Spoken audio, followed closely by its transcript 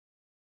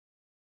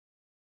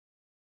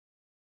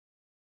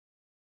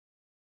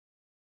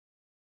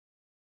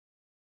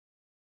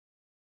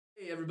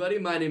Hey everybody,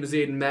 my name is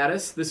Aiden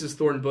Mattis. This is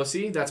Thorn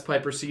Bussy. That's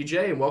Piper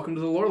CJ, and welcome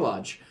to the Lore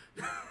Lodge.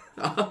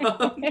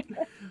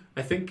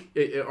 I think,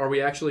 are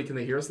we actually, can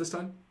they hear us this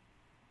time?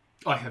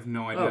 I have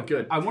no idea. Oh,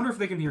 good. I wonder if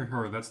they can hear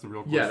her. That's the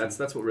real question. Yeah,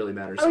 that's what really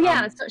matters. Oh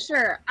yeah, so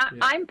sure.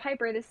 I'm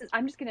Piper.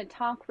 I'm just gonna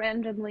talk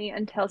randomly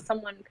until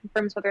someone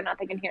confirms whether or not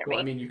they can hear me.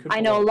 I mean, you could I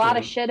know a lot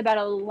of shit about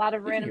a lot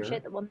of random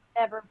shit that will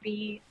never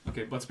be.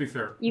 Okay, let's be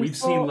fair. Useful We've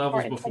seen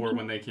levels or before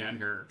when they can't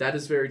hear. That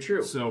is very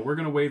true. So we're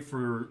gonna wait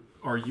for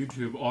our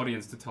YouTube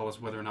audience to tell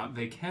us whether or not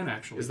they can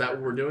actually. Is that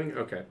what we're doing?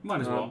 Okay.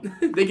 Might as well.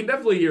 They can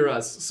definitely hear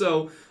us.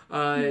 So,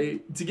 to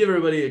give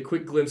everybody a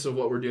quick glimpse of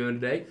what we're doing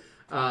today,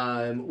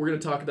 we're going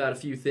to talk about a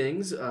few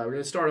things. We're going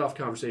to start off a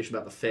conversation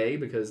about the FAE,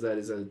 because that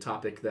is a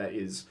topic that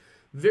is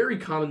very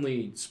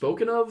commonly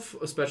spoken of,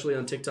 especially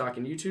on TikTok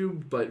and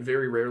YouTube, but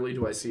very rarely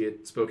do I see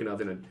it spoken of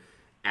in an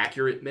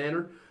accurate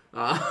manner.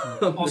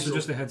 Also,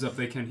 just a heads up,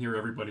 they can hear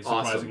everybody,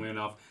 surprisingly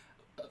enough.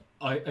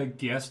 A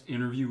guest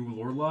interview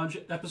Lore Lodge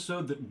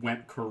episode that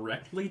went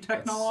correctly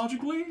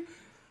technologically.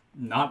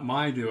 Not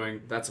my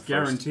doing. That's a first.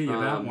 Guarantee you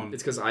that one.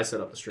 It's because I set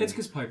up the stream. It's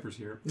because Piper's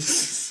here.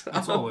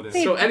 That's all it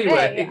is. So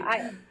anyway,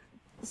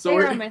 So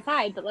we're on my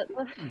side, but let's...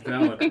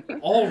 Valid.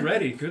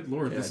 Already, good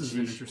lord, this is an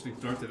geez. interesting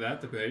start to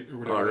that debate, or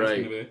whatever All it's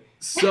right. going to be.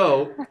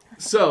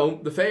 So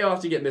the FAE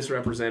often get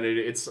misrepresented.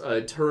 It's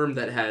a term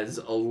that has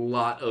a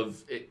lot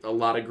of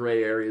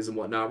gray areas and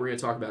whatnot. We're going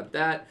to talk about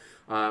that.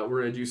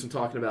 We're going to do some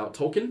talking about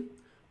Tolkien,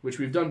 which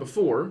we've done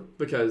before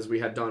because we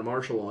had Don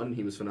Marshall on and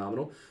he was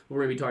phenomenal. We're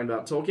going to be talking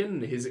about Tolkien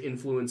and his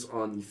influence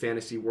on the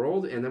fantasy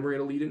world, and then we're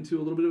going to lead into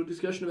a little bit of a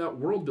discussion about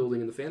world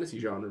building in the fantasy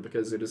genre,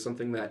 because it is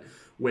something that,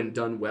 when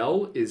done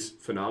well, is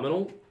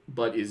phenomenal,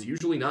 but is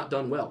usually not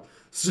done well.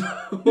 So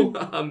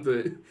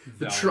the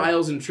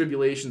trials and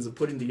tribulations of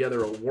putting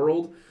together a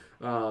world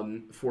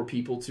for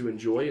people to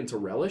enjoy and to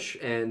relish,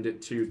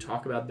 and to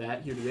talk about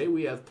that here today,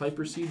 we have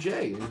Piper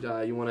CJ,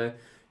 and you want to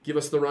give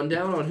us the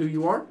rundown on who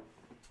you are?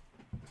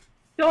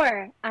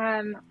 Sure.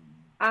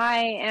 I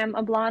am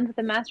a blonde with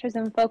a master's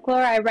in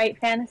folklore. I write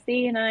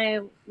fantasy and I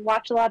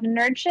watch a lot of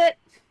nerd shit.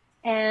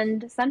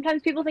 And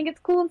sometimes people think it's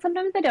cool and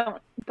sometimes they don't.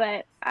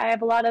 But I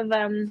have a lot of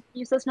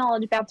useless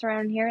knowledge bounce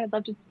around here. I'd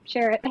love to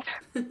share it.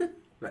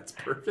 That's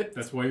perfect.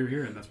 That's why you're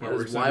here, and that's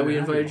why we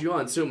invited you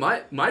on. So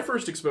my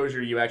first exposure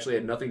to you actually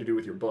had nothing to do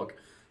with your book.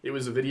 It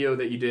was a video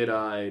that you did.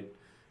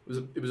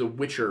 It was a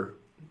Witcher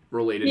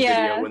related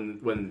video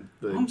when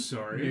the I'm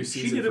sorry. new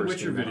season She did a first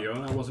Witcher came out. video,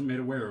 and I wasn't made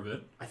aware of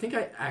it. I think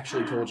I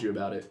actually told you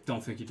about it.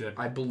 Don't think you did.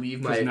 I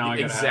believe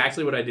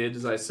exactly what I did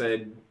is I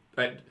said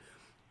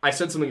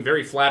something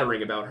very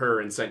flattering about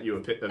her and sent you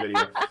a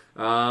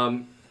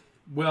video.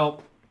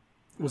 Well,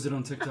 was it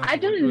on TikTok?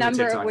 I've done a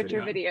number of TikTok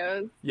Witcher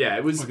video. videos. Yeah,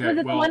 it was. Okay, Was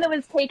it the one that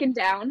was taken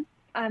down?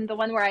 The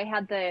one where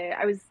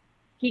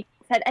he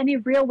said any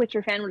real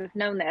Witcher fan would have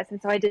known this,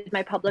 and so I did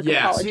my public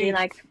apology.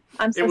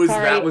 I'm so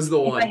sorry. That was the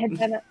if one. I had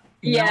done it.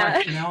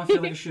 Yeah. Now I feel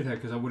like a shithead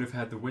because I would have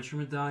had the Witcher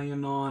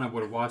medallion on. I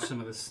would have watched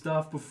some of the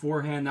stuff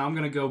beforehand. Now I'm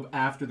gonna go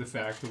after the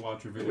fact to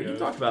watch your video. We can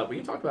talk about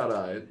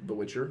The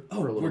Witcher for a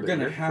little we're bit gonna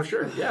here, have for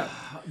sure. Yeah.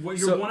 Well,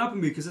 you're one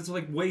upping me because it's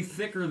like way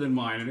thicker than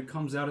mine, and it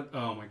comes out.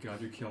 Oh my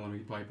god, you're killing me,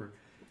 Piper.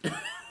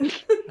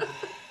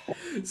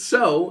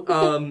 So,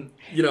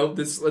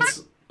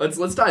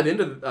 let's dive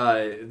into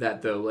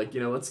that though.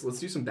 Let's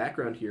do some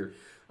background here.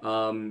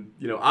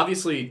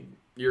 Obviously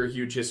you're a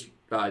huge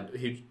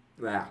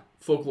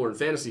folklore and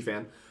fantasy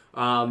fan.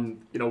 When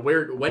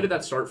did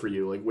that start for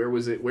you? Like,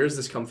 where's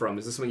this come from?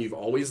 Is this something you've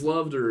always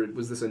loved, or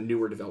was this a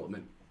newer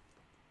development?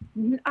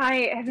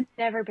 I have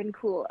never been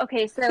cool.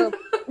 Okay, so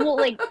we'll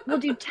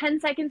do 10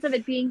 seconds of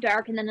it being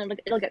dark, and then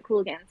it'll get cool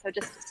again. So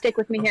just stick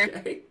with me here.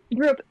 Okay.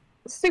 Grew up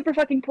super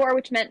fucking poor,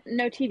 which meant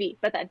no TV,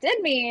 but that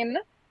did mean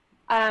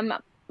my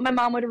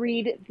mom would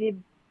read the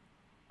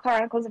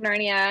Chronicles of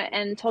Narnia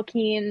and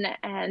Tolkien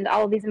and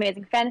all of these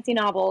amazing fantasy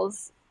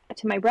novels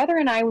to my brother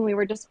and I when we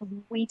were just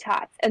wee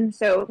tots. And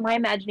so my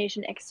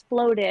imagination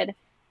exploded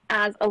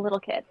as a little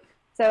kid.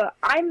 So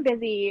I'm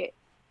busy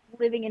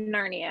living in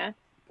Narnia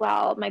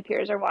while my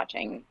peers are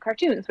watching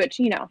cartoons, which,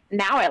 now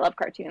I love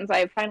cartoons.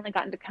 I've finally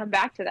gotten to come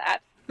back to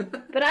that.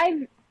 But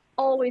I've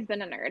always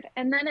been a nerd.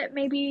 And then at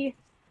maybe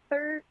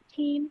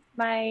 13,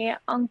 my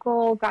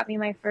uncle got me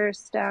my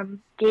first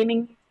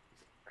gaming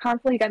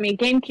console. He got me a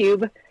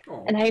GameCube,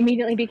 and I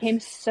immediately became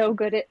so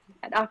good at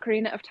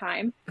Ocarina of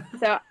Time.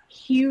 So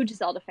huge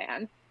Zelda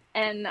fan.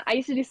 And I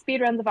used to do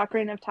speedruns of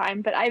Ocarina of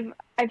Time, but I've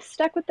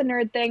stuck with the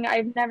nerd thing.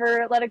 I've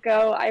never let it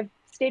go. I've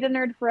stayed a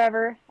nerd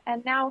forever.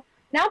 And now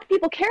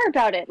people care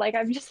about it. Like,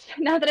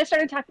 now that I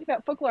started talking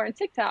about folklore on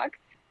TikTok,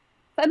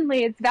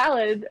 suddenly it's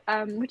valid,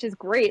 which is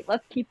great.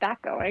 Let's keep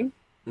that going.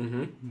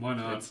 Mm-hmm. Why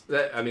not?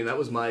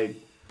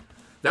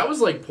 That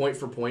was like point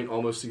for point,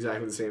 almost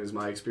exactly the same as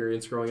my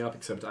experience growing up,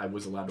 except I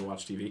was allowed to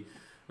watch TV.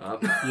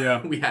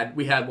 Yeah, we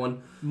had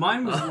one.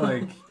 Mine was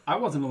like I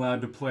wasn't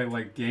allowed to play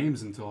like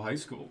games until high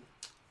school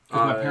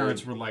because my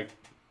parents were like,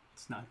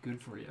 "It's not good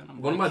for you." And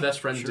I'm one of my best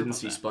friends sure didn't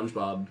see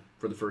SpongeBob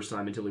for the first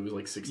time until he was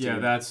like 16. Yeah,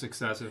 that's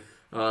excessive.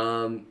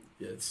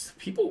 It's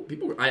people.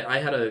 I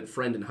had a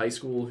friend in high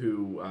school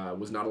who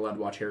was not allowed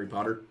to watch Harry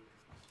Potter.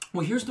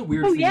 Well, here's the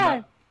weird thing.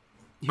 Yeah.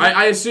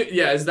 I assume.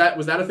 Yeah,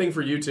 was that a thing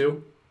for you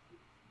too?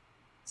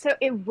 So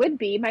it would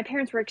be. My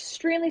parents were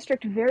extremely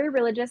strict, very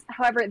religious.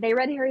 However, they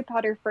read Harry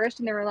Potter first,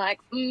 and they were like,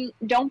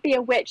 "Don't be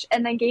a witch,"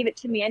 and then gave it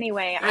to me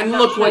anyway. And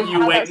look what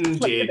you went and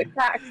did.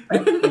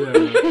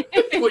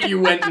 What you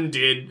went and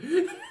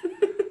did.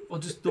 Well,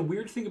 just the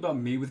weird thing about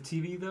me with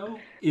TV, though,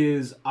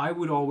 is I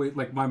would always,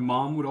 like, my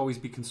mom would always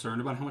be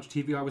concerned about how much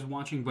TV I was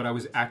watching, but I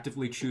was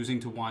actively choosing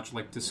to watch,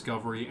 like,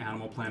 Discovery,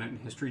 Animal Planet, and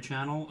History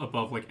Channel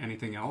above, like,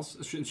 anything else.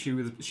 She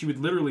would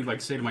literally,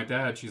 like, say to my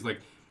dad, she's like,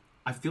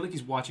 I feel like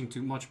he's watching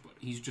too much, but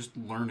he's just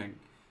learning.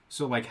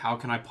 So, like, how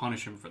can I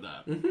punish him for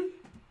that? Mm-hmm.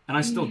 And I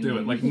still do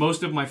it. Like,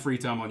 most of my free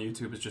time on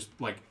YouTube is just,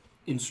 like,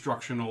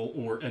 instructional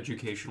or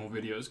educational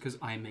videos, because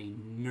I'm a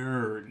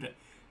nerd.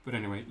 But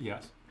anyway,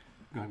 yes.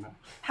 Going back.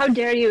 How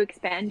dare you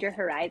expand your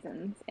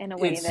horizons in a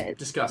way it's that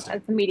disgusting.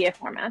 As a media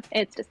format.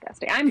 It's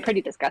disgusting. I'm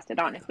pretty disgusted,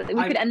 honestly.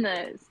 We could end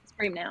the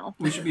stream now.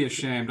 We should be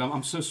ashamed.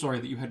 I'm so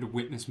sorry that you had to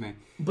witness me.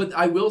 But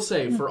I will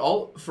say, for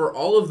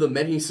all of the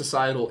many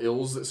societal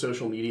ills that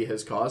social media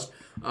has caused,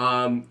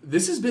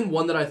 this has been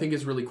one that I think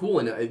is really cool.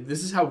 And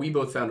this is how we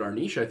both found our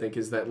niche, I think,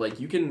 is that, like,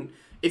 you can,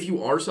 if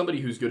you are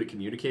somebody who's good at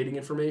communicating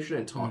information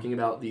and talking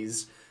about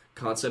these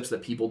concepts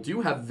that people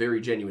do have very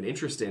genuine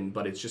interest in,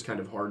 but it's just kind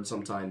of hard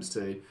sometimes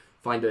to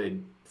find a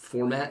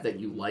format that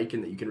you like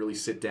and that you can really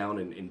sit down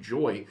and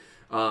enjoy.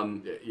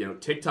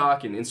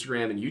 TikTok and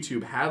Instagram and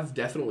YouTube have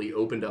definitely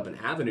opened up an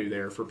avenue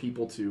there for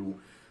people to,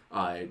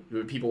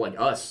 people like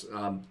us,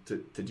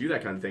 to do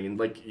that kind of thing. And,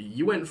 like,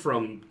 you went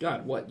from,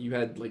 God, what? You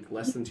had, like,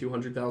 less than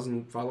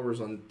 200,000 followers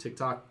on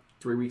TikTok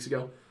 3 weeks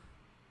ago?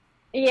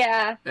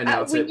 Yeah. And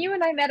now when you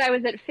and I met, I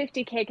was at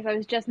 50K because I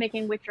was just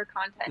making Witcher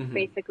content,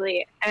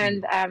 basically.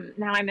 And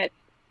now I'm at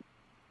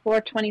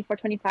 420,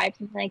 425,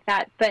 something like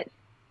that. But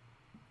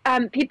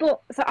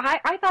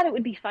I thought it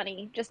would be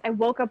funny. I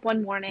woke up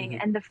one morning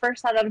and the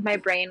first thought out of my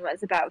brain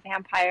was about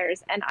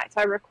vampires. And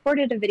so I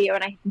recorded a video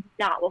and I had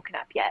not woken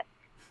up yet.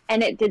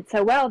 And it did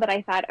so well that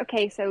I thought,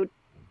 okay, so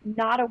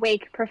not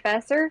awake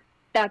professor,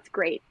 that's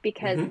great.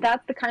 Because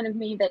that's the kind of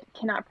me that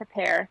cannot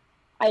prepare.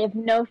 I have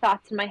no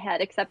thoughts in my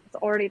head except it's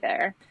already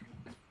there.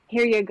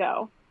 Here you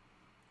go.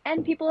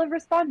 And people have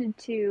responded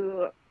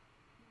to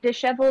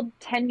disheveled,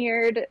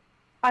 tenured,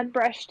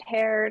 unbrushed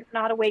hair,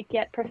 not awake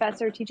yet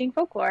professor teaching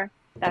folklore.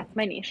 That's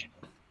my niche.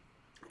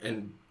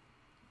 And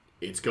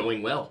it's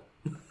going well.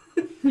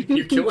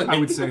 You're killing it. I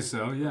would say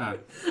so, yeah.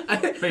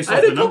 Based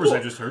off the numbers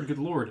I just heard, good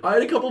lord. I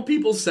had a couple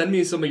people send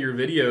me some of your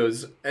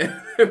videos, and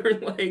they were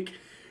like,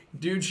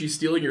 dude, she's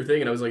stealing your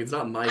thing. And I was like, it's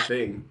not my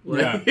thing.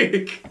 Like,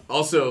 yeah.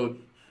 Also,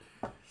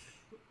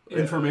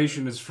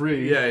 information is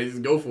free. Yeah,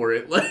 go for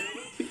it. Like,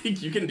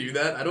 you can do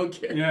that. I don't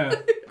care. Yeah.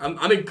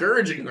 I'm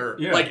encouraging her,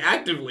 like,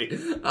 actively.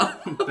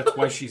 That's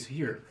why she's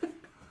here.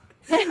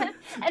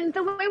 And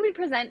the way we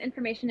present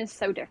information is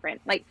so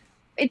different. Like,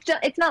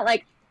 it's not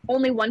like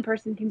only one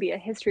person can be a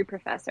history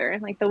professor.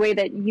 Like, the way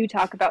that you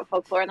talk about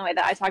folklore and the way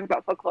that I talk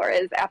about folklore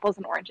is apples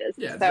and oranges.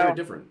 Yeah, it's very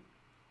different.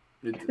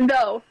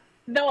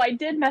 Though I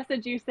did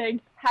message you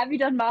saying, have you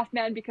done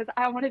Mothman? Because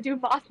I want to do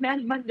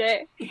Mothman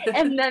Monday.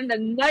 And then the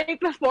night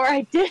before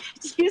I did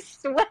it, you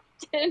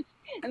swept in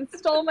and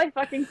stole my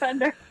fucking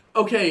thunder.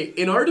 Okay,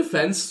 in our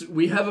defense,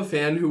 we have a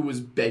fan who was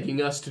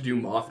begging us to do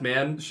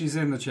Mothman. She's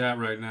in the chat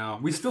right now.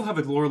 We still have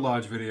a Lore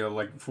Lodge video,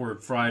 like, for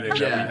Friday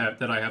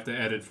that I have to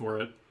edit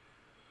for it.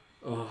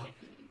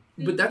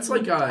 But that's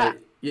like,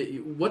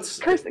 what's...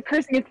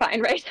 Cursing is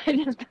fine, right?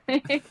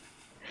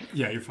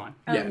 Yeah, you're fine.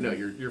 Yeah, no,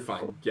 you're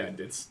fine. Yeah,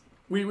 it's...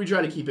 We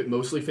try to keep it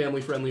mostly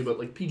family friendly, but,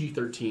 like,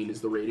 PG-13 is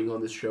the rating on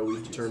this show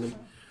we've determined.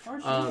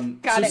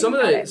 Got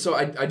it. So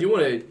I do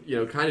want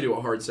to, kind of do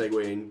a hard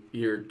segue in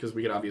here, because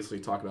we could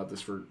obviously talk about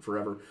this for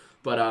forever.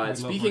 But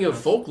speaking of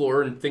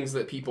folklore and things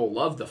that people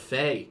love, the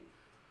FAE.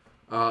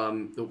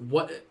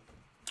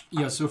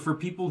 Yeah, so for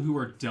people who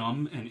are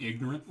dumb and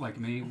ignorant like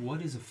me,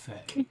 what is a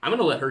FAE? I'm going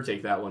to let her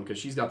take that one, because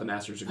she's got the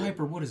master's degree.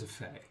 Piper, what is a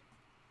FAE?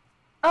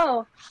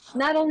 Oh,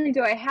 not only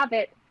do I have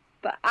it,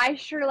 but I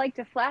sure like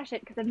to flash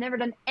it because I've never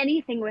done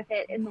anything with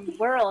it in the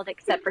world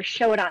except for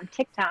show it on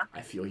TikTok.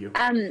 I feel you.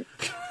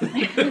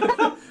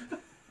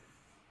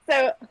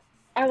 So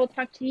I will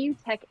talk to you,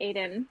 Tech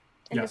Aiden,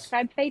 and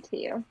describe FAE to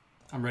you.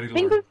 I'm ready to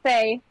Think learn. of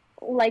FAE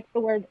like the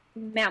word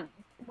mammal,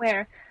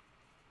 where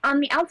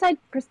on the outside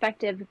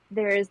perspective,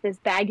 there's this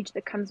baggage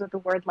that comes with the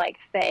word like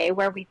FAE,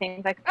 where we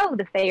think like, oh,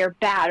 the FAE are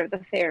bad, or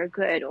the FAE are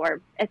good, or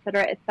et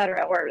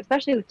cetera, or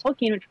especially with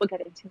Tolkien, which we'll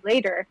get into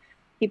later,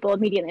 people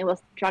immediately will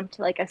jump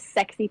to like a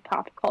sexy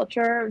pop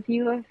culture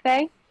view of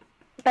FAE.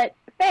 But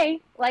FAE,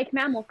 like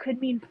mammal,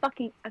 could mean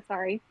could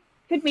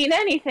mean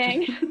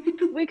anything.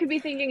 We could be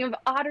thinking of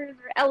otters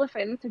or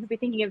elephants. We could be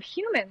thinking of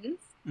humans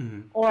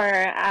or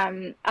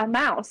a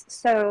mouse.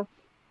 So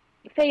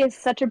FAE is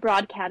such a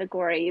broad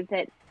category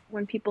that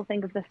when people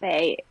think of the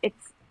FAE,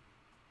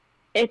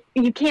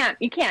 you can't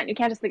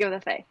just think of the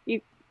FAE.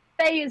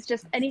 FAE is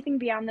just anything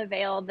beyond the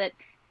veil that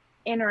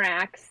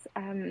interacts.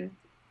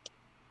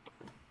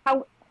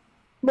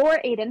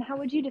 Laura Aiden, how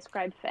would you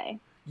describe FAE?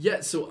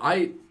 Yeah, so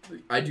I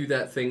do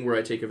that thing where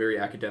I take a very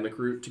academic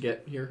route to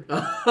get here.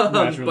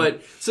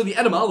 But so the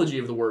etymology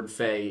of the word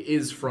fae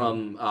is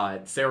from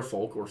fair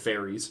folk or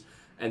fairies,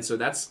 and so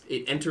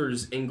it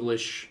enters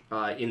English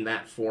in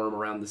that form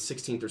around the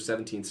 16th or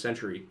 17th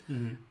century,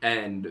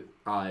 and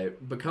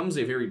becomes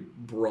a very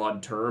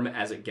broad term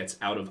as it gets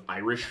out of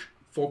Irish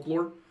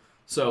folklore.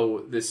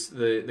 So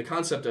the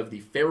concept of the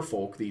fair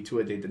folk, the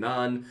Tuatha De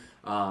Danann,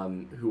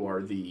 who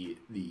are the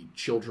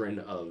children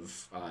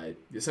of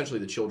essentially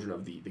the children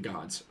of the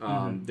gods.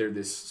 They're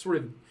this sort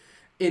of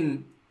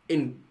in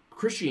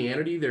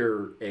Christianity.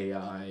 They're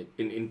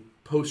in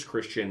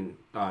post-Christian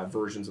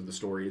versions of the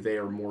story. They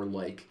are more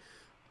like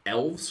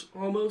elves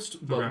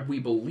almost, but we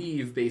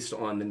believe based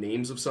on the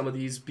names of some of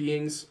these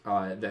beings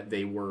that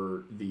they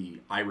were the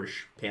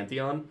Irish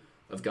pantheon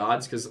of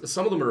gods, because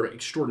some of them are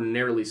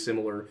extraordinarily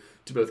similar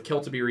to both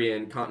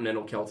Celtiberian,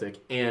 Continental Celtic,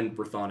 and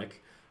Brythonic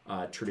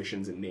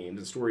traditions and names.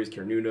 The stories,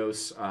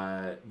 Cernunnos,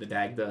 the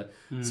Dagda,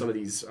 some of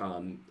these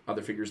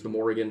other figures, the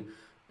Morrigan.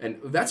 And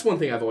that's one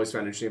thing I've always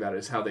found interesting about it,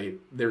 is how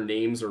their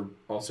names are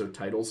also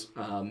titles.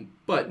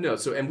 But no,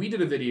 and we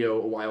did a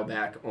video a while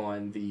back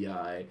on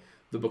the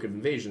Book of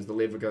Invasions, the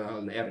Levigan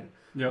and Erin.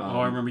 Yeah,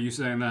 I remember you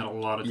saying that a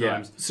lot of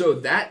times. Yeah.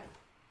 So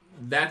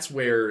that's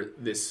where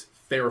this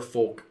fair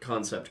folk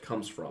concept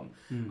comes from.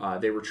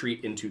 They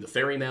retreat into the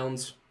fairy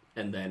mounds,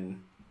 and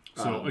then.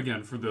 So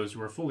again, for those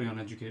who are fully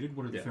uneducated,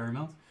 what are the fairy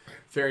mounds?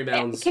 Fairy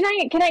mounds. Can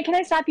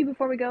I stop you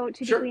before we go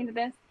too deeply into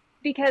this?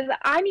 Because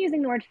I'm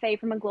using the word fae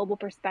from a global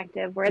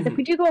perspective, whereas if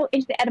we do go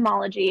into the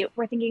etymology,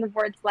 we're thinking of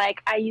words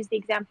like, I use the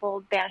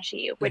example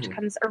banshee, which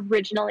comes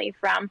originally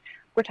from,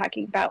 we're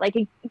talking about like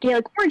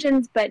Gaelic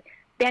origins, but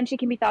banshee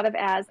can be thought of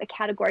as a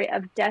category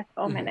of death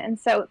omen. And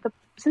so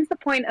since the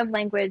point of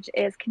language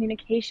is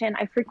communication,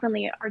 I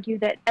frequently argue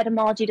that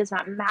etymology does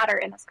not matter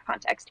in this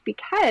context,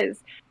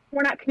 because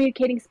we're not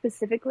communicating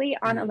specifically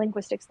on a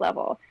linguistics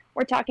level.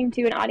 We're talking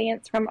to an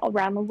audience from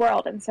around the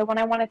world. And so when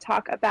I want to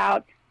talk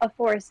about a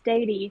forest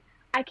deity,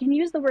 I can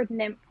use the word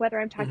nymph, whether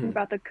I'm talking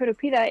about the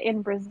Curupira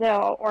in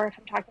Brazil, or if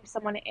I'm talking to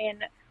someone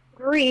in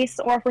Greece,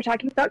 or if we're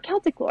talking about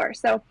Celtic lore.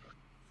 So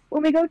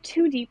when we go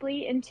too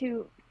deeply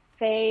into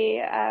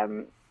fae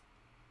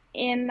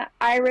in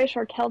Irish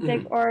or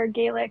Celtic or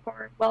Gaelic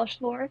or Welsh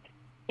lore,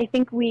 I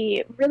think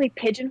we really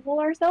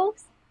pigeonhole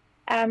ourselves.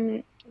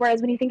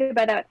 Whereas when you think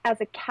about it as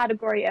a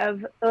category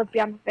of those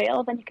beyond the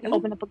veil, then you can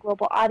open up a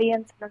global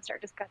audience and then start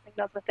discussing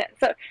those within.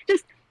 So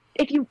just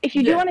if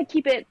you do want to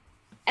keep it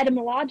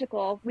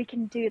etymological, we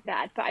can do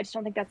that, but I just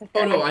don't think that's a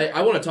fair. Oh no,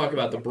 I want to talk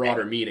about the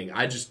broader meaning.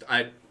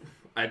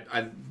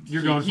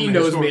 You're going. He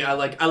knows me. I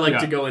like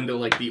to go into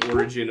like the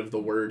origin of the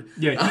word.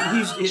 Yeah,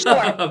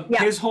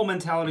 his whole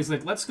mentality is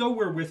like, let's go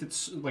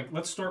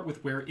let's start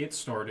with where it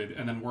started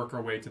and then work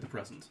our way to the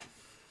present.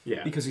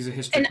 Yeah, because he's a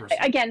history person.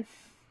 Again,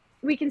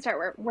 we can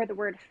start where the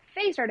word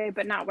fae started,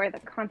 but not where the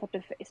concept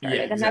of fae started.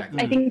 Yeah, exactly.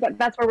 And I think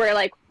that's where we're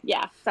like,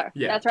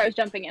 that's where I was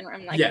jumping in, where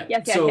I'm like, yes.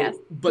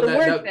 But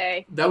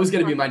that was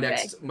going to be my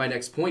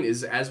next point,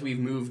 is as we've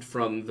moved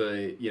from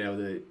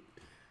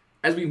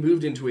as we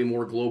moved into a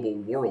more global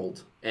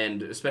world,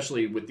 and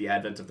especially with the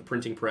advent of the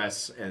printing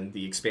press and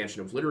the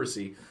expansion of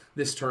literacy,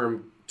 this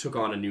term took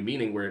on a new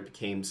meaning where it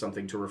became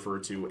something to refer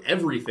to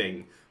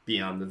everything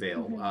beyond the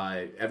veil.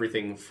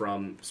 Everything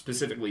from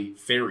specifically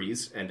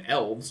fairies and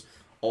elves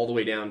all the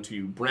way down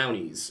to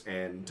brownies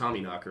and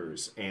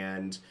tommyknockers,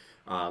 and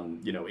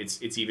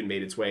it's even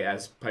made its way,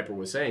 as Piper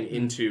was saying,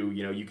 into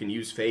you can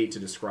use fae to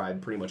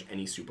describe pretty much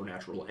any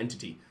supernatural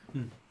entity.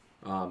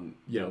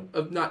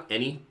 Not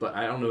any, but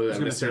I don't know that I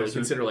necessarily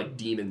consider like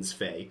demons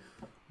fae,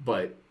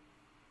 but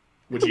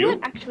would you?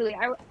 Actually,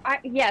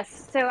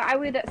 yes. So I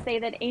would say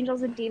that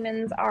angels and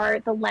demons are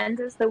the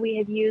lenses that we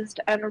have used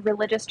in a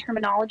religious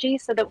terminology,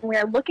 so that when we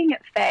are looking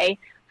at fae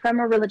from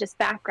a religious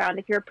background,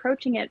 if you're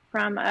approaching it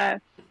from a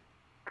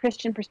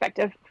Christian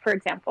perspective, for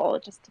example,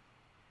 just to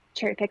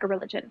cherry pick a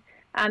religion,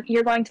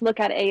 you're going to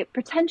look at a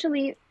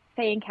potentially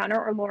fae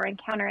encounter or lore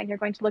encounter, and you're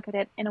going to look at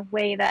it in a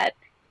way that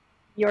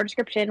your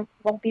description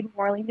won't be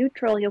morally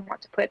neutral. You'll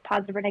want to put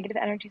positive or negative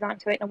energies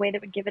onto it in a way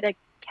that would give it a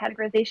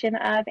categorization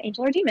of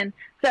angel or demon.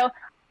 So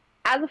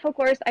as a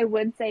folklorist, I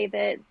would say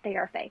that they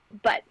are fae,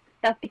 but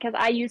that's because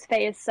I use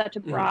fae as such a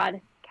broad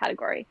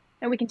category.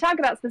 And we can talk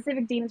about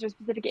specific demons or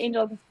specific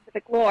angels and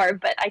specific lore,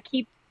 but I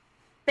keep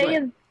fae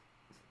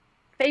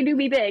Fae do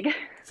be big.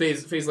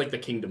 Fae's like the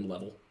kingdom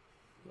level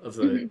of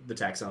the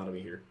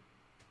taxonomy here.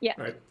 Yeah.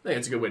 All right. I think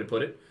that's a good way to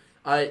put it.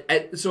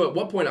 So at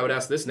what point, I would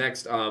ask this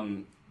next,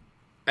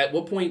 at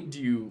what point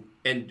do you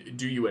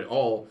at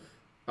all,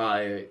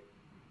 as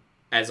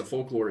a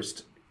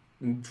folklorist,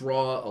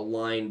 draw a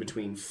line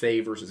between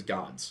fae versus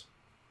gods?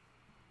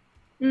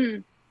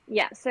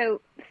 Yeah, so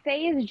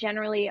faes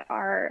generally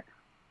are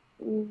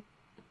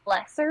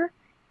lesser,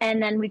 and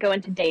then we go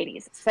into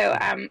deities. So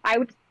I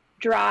would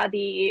draw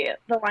the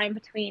line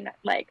between,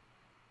 like,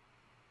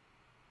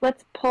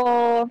 let's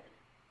pull...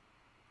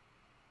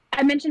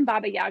 I mentioned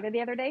Baba Yaga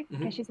the other day,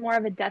 because she's more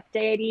of a death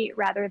deity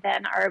rather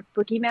than our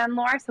boogeyman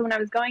lore. So when I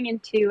was going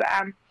into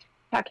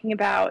talking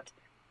about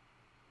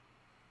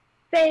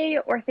Fae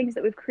or things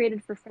that we've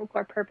created for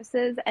folklore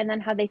purposes, and then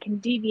how they can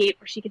deviate,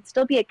 where she could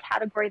still be a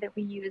category that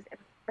we use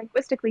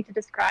linguistically to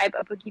describe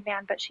a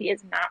boogeyman, but she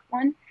is not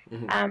one.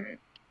 Mm-hmm.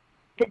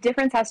 The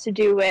difference has to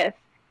do with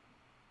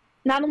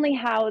not only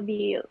how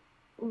the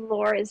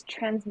lore is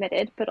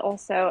transmitted, but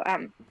also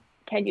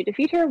can you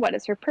defeat her? What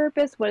is her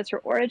purpose? What is her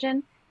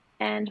origin?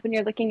 And when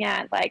you're looking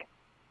at like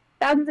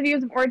thousands of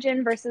years of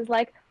origin versus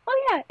like,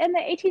 oh yeah, in the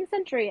 18th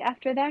century,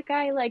 after that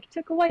guy like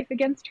took a wife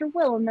against her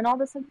will, and then all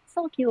of a sudden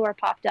Sulky lore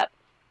popped up.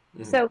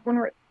 Mm-hmm. So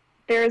when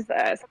there's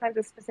sometimes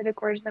a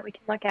specific origin that we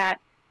can look at.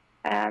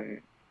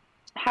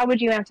 How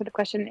would you answer the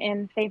question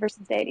in Fae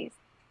versus deities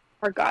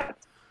or gods?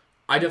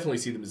 I definitely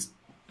see them as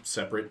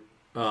separate.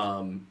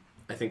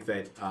 I think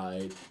that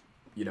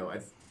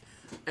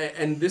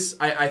and this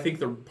I think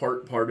the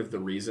part of the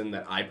reason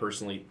that I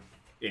personally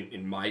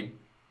in my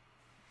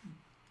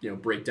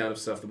breakdown of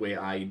stuff, the way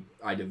I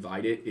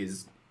divide it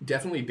is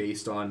definitely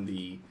based on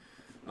the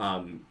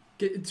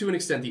to an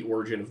extent the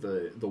origin of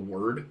the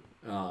word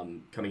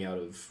coming out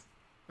of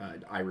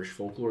Irish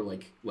folklore,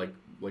 like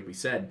we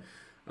said.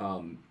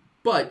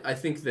 But I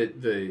think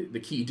that the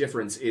key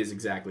difference is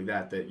exactly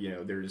that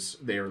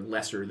they are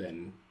lesser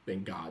than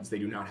gods. They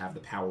do not have the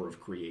power of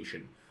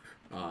creation,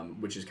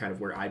 which is kind of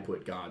where I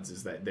put gods,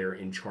 is that they're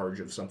in charge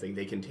of something.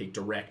 They can take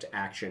direct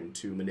action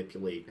to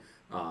manipulate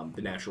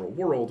the natural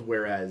world,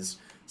 whereas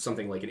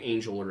something like an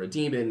angel or a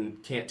demon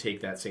can't take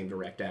that same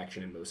direct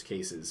action in most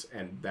cases,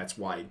 and that's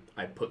why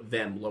I put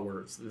them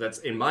lower. That's,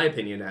 in my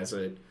opinion, as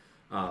a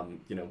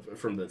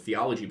from the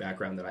theology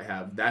background that I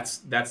have,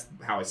 that's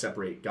how I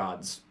separate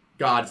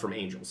God from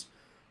angels,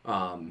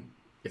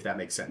 if that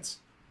makes sense.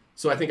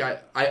 So I think I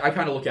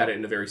kind of look at it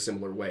in a very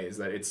similar way, is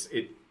that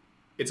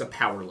it's a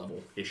power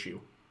level issue.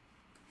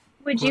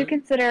 Would you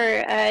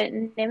consider a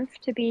nymph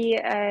to be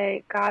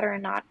a god or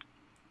not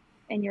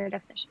in your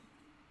definition?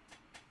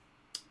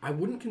 I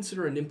wouldn't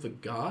consider a nymph a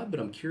god, but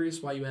I'm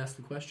curious why you asked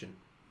the question.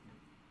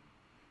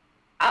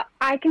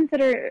 I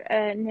consider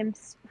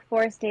nymphs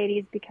forest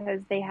deities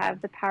because they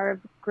have the power of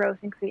growth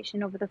and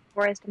creation over the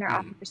forest, and they're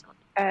often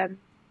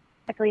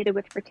affiliated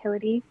with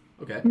fertility.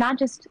 Okay. Not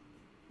just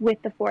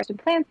with the forest and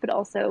plants, but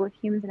also with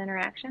humans and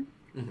interaction.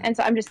 Mm-hmm. And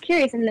so I'm just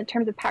curious, in the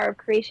terms of power of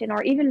creation,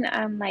 or even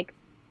like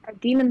a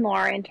demon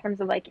lore in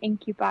terms of like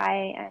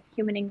incubi,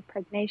 human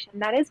impregnation,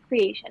 that is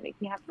creation. We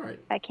can have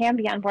that can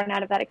be unborn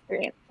out of that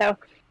experience. So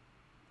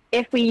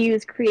if we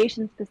use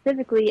creation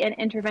specifically and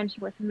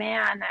intervention with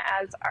man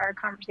as our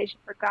conversation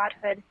for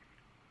godhood,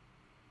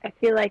 I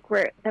feel like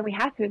then we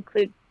have to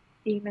include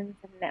demons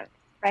and nymphs,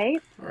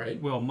 right? All right.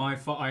 Well,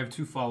 I have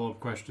two follow-up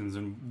questions,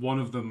 and one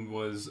of them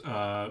was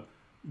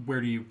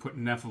where do you put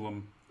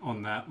Nephilim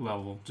on that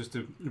level, just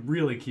to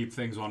really keep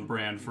things on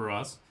brand for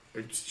us?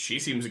 She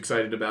seems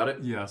excited about it.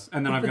 Yes,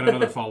 and then I've got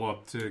another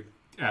follow-up to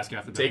ask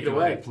after that. Take it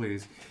away,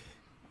 please.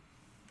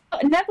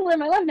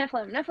 Nephilim, I love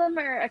Nephilim. Nephilim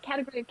are a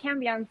category of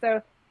Cambion,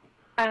 so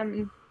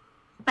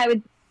I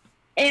would,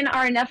 in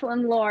our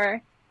Nephilim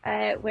lore,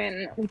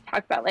 when we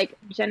talk about like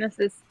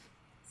Genesis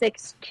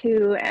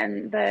 6:2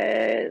 and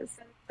the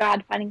son of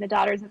God finding the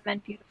daughters of men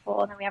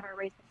beautiful, and then we have our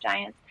race of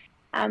giants,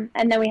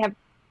 and then we have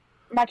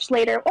much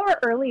later or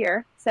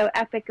earlier, so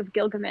Epic of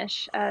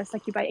Gilgamesh,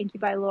 succubi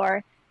incubi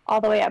lore,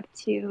 all the way up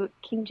to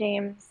King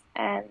James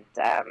and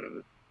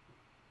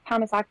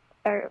Thomas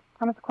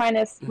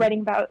Aquinas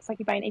writing about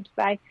succubi and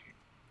incubi.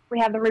 We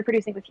have them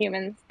reproducing with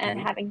humans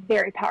and having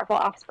very powerful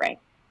offspring.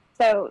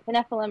 So the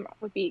Nephilim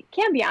would be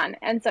Cambion.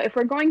 And so if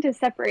we're going to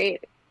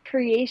separate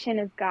creation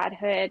as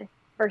godhood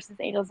versus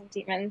angels and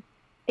demons,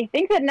 I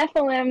think that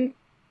Nephilim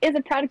is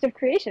a product of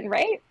creation,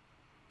 right?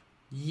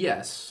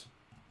 Yes.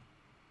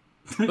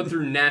 But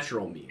through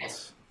natural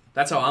means.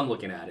 That's how I'm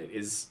looking at it.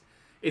 It's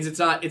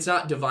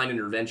not divine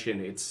intervention.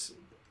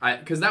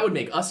 Because that would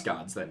make us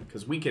gods then,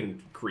 because we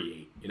can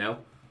create,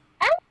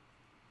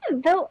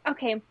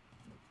 Okay.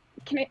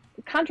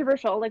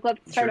 Controversial. Like,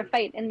 let's start a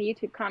fight in the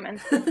YouTube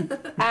comments.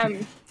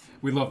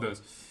 We love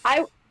those.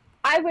 I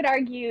would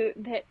argue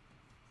that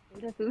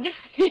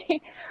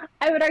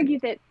I would argue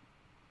that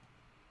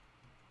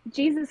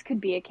Jesus could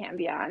be a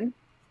Cambion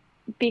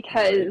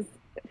because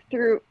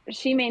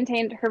she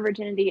maintained her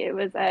virginity. It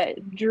was a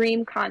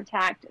dream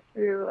contact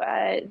through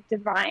a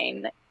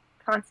divine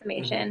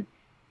consummation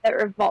that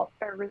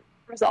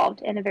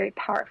resolved in a very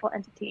powerful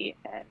entity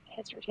and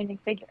history-changing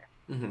figure.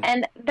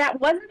 And that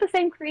wasn't the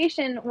same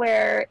creation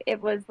where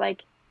it was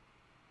like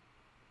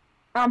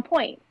on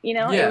point, It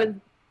was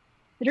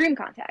the dream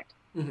contact.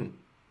 I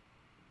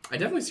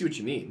definitely see what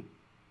you mean.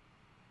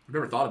 I've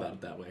never thought about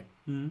it that way.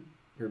 And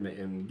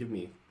give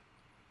me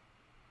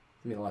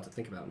a lot to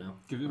think about now.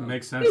 It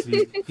makes sense.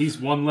 He's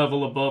one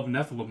level above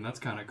Nephilim. That's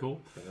kind of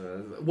cool.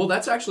 Well,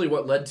 that's actually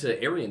what led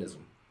to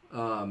Arianism,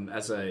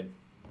 as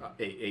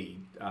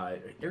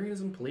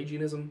Arianism,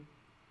 Pelagianism.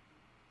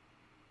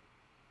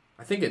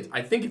 I think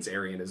it's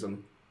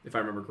Arianism, if I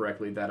remember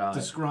correctly. That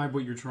describe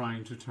what you're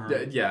trying to term.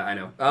 Yeah, I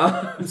know.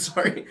 I'm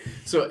sorry.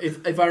 So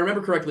if I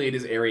remember correctly, it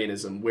is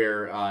Arianism,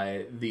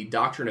 where the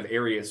doctrine of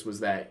Arius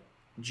was that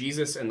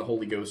Jesus and the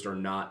Holy Ghost are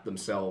not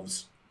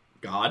themselves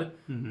God.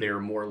 They're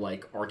more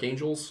like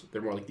archangels.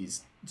 They're more like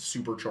these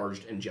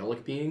supercharged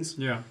angelic beings.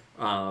 Yeah.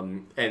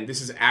 And this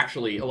is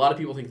actually, a lot of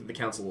people think that the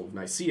Council of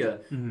Nicaea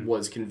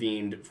was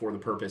convened for the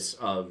purpose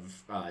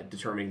of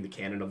determining the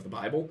canon of the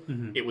Bible.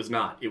 It was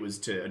not. It was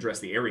to address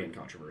the Arian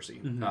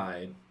controversy,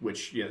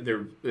 which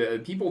a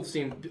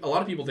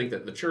lot of people think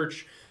that the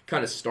church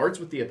kind of starts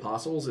with the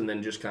apostles and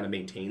then just kind of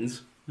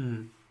maintains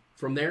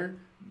from there.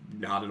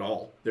 Not at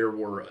all. There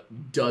were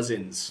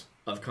dozens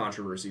of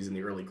controversies in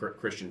the early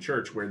Christian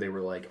church where they were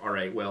like, all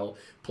right, well,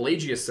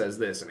 Pelagius says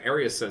this, and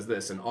Arius says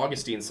this, and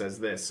Augustine says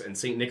this, and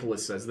St.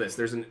 Nicholas says this.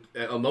 There's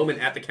a moment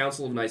at the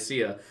Council of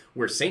Nicaea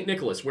where St.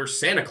 Nicholas, where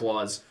Santa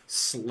Claus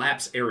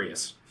slaps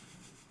Arius.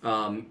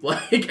 And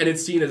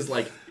it's seen as,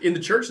 like, in the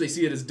church, they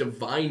see it as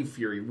divine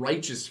fury,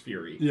 righteous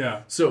fury.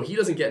 Yeah. So he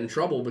doesn't get in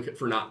trouble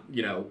for not,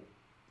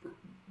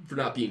 for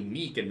not being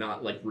meek and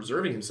not, like,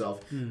 reserving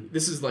himself.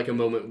 This is like a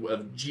moment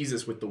of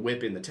Jesus with the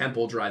whip in the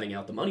temple driving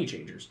out the money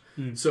changers.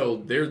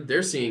 So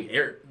they're seeing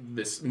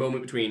this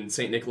moment between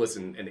St. Nicholas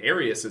and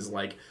Arius is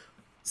like,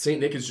 St.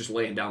 Nick is just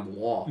laying down the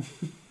law.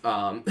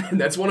 And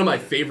that's one of my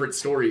favorite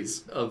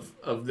stories of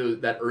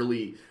that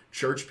early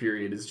church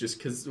period, is just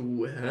because...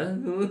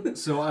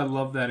 So I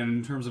love that. And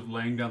in terms of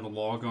laying down the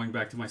law, going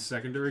back to my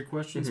secondary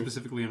question,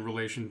 specifically in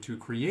relation to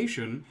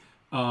creation...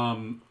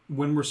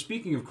 when we're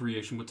speaking of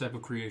creation, what type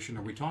of creation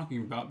are we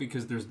talking about?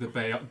 Because there's the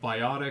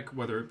biotic,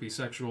 whether it be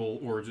sexual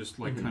or just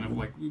like kind of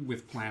like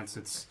with plants,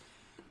 it's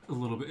a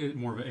little bit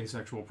more of an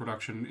asexual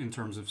production in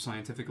terms of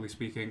scientifically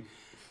speaking.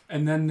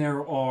 And then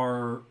there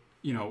are,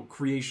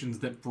 creations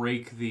that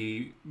break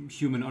the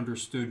human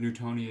understood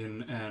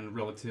Newtonian and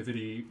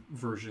relativity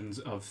versions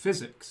of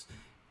physics.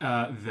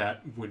 That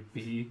would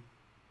be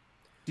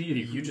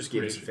deity. You just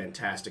gave us a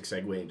fantastic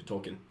segue into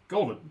Tolkien.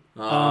 Golden.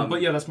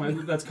 But yeah, that's kind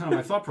of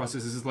my thought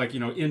process. Is like,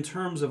 in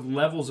terms of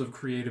levels of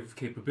creative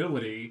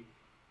capability,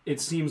 it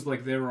seems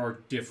like there are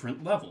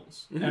different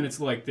levels, and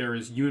it's like there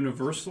is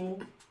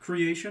universal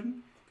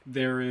creation.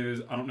 There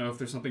is, I don't know if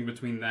there's something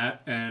between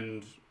that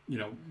and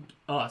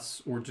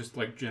us, or just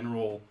like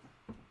general,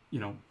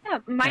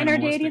 minor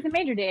deities and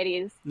major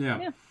deities.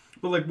 Yeah.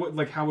 But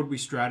like how would we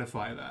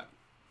stratify that?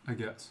 I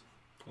guess.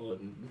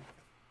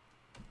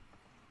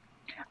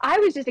 I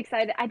was just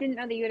excited. I didn't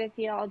know that you had a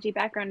theology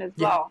background as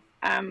well.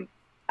 I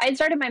had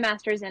started my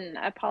master's in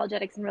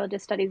apologetics and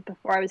religious studies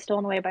before I was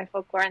stolen away by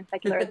folklore and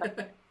secularism.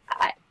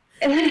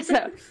 I'm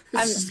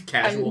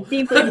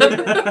deeply...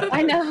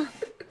 I know.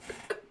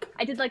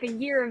 I did like a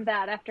year of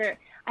that after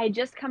I had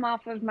just come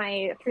off of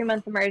my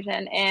 3-month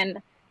immersion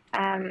in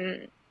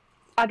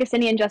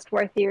Augustinian just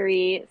war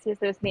theory, C.S.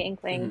 Lewis and the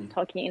Inklings,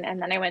 Tolkien,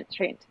 and then I went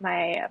straight to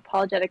my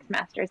apologetics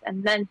master's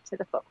and then to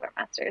the folklore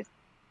master's.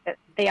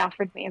 They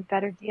offered me a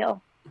better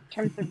deal in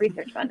terms of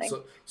research funding.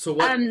 So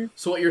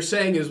what you're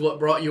saying is what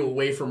brought you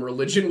away from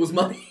religion was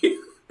money?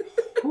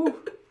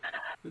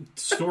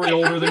 Story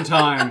older than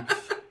time.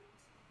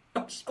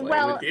 I'm just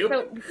playing with you.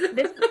 So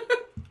this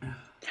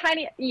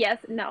tiny... Yes,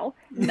 no.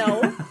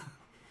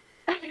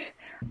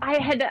 I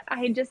had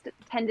just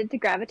tended to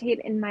gravitate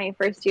in my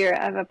first year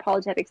of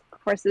apologetics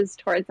courses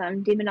towards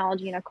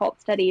demonology and occult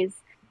studies.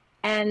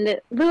 And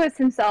Lewis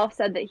himself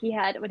said that he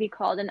had what he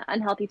called an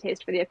unhealthy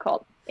taste for the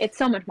occult. It's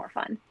so much more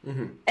fun.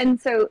 And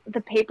so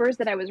the papers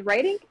that I was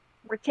writing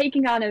were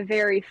taking on a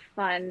very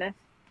fun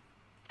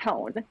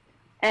tone.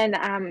 And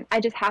I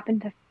just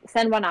happened to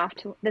send one off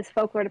to this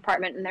folklore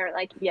department, and they were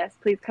like, yes,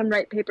 please come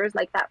write papers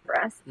like that for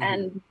us.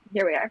 And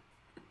here we are.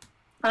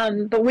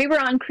 But we were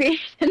on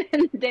creation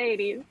and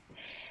deities.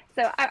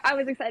 So I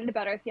was excited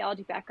about our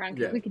theology background,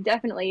 because we could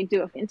definitely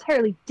do an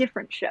entirely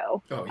different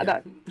show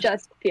about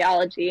just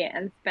theology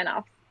and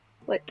spin-offs.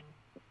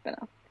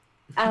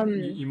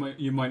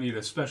 You might need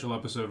a special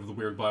episode of the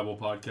Weird Bible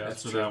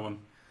podcast for that one.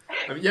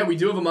 We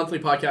do have a monthly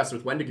podcast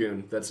with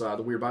Wendigoon. That's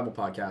the Weird Bible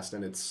podcast,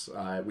 and it's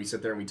we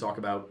sit there and we talk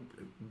about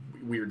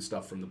weird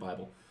stuff from the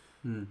Bible.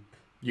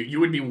 You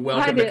would be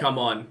welcome to come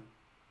on.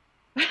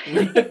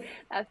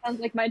 That sounds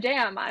like my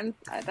jam.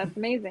 That's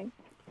amazing.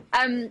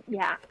 I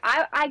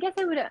guess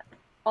I would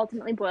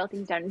ultimately boil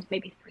things down into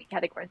maybe 3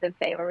 categories of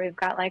Fae, where we've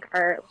got like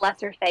our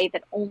lesser Fae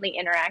that only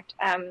interact,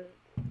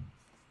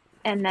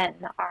 and then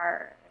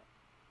our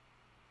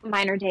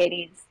minor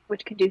deities,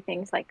 which could do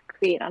things like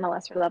create on a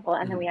lesser level,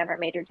 and then we have our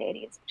major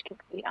deities, which can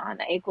create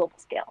on a global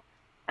scale.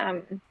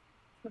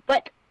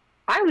 But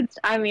I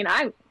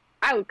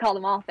would call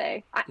them all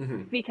Fae,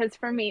 because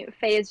for me,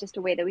 Fae is just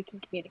a way that we can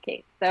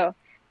communicate. So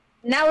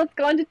now let's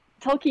go into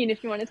Tolkien,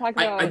 if you want to talk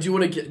about... I do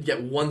want to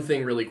get one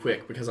thing really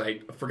quick, because I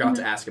forgot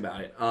to ask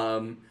about it.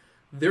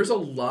 There's a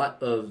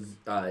lot of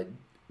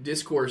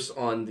discourse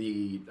on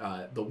the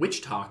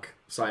witch talk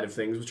side of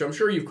things, which I'm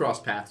sure you've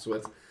crossed paths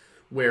with,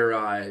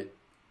 where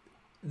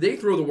they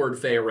throw the word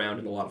Fae around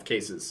in a lot of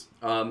cases.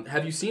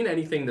 Have you seen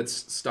anything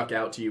that's stuck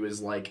out to you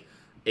as like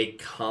a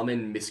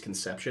common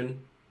misconception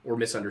or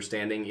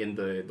misunderstanding in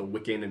the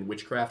Wiccan and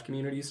witchcraft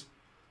communities?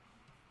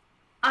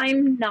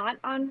 I'm not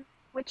on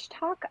witch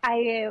talk.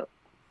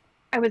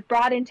 I was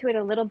brought into it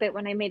a little bit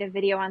when I made a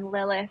video on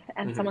Lilith,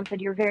 and someone said,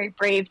 "You're very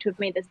brave to have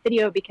made this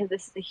video because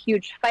this is a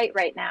huge fight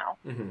right now."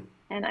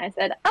 And I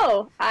said,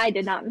 "Oh, I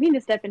did not mean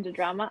to step into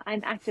drama.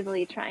 I'm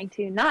actively trying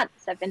to not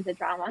step into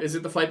drama." Is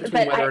it the fight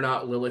between whether or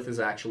not Lilith is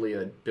actually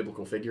a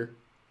biblical figure?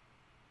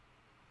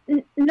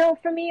 No,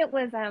 for me it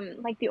was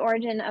like the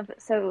origin of,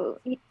 so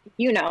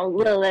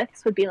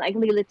Liliths would be like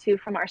Lilith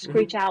from our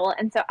Screech Owl,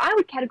 and so I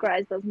would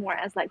categorize those more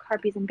as like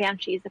harpies and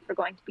banshees if we're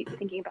going to be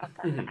thinking about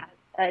them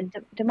as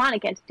a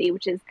demonic entity,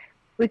 which is,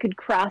 we could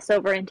cross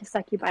over into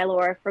succubi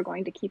lore if we're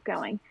going to keep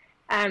going.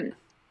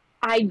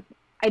 I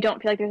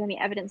don't feel like there's any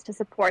evidence to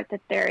support that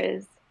there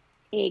is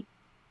a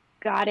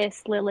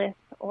goddess Lilith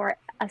or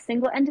a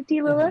single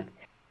entity Lilith.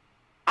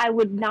 I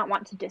would not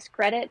want to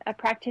discredit a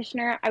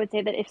practitioner. I would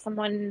say that if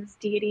someone's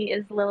deity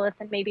is Lilith,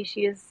 then maybe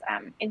she is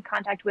in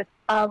contact with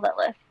a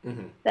Lilith,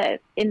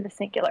 that in the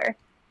singular.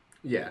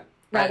 Yeah.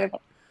 Rather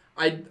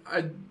I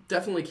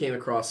definitely came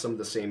across some of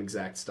the same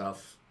exact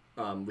stuff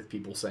with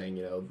people saying,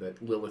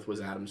 that Lilith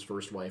was Adam's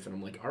first wife, and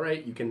I'm like, all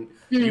right,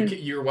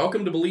 you're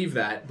welcome to believe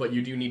that, but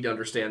you do need to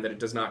understand that it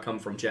does not come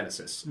from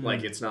Genesis.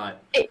 Like, it's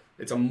not.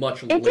 It's a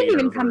much later. It didn't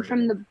even come version.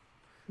 from the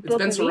It's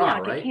Ben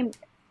Sirah, right?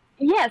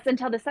 Yes,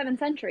 until the 7th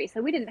century.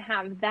 So we didn't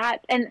have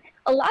that. And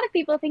a lot of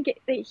people think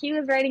that he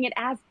was writing it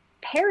as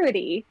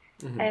parody.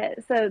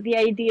 So the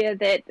idea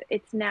that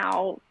it's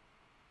now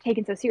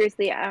taken so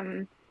seriously,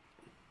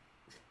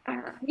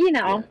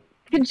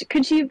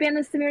 could she have been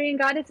a Sumerian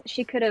goddess?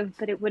 She could have,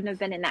 but it wouldn't have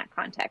been in that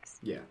context.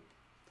 Yeah.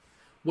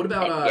 What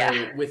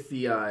about with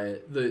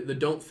the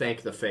don't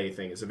thank the FAE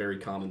thing is a very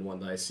common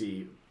one that I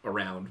see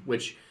around,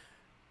 which,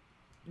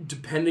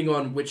 depending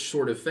on which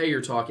sort of FAE you're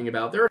talking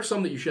about, there are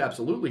some that you should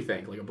absolutely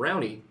thank, like a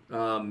brownie.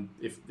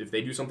 If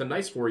they do something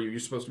nice for you, you're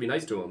supposed to be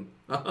nice to them.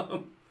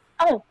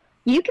 Oh,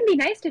 you can be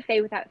nice to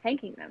FAE without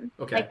thanking them.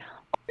 Okay. Like,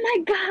 oh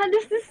my god,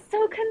 this is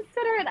so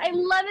considerate. I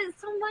love it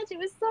so much. It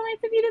was so nice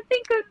of you to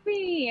think of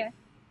me.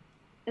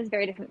 It's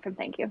very different from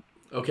thank you.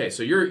 Okay,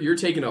 so you're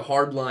taking a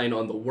hard line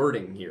on the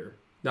wording here,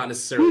 not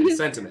necessarily the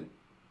sentiment.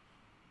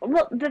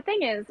 Well, the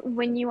thing is,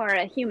 when you are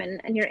a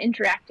human and you're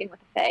interacting with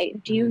a FAE,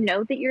 do you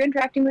know that you're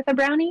interacting with a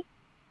brownie?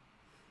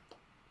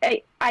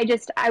 I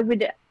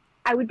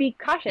would be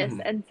cautious,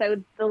 and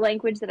so the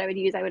language that I would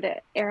use, I would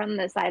err on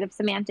the side of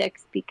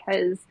semantics,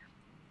 because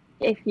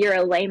if you're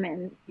a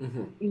layman,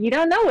 you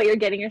don't know what you're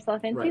getting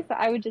yourself into. Right.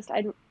 So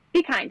I'd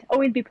be kind,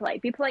 always be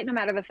polite no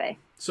matter the FAE.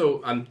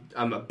 So I'm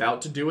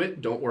about to do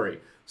it. Don't worry.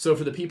 So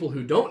for the people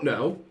who don't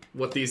know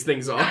what these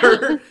things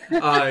are,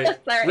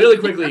 really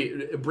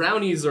quickly,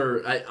 brownies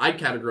are, I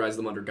categorize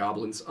them under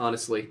goblins,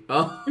 honestly,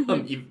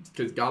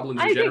 because goblins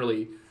are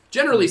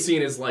generally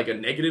seen as like a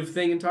negative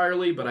thing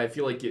entirely, but I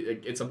feel like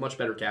it's a much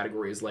better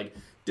category as like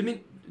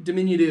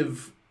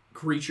diminutive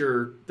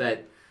creature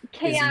that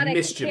is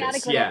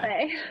mischievous.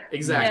 Yeah,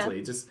 exactly.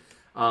 Yeah. Just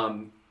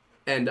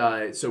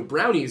so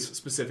brownies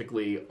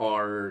specifically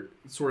are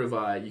sort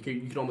of you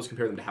can almost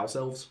compare them to house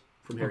elves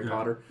from Harry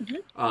Potter.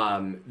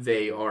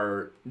 They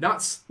are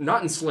not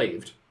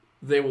enslaved.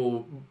 They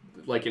will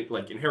like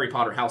in Harry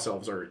Potter, house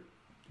elves are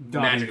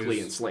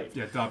magically enslaved.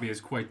 Yeah, Dobby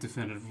is quite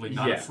definitively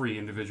not a free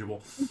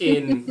individual.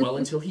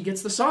 Until he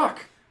gets the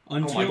sock. Oh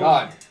my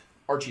god.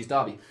 Archie's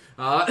Dobby.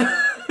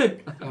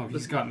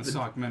 He's gotten the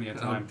sock many a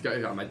time.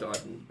 Got my dog.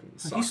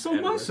 He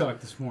stole my sock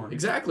this morning.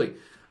 Exactly.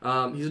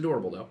 He's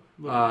adorable though.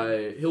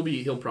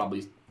 He'll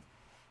probably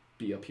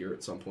be up here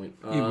at some point.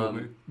 He will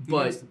be.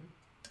 But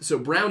so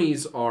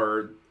brownies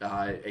are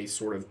a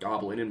sort of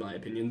goblin, in my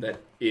opinion, that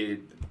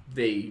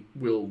they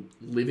will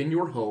live in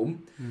your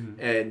home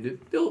and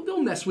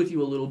they'll mess with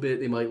you a little bit.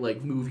 They might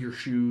like move your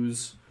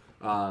shoes,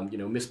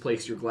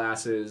 misplace your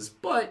glasses.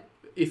 But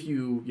if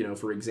you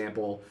for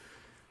example,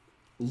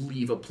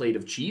 leave a plate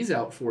of cheese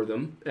out for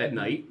them at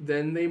night,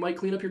 then they might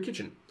clean up your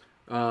kitchen.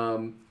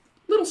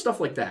 Little stuff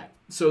like that.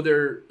 So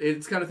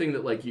it's kind of thing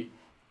that like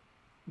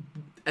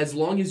as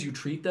long as you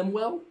treat them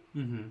well,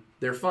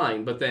 they're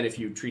fine. But then if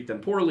you treat them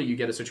poorly, you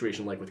get a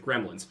situation like with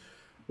gremlins,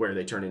 where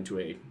they turn into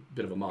a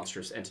bit of a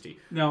monstrous entity.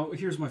 Now,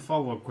 here's my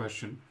follow-up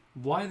question.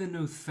 Why the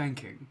no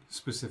thanking,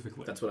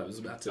 specifically? That's what I was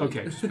about to...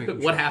 Okay, just making sure.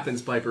 What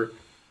happens, Piper?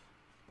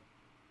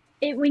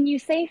 When you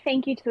say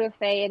thank you to a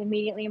FAE, it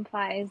immediately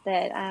implies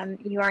that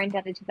you are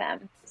indebted to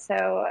them.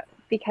 So,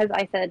 because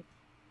I said,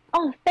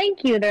 oh,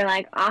 thank you, they're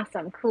like,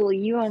 awesome, cool,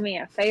 you owe me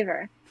a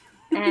favor.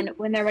 And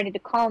when they're ready to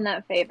call in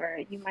that favor,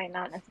 you might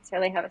not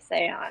necessarily have a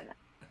say on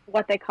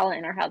what they call it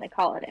in or how they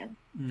call it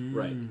in.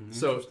 Right.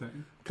 So,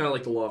 kind of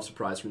like the law of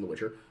surprise from The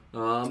Witcher.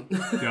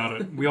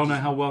 Got it. We all know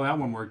how well that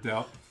one worked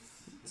out.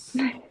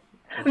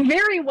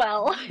 Very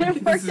well.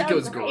 This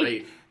goes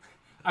great.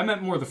 I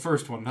meant more the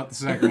first one, not the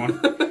second one.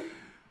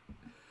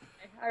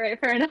 All right,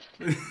 fair enough.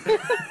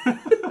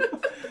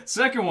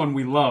 Second one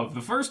we love.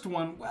 The first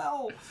one,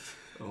 well,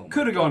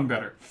 could have gone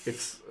better.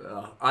 It's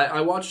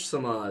I watched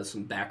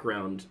some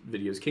background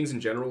videos. Kings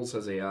and Generals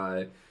has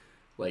a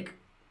like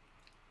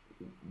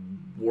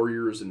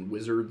Warriors and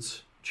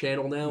Wizards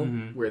channel now,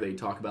 where they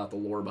talk about the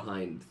lore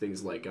behind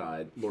things like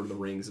Lord of the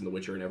Rings and The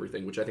Witcher and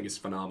everything, which I think is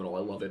phenomenal. I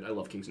love it. I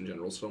love Kings and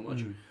Generals so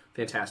much.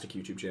 fantastic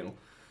YouTube channel.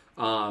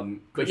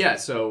 But yeah,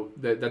 so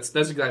that's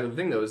exactly the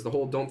thing, though, is the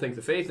whole don't think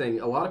the FAE thing.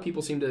 A lot of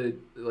people seem to,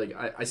 like,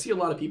 I see a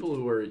lot of people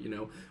who are,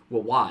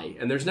 well, why?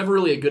 And there's never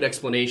really a good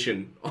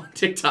explanation on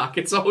TikTok.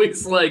 It's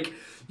always like,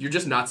 you're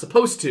just not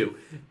supposed to.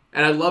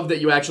 And I love that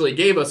you actually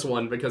gave us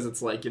one, because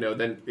it's like,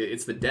 then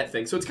it's the debt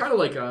thing. So it's kind of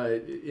like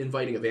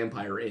inviting a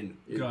vampire in.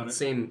 Got it.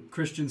 Same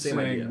Christians same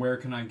saying, idea. where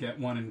can I get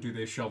one, and do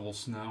they shovel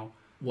snow?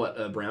 What,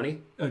 a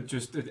brownie?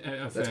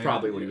 That's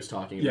probably what he was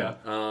talking about.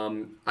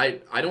 Yeah.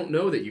 I don't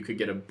know that you could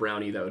get a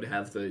brownie that would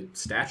have the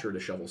stature to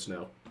shovel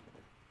snow.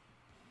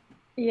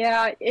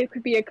 Yeah, it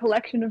could be a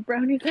collection of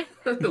brownies.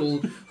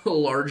 A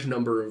large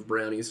number of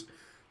brownies.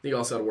 You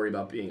also have to worry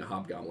about being a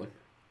hobgoblin.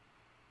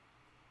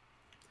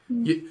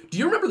 Do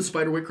you remember the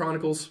Spiderwick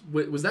Chronicles?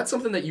 Was that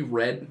something that you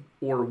read,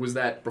 or was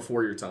that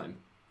before your time?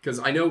 Because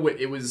I know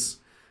it was.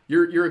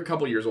 You're a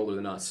couple years older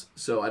than us,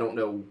 so I don't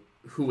know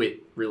who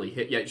it really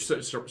hit. Yeah,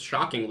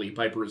 shockingly,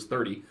 Piper is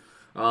 30.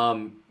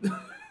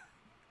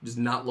 Does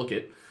not look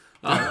it.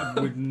 I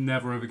would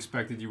never have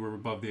expected you were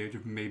above the age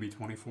of maybe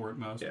 24 at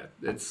most. Yeah,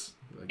 it's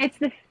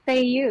the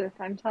FAE youth,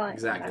 I'm telling you.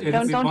 Exactly.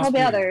 Don't tell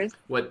the others.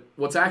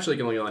 What's actually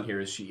going on here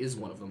is she is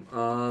one of them.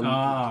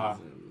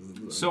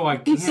 So I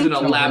can't. This is an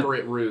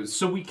elaborate ruse.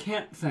 So we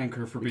can't thank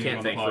her for being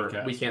on the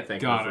podcast. We can't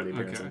thank her for the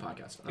appearance on the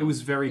podcast. It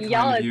was very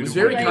kind of you. It was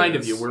very kind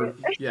of you.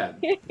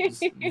 It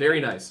was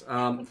very nice.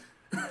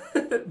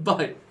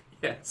 But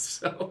yeah,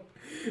 so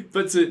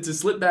but to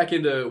slip back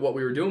into what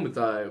we were doing with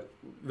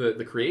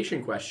the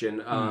creation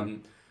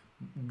question,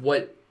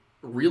 what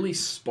really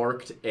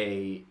sparked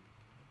a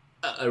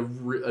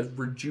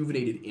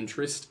rejuvenated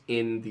interest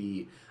in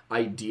the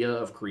idea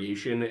of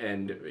creation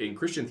and in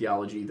Christian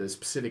theology, the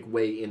specific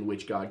way in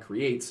which God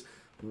creates,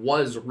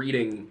 was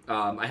reading,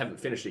 I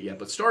haven't finished it yet,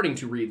 but starting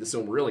to read the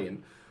Silmarillion.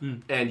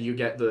 And you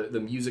get the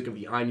music of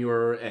the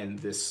Ainur and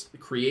this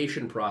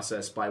creation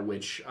process by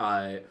which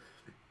Eru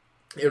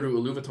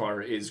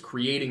Iluvatar is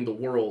creating the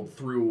world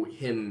through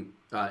him,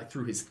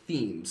 through his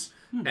themes,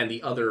 and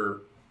the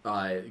other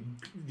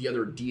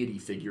deity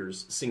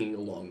figures singing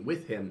along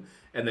with him.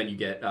 And then you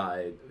get,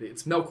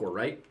 it's Melkor,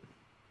 right?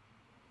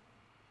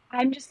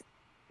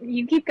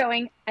 You keep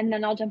going, and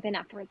then I'll jump in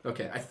afterwards.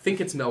 Okay, I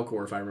think it's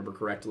Melkor, if I remember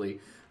correctly.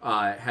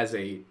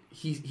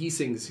 He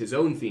sings his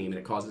own theme, and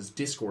it causes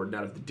discord, and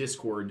out of the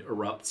discord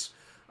erupts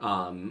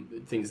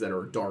things that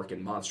are dark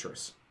and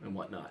monstrous and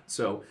whatnot.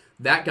 So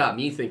that got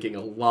me thinking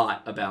a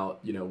lot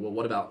about,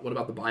 what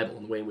about the Bible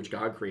and the way in which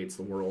God creates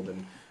the world,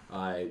 and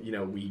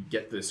we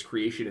get this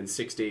creation in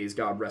 6 days,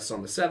 God rests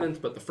on the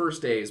seventh, but the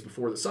first day is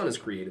before the sun is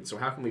created, so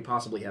how can we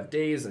possibly have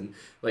days? And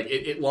like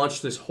it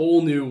launched this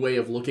whole new way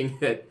of looking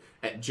at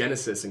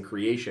Genesis and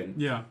creation,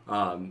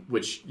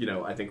 which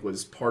I think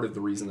was part of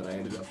the reason that I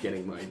ended up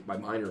getting my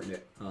minor in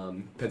it.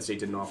 Penn State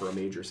didn't offer a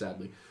major,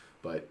 sadly,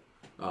 but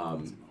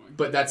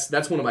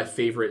that's one of my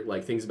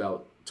favorite things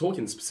about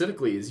Tolkien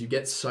specifically, is you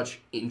get such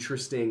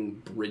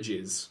interesting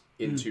bridges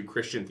into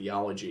Christian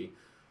theology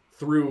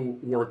through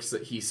works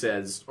that he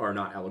says are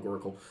not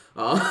allegorical.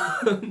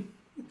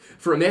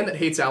 For a man that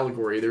hates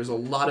allegory, there's a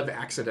lot of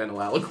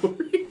accidental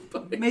allegory.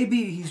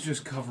 Maybe he's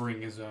just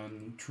covering his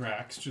own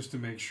tracks just to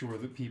make sure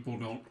that people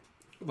don't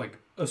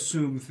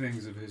assume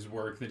things of his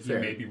work that he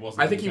maybe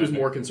wasn't. I think he was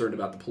more concerned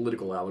about the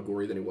political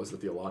allegory than he was the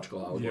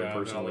theological allegory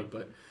personally.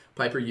 But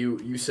Piper,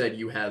 you said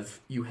you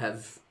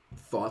have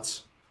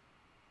thoughts.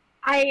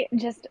 I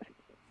just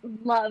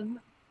love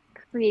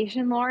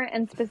creation lore,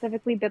 and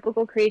specifically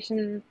biblical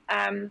creation.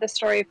 The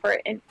story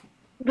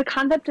the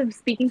concept of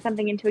speaking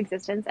something into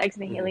existence, ex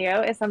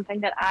nihilo, is something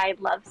that I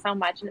love so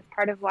much, and it's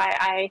part of why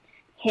I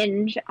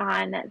hinge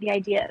on the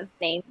idea of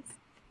names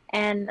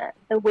and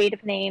the weight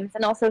of names,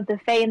 and also the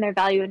FAE and their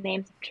value in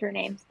names, true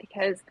names,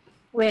 because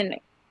when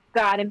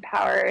God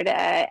empowered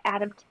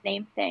Adam to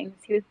name things,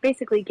 he was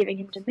basically giving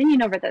him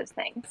dominion over those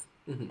things.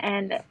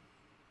 And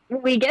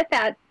we get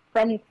that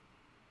from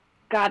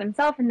God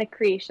himself in the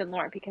creation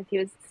lore, because he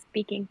was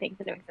speaking things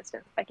into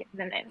existence by giving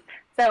them names.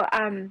 So,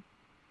 and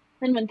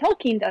when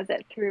Tolkien does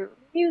it through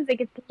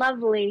music, it's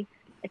lovely.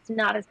 It's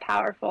not as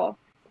powerful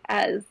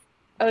as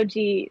OG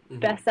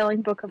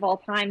best-selling book of all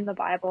time, the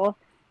Bible.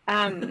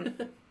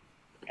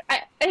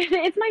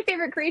 It's my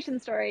favorite creation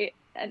story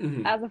as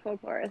a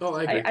folklorist. Oh,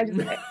 I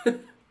agree.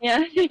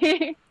 Yeah.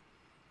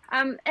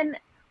 And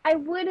I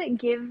would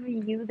give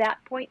you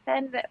that point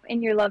then, that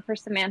in your love for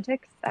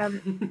semantics.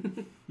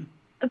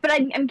 But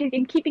I'm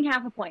keeping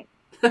half a point,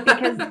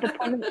 because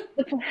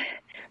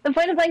the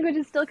point of language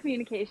is still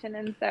communication,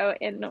 and so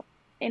in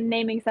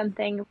naming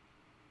something,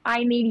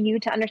 I need you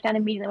to understand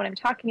immediately what I'm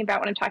talking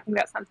about when I'm talking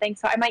about something.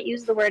 So I might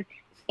use the word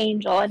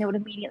angel, and it would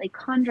immediately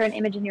conjure an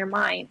image in your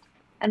mind,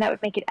 and that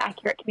would make it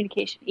accurate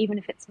communication, even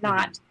if it's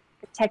not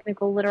the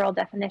technical, literal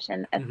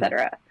definition,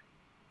 etc.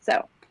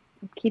 So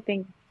I'm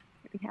keeping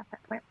half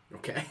that point.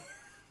 Okay.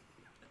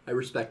 I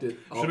respect it.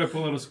 Should I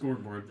pull out a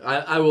scoreboard?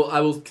 I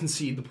will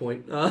concede the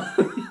point.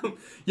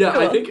 Yeah,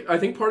 cool. I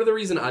think part of the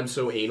reason I'm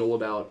so anal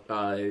about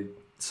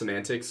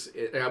semantics,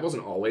 I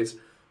wasn't always.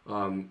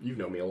 You've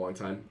known me a long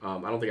time. I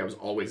don't think I was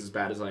always as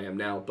bad as I am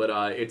now, but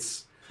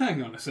it's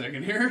Hang on a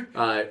second here.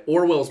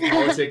 Orwell's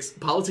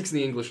Politics in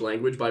the English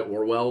Language by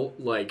Orwell,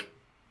 like,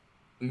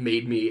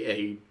 made me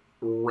a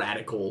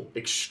radical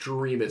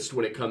extremist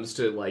when it comes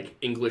to, like,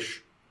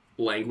 English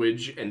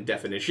language and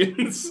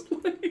definitions.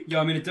 Yeah,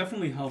 I mean, it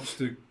definitely helps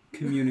to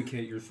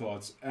communicate your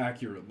thoughts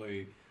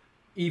accurately,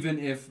 even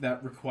if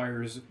that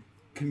requires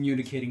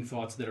communicating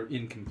thoughts that are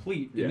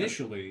incomplete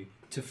initially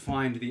to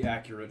find the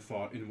accurate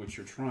thought in which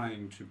you're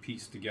trying to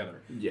piece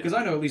together. Because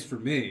I know, at least for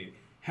me,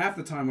 half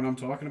the time when I'm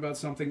talking about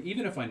something,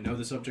 even if I know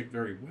the subject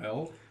very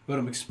well, but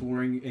I'm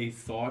exploring a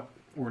thought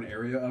or an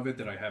area of it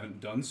that I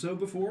haven't done so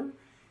before,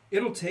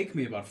 it'll take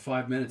me about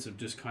 5 minutes of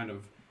just kind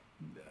of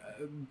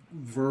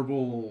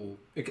verbal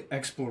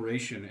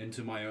exploration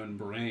into my own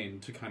brain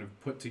to kind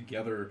of put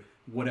together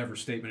whatever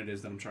statement it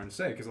is that I'm trying to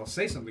say. Because I'll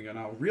say something and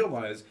I'll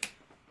realize,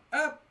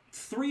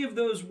 3 of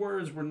those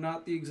words were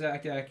not the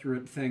exact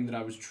accurate thing that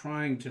I was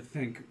trying to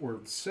think or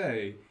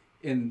say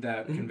in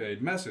that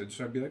conveyed message.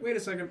 So I'd be like, wait a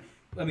second,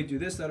 let me do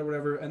this, that, or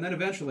whatever. And then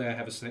eventually I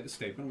have a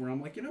statement where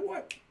I'm like, you know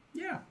what?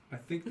 Yeah, I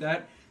think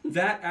that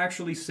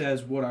actually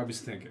says what I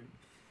was thinking.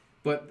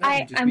 But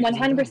I'm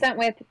 100%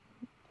 with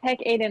Tech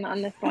Aiden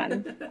on this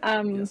one.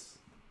 Yes.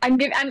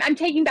 I'm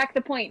taking back the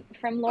point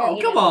from Laura.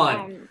 Oh, come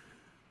on!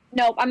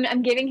 No,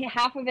 I'm giving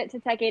half of it to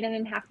Tech Aiden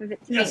and half of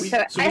it to me.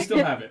 So we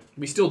still have it.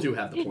 We still do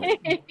have the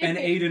point. And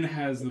Aiden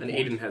has the point.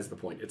 And Aiden has the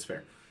point. It's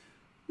fair.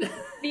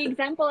 The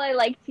example I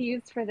like to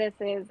use for this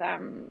is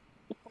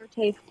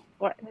Forte.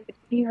 Have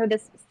you heard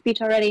this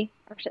speech already?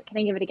 Or can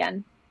I give it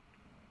again?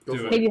 Go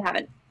for it. Maybe you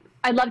haven't.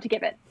 I'd love to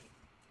give it.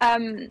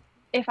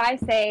 If I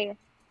say,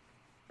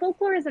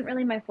 folklore isn't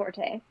really my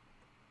forte.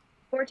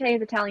 Forte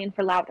is Italian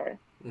for louder.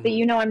 Mm-hmm. But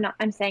you know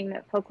I'm saying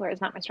that folklore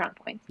is not my strong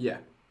point. Yeah.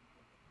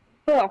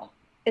 Fort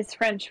is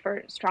French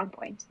for strong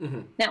point.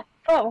 Mm-hmm. Now,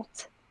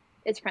 fort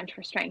is French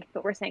for strength,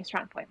 but we're saying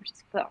strong point, which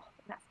is fort,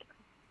 masculine.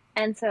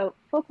 And so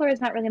folklore is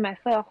not really my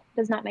fort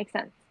does not make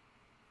sense.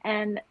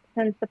 And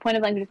since the point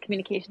of language is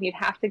communication, you'd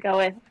have to go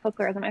with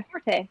folklore isn't my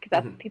forte, because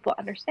that's what people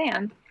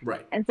understand.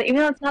 Right. And so even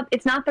though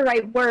it's not the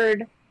right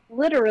word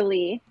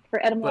literally for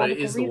etymological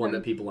But it is the one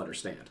reasons, that people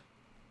understand.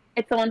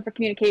 it's the one for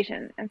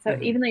communication. And so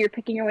even though you're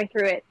picking your way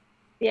through it,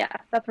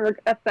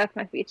 that's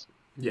my speech.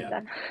 Yeah.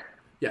 Done.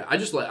 Yeah, I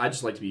just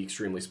like to be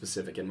extremely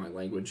specific in my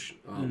language.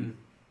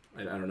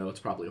 I don't know, it's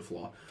probably a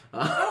flaw.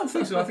 I don't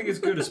think so. I think it's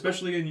good,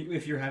 especially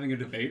if you're having a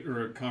debate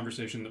or a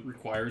conversation that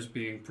requires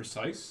being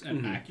precise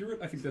and accurate.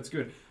 I think that's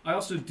good. I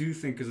also do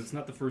think, because it's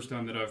not the first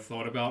time that I've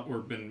thought about or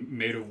been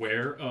made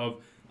aware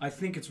of, I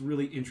think it's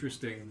really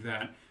interesting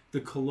that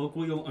the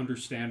colloquial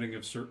understanding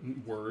of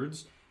certain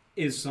words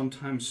is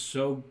sometimes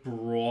so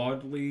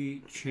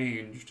broadly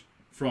changed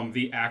from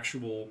the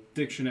actual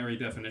dictionary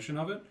definition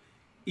of it,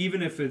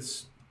 even if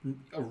it's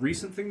a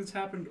recent thing that's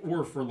happened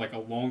or for like a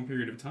long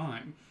period of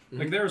time.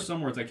 Like there are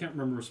some words, I can't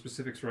remember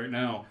specifics right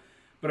now,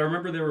 but I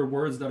remember there were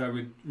words that I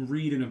would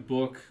read in a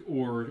book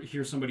or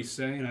hear somebody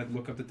say, and I'd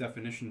look up the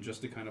definition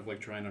just to kind of like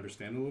try and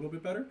understand a little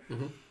bit better.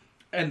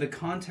 And the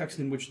context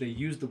in which they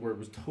used the word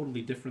was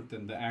totally different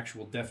than the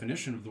actual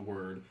definition of the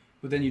word.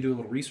 But then you do a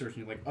little research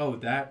and you're like, oh,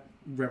 that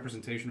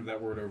representation of that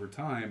word over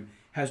time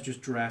has just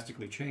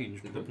drastically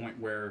changed to the point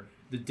where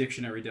the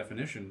dictionary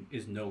definition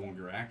is no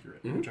longer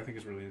accurate, which I think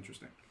is really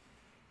interesting.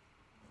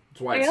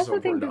 That's why I it's also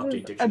so think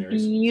important to this update is a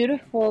dictionaries.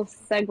 beautiful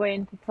segue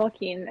into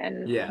Tolkien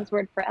and his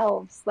word for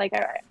elves. Like,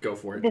 Go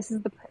for it. This is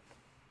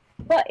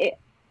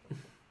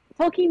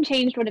Tolkien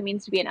changed what it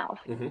means to be an elf,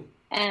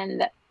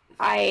 and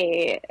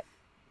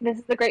this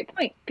is a great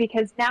point,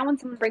 because now when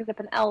someone brings up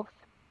an elf,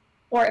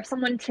 or if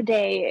someone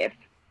today, if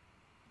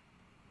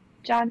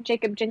John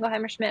Jacob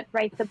Jingleheimer Schmidt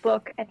writes a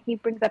book and he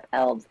brings up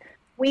elves,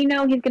 we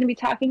know he's going to be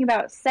talking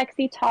about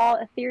sexy, tall,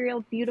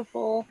 ethereal,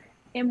 beautiful,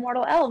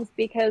 immortal elves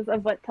because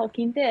of what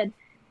Tolkien did.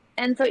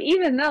 And so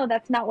even though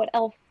that's not what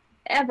elf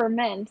ever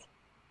meant,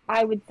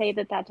 I would say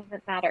that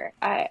doesn't matter.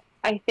 I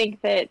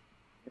think that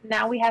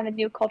now we have a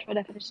new cultural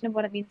definition of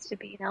what it means to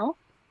be an elf,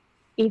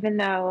 even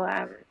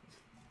though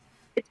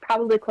it's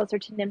probably closer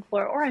to nymph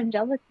lore or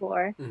angelic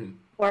lore,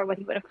 or what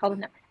he would have called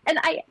them. And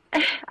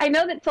I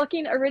know that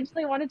Tolkien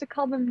originally wanted to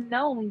call them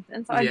gnomes,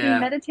 and so I've been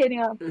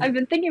meditating on. I've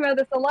been thinking about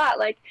this a lot.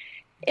 Like,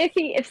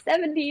 if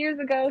 70 years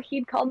ago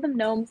he'd called them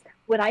gnomes,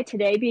 would I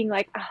today being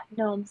like,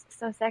 gnomes,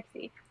 so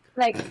sexy?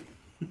 Like,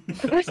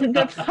 there's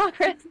no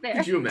progress there.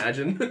 Could you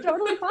imagine?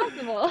 Totally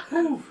possible.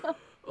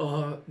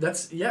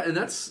 That's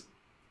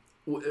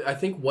I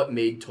think what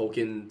made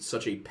Tolkien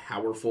such a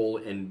powerful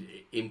and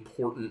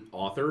important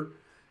author.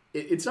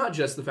 It's not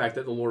just the fact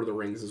that The Lord of the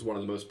Rings is one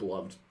of the most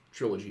beloved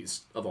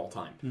trilogies of all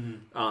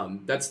time.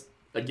 That's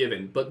a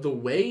given. But the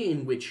way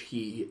in which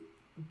he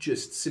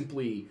just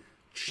simply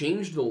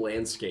changed the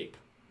landscape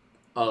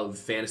of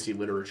fantasy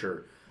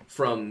literature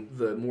from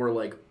the more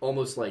like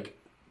almost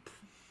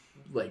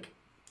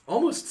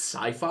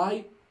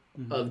sci-fi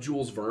of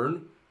Jules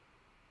Verne,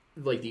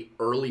 like the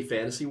early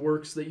fantasy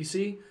works that you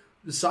see.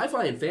 The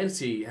sci-fi and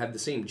fantasy have the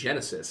same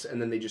genesis,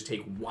 and then they just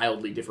take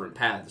wildly different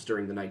paths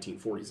during the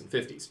 1940s and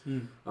 50s.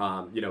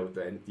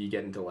 Then you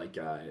get into like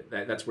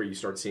that's where you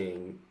start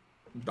seeing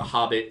The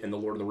Hobbit and The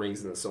Lord of the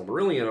Rings and The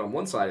Silmarillion on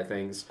one side of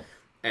things,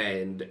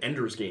 and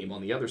Ender's Game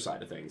on the other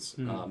side of things.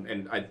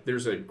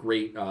 There's a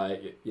great,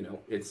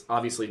 it's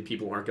obviously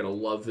people aren't going to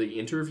love the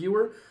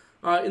interviewer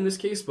in this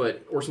case,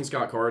 but Orson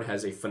Scott Card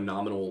has a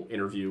phenomenal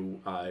interview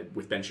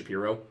with Ben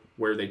Shapiro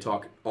where they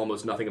talk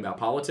almost nothing about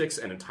politics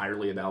and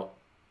entirely about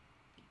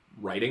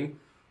writing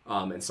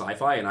and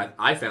sci-fi, and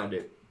I found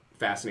it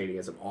fascinating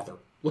as an author.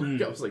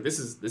 I was like, this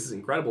is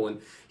incredible,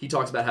 and he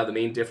talks about how the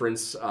main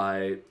difference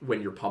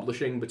when you're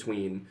publishing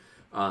between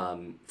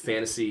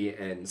fantasy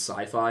and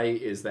sci-fi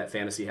is that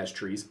fantasy has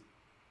trees.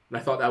 And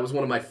I thought that was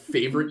one of my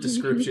favorite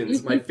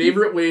descriptions, my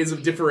favorite ways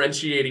of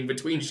differentiating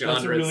between genres.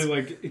 That's really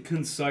like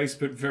concise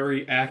but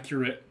very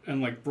accurate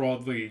and like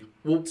broadly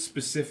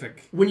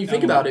specific. When you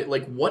think about it,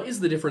 like what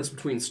is the difference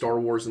between Star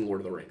Wars and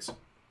Lord of the Rings?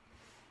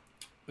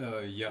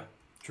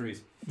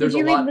 Trees. Did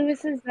you read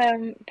Lewis's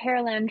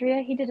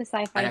Paralandria? He did a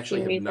sci-fi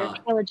series or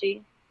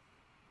trilogy.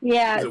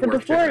 Yeah, so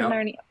before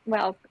Narnia,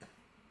 well,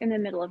 in the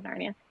middle of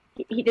Narnia,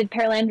 he did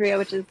Paralandria,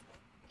 which is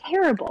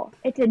terrible.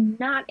 It did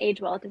not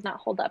age well. It does not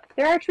hold up.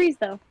 There are trees,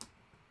 though.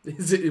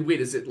 Is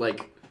it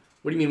like...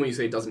 What do you mean when you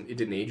say it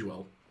didn't age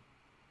well?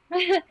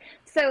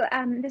 So,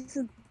 this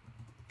is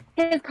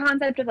his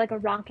concept of, like, a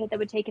rocket that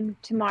would take him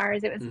to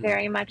Mars. It was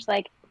very much,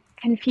 like,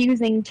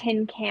 confusing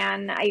tin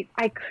can.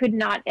 I could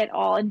not at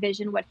all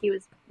envision what he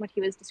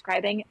was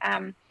describing.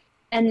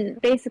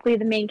 And basically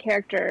the main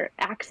character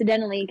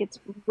accidentally gets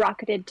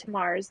rocketed to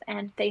Mars,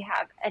 and they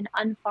have an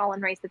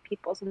unfallen race of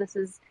people. So this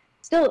is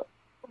still...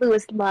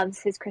 Lewis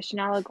loves his Christian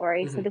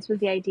allegory, so this was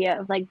the idea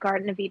of like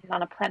Garden of Eden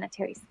on a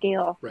planetary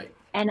scale. Right.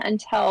 And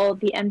until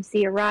the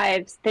MC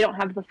arrives, they don't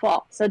have the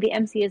fall. So the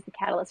MC is the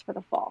catalyst for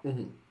the fall.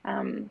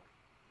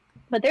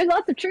 But there's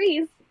lots of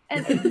trees,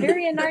 and it's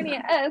very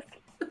Narnia-esque.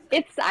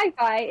 It's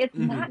sci-fi. It's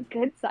not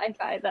good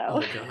sci-fi,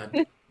 though. Oh,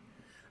 God.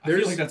 I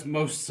feel like that's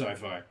most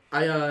sci-fi.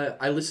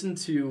 I listened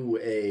to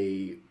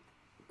a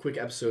quick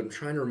episode. I'm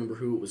trying to remember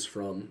who it was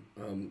from.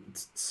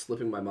 It's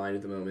slipping my mind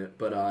at the moment.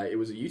 But it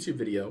was a YouTube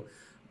video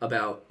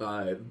about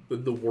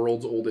the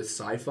world's oldest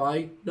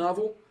sci-fi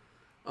novel,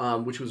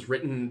 which was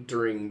written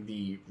during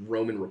the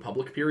Roman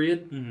Republic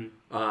period,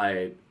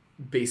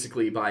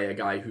 basically by a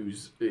guy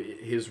who's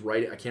his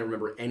writing. I can't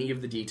remember any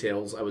of the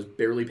details. I was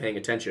barely paying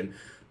attention,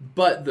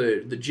 but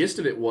the gist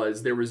of it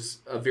was there was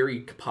a very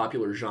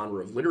popular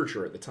genre of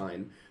literature at the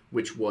time,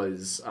 which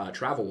was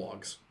travel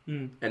logs.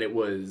 And it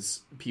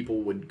was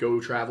people would go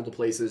travel to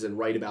places and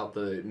write about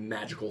the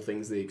magical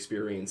things they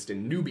experienced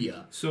in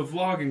Nubia. So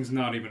vlogging's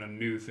not even a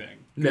new thing.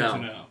 Good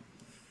to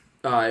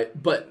know.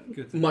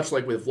 But much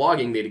like with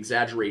vlogging, they'd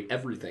exaggerate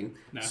everything.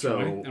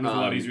 Naturally. And it was a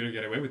lot easier to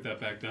get away with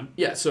that back then.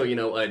 Yeah, so,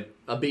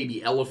 a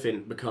baby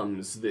elephant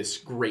becomes this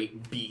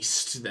great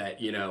beast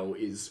that,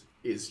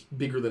 is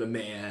bigger than a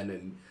man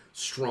and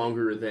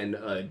stronger than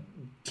a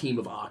team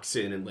of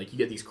oxen. And, you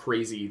get these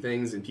crazy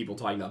things and people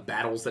talking about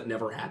battles that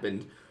never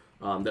happened.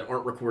 That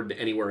aren't recorded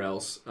anywhere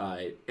else.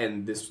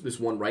 And this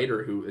one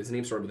writer, who his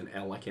name started with an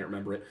L, I can't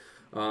remember it,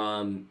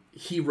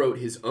 he wrote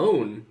his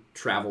own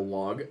travel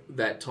log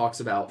that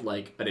talks about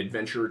an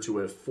adventure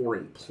to a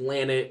foreign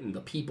planet, and the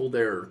people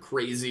there are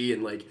crazy,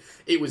 and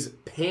it was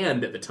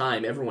panned at the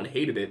time. Everyone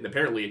hated it, and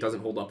apparently it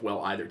doesn't hold up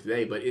well either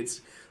today. But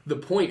the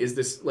point is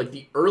this,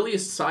 the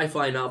earliest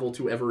sci-fi novel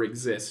to ever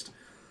exist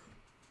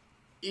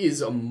is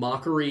a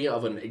mockery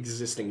of an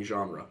existing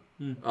genre.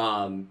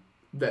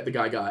 That the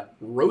guy got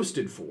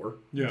roasted for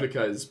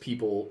because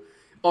people...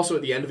 Also,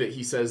 at the end of it,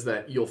 he says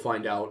that you'll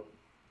find out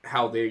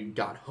how they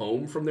got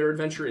home from their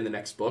adventure in the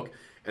next book,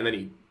 and then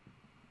he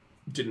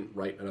didn't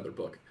write another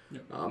book.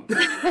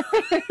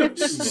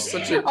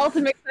 Such a...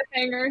 Ultimate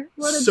cliffhanger.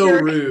 What a so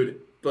jerk.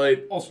 rude,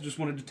 but... Also, just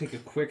wanted to take a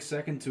quick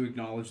second to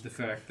acknowledge the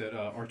fact that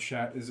our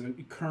chat is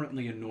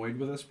currently annoyed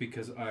with us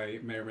because I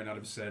may or may not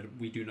have said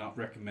we do not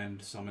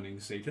recommend summoning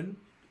Satan.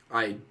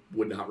 I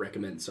would not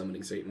recommend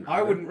summoning Satan.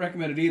 I wouldn't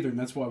recommend it either, and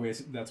that's why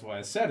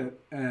I said it.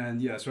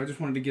 And yeah, so I just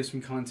wanted to give some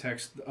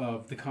context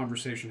of the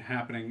conversation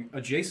happening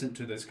adjacent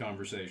to this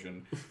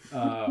conversation.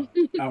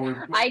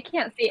 I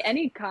can't see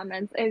any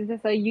comments. Is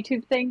this a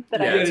YouTube thing?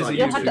 It is a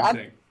YouTube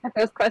thing. Ask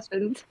those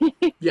questions.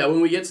 Yeah,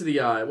 when we get to the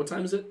what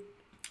time is it?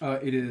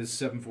 It is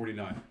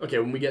 7:49. Okay,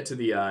 when we get to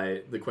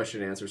the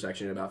question and answer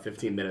section in about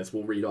 15 minutes,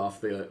 we'll read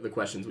off the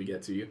questions we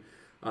get to you.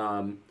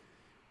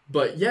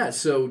 But yeah,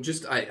 so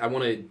just I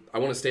want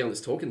to stay on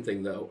this Tolkien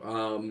thing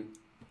though.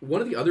 One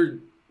of the other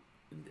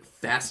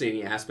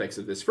fascinating aspects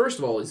of this, first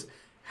of all, is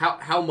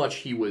how much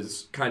he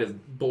was kind of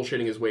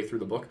bullshitting his way through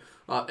the book.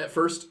 At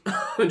first,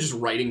 just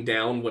writing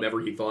down whatever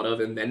he thought of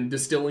and then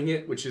distilling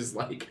it, which is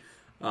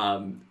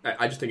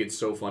I just think it's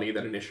so funny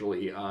that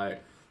initially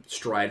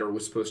Strider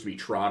was supposed to be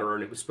Trotter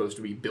and it was supposed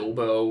to be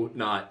Bilbo,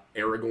 not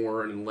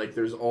Aragorn, and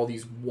there's all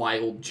these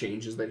wild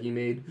changes that he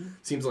made.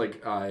 Seems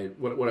like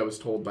what I was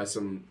told by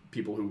some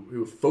people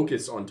who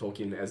focus on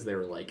Tolkien as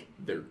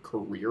their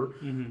career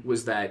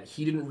was that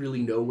he didn't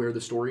really know where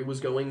the story was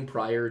going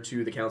prior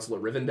to the Council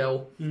at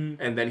Rivendell,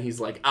 and then he's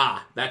like,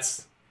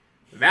 that's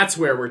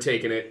where we're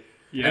taking it,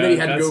 and then he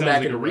had to go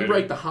back and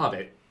rewrite The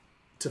Hobbit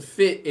to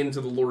fit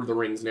into the Lord of the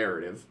Rings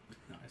narrative.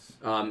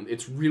 Nice.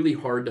 It's really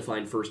hard to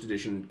find first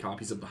edition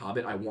copies of The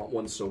Hobbit. I want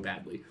one so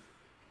badly.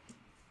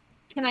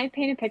 Can I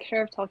paint a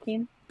picture of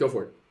Tolkien? Go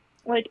for it.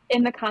 Like,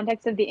 in the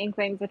context of the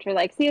Inklings, which are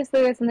like C.S.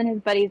 Lewis and then his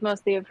buddies,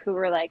 mostly of who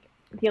were like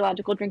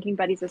theological drinking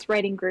buddies, this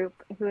writing group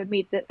who would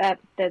meet at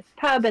this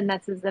pub, and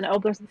this is an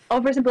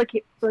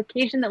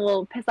oversimplification that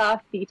will piss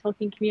off the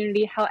Tolkien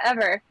community.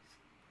 However,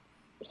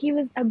 he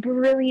was a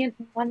brilliant,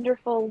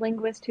 wonderful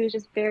linguist who was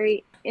just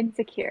very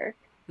insecure.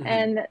 Mm-hmm.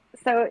 And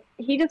so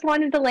he just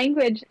wanted the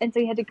language, and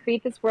so he had to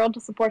create this world to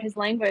support his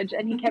language,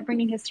 and he kept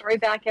bringing his story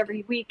back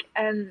every week,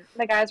 and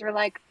the guys were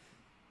like,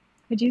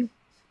 would you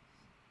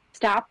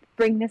stop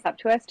bringing this up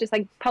to us? Just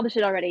like publish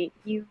it already,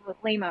 you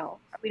lame-o.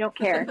 We don't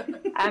care.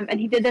 And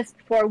he did this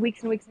for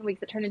weeks and weeks and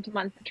weeks. It turned into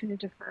months. It turned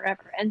into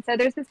forever. And so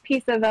there's this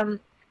piece of Tolkien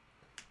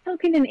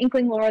and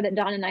Inkling lore that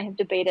Don and I have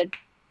debated.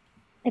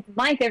 It's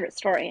my favorite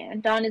story,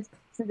 and Don is,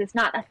 since it's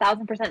not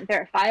 1,000%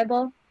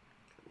 verifiable,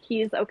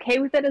 he's okay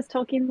with it as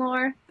Tolkien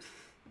lore,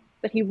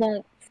 but he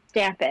won't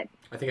stamp it.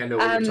 I think I know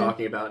what you're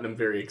talking about, and I'm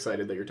very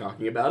excited that you're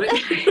talking about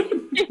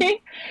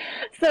it.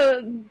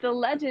 So the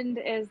legend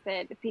is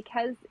that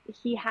because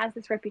he has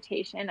this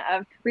reputation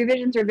of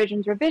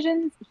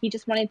revisions, he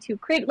just wanted to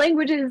create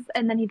languages,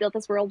 and then he built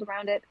this world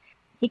around it.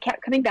 He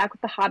kept coming back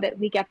with The Hobbit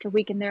week after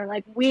week, and they're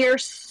like, we're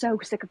so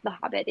sick of The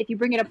Hobbit. If you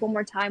bring it up one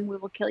more time, we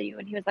will kill you.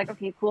 And he was like,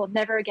 okay, cool,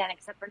 never again,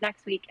 except for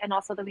next week, and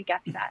also the week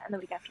after that, and the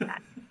week after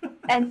that.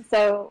 And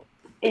so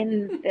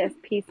in this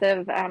piece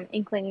of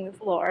Inkling's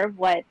lore,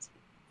 what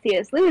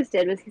C.S. Lewis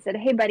did was he said,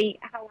 hey, buddy,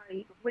 how are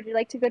you? Would you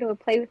like to go to a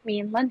play with me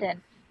in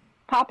London?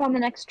 Pop on the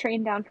next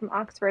train down from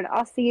Oxford.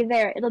 I'll see you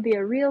there. It'll be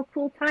a real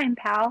cool time,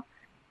 pal.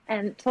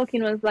 And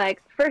Tolkien was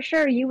like, for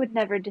sure, you would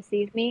never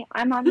deceive me.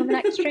 I'm on the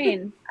next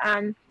train.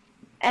 And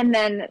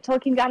then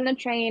Tolkien got on a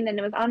train, and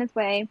it was on his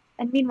way.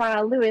 And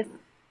meanwhile, Lewis,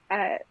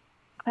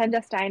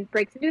 clandestine,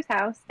 breaks into his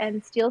house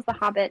and steals The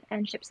Hobbit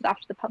and ships it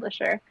off to the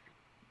publisher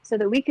so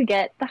that we could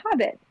get The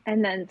Hobbit.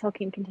 And then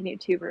Tolkien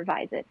continued to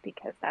revise it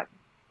because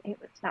it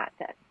was not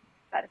that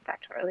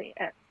satisfactorily.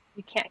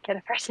 You can't get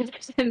a first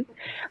edition.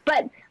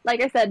 But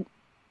like I said,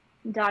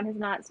 Don has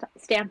not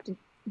stamped,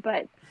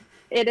 but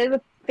it is a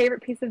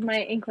favorite piece of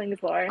my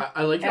Inklings lore.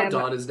 I like how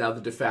Don is now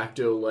the de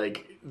facto,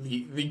 like,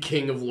 the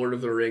king of Lord of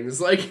the Rings.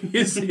 Like,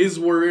 his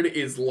word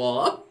is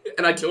law,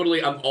 and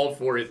I'm all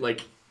for it.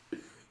 Like,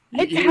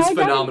 he was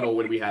phenomenal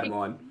when we had him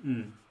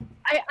on.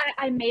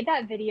 I made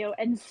that video,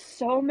 and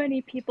so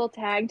many people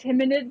tagged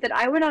him in it that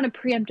I went on a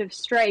preemptive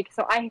strike.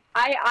 So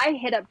I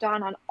hit up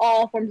Don on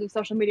all forms of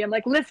social media. I'm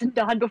like, listen,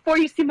 Don, before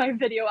you see my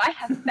video, I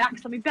have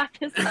facts. Let me back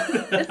this up.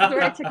 This is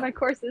where I took my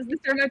courses. This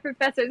is where my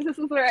professors. This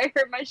is where I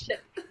heard my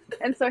shit.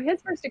 And so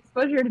his first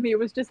exposure to me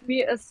was just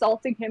me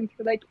assaulting him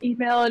through like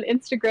email and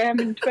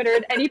Instagram and Twitter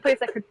and any place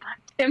I could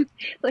find him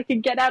so I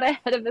could get out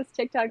ahead of this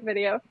TikTok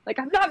video. Like,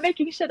 I'm not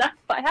making shit up.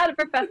 I had a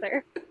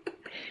professor.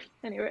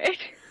 Anyway.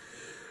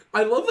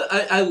 I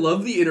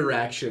love the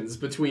interactions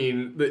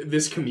between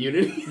this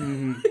community,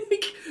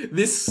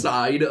 this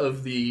side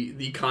of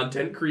the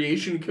content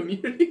creation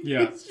community.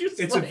 Yeah,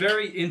 it's like a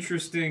very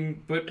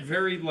interesting, but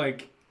very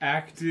like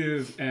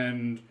active,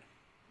 and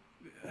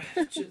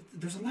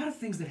there's a lot of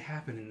things that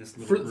happen in this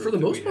little group. For the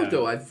most part,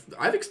 though,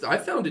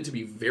 I've found it to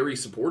be very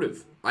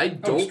supportive. I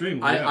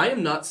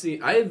am not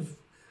seeing. I have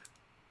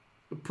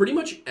pretty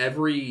much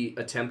every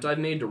attempt I've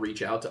made to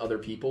reach out to other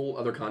people,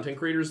 other content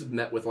creators, have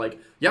met with like,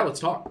 yeah, let's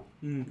talk.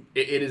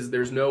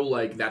 There's no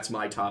like, that's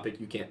my topic,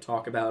 you can't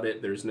talk about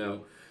it. There's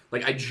no,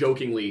 like, I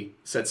jokingly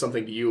said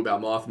something to you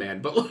about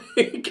Mothman, but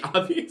like,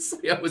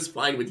 obviously I was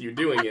fine with you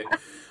doing it.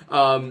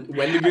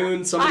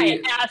 Wendigoon,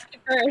 somebody I asked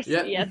first.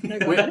 Yeah. Yes, no,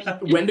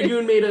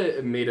 Wendigoon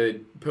made a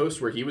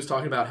post where he was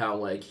talking about how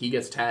like he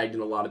gets tagged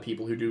in a lot of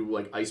people who do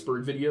like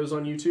iceberg videos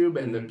on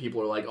YouTube, and then people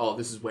are like, "Oh,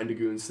 this is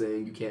Wendigoon's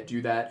thing. You can't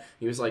do that." And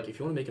he was like, "If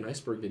you want to make an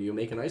iceberg video,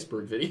 make an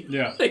iceberg video."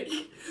 Yeah. Like,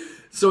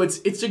 so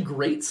it's a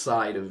great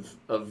side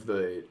of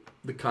the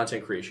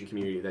content creation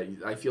community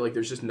that I feel like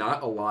there's just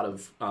not a lot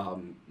of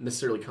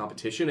necessarily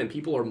competition, and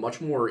people are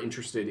much more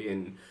interested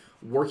in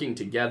working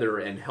together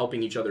and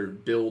helping each other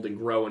build and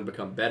grow and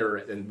become better,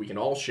 and we can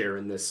all share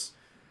in this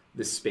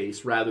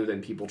space rather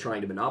than people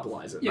trying to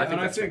monopolize it. Yeah, I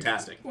think that's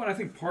fantastic. Well, I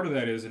think part of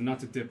that is, and not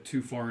to dip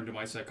too far into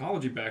my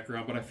psychology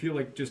background, but I feel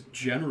like just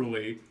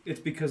generally it's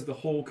because the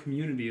whole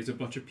community is a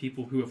bunch of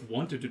people who have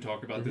wanted to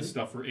talk about this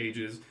stuff for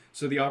ages.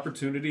 So the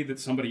opportunity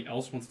that somebody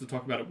else wants to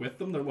talk about it with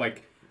them, they're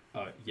like,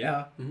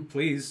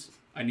 please,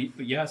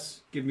 yes,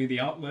 give me the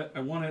outlet,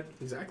 I want it.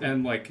 Exactly.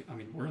 And like, I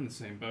mean, we're in the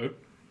same boat.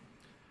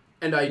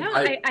 And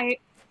okay. I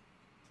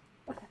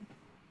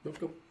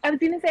was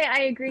going to say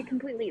I agree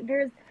completely.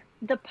 There's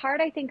the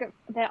part I think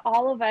that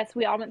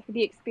we all went through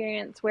the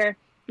experience where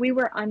we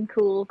were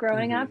uncool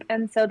growing up,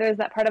 and so there's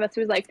that part of us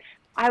who was like,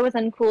 I was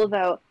uncool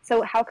though,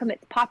 so how come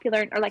it's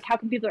popular, or like how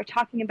come people are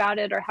talking about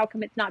it, or how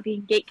come it's not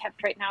being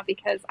gatekept right now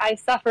because I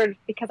suffered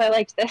because I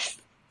liked this.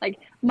 Like,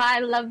 my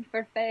love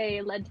for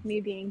FAE led to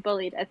me being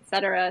bullied,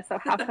 etc. So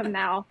how come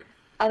now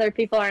other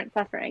people aren't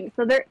suffering?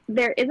 So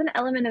there is an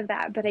element of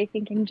that, but I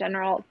think in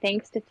general,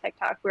 thanks to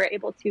TikTok, we're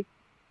able to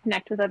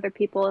connect with other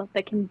people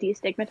that can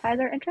destigmatize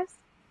our interests.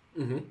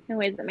 in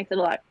ways that makes it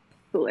a lot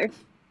cooler.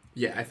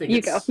 Yeah, I think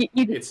You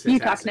it's you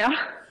talk now.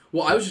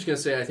 Well, I was just going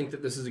to say, I think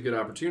that this is a good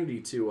opportunity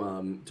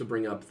to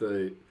bring up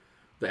the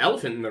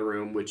elephant in the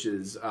room, which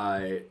is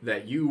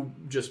that you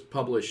just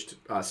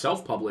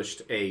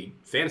self-published a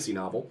fantasy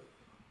novel.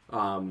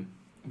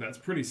 That's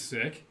pretty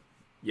sick.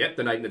 Yep,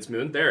 The Night and Its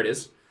Moon. There it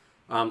is.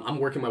 I'm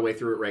working my way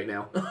through it right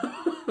now.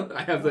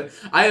 I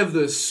have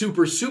the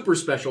super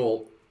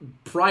special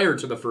prior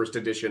to the first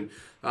edition,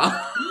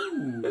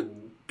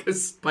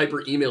 because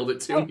Piper emailed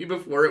it to me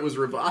before it was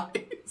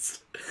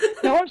revised.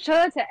 Don't show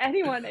that to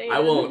anyone, Aiden. I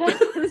won't.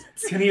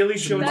 Can he at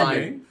least show it to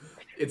me?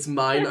 It's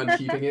mine. I'm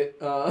keeping it.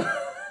 I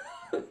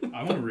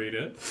want to read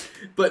it.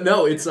 But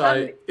no, it's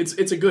a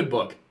good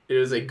book. It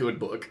is a good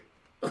book.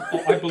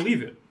 Oh, I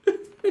believe it.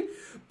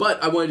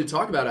 But I wanted to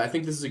talk about it. I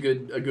think this is a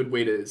good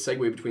way to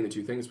segue between the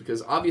two things,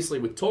 because obviously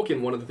with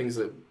Tolkien, one of the things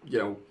that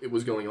it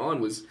was going on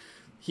was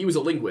he was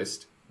a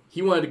linguist.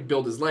 He wanted to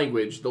build his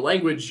language. The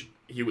language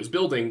he was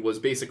building was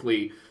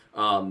basically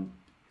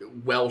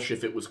Welsh,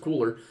 if it was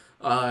cooler.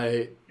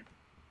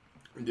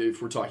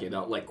 If we're talking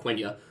about like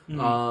Quenya,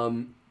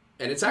 and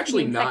it's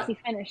actually not sexy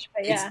Finnish,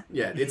 but yeah,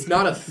 it's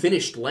not a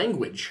finished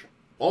language.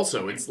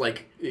 Also, it's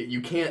like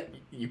you can't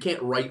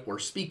write or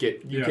speak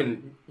it.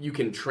 You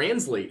can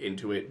translate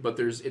into it, but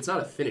it's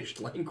not a finished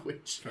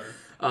language. Sure.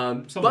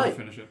 Someone will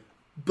finish it.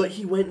 But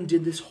he went and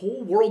did this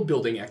whole world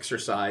building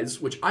exercise,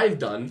 which I've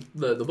done.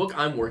 The book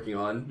I'm working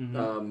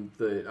on,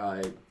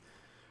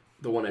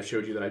 the one I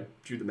showed you that I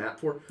drew the map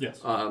for.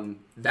 Yes.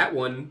 That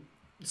one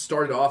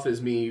started off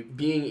as me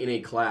being in a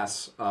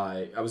class.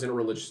 I was in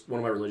one of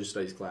my religious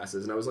studies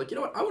classes, and I was like, you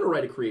know what? I want to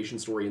write a creation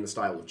story in the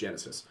style of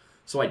Genesis.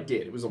 So I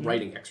did. It was a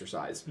writing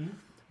exercise.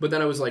 But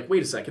then I was like,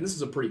 wait a second, this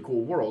is a pretty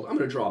cool world. I'm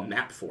going to draw a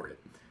map for it.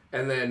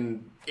 And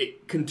then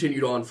it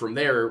continued on from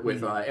there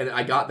with, and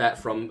I got that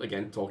from,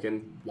 again,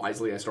 Tolkien.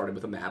 Wisely, I started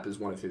with a map is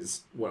one of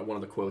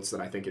the quotes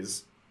that I think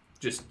is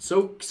just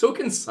so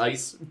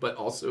concise, but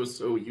also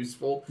so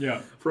useful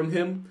from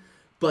him.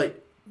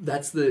 But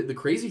that's the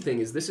crazy thing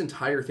is this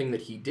entire thing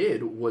that he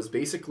did was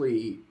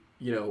basically,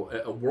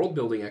 a world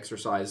building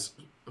exercise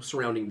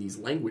surrounding these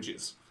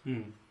languages.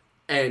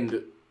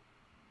 And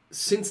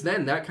since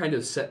then, that kind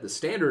of set the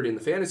standard in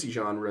the fantasy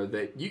genre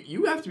that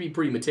you have to be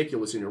pretty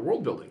meticulous in your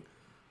world building.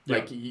 Yeah.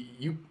 Like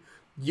you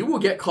will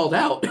get called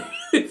out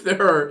if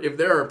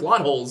there are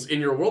plot holes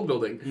in your world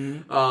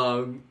building.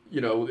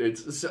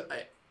 It's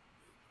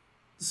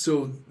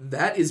so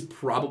that is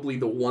probably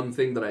the one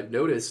thing that I've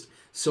noticed.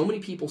 So many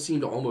people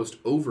seem to almost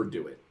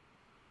overdo it,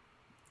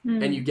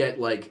 and you get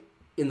like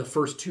in the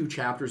first 2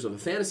 chapters of a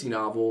fantasy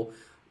novel,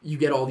 you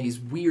get all these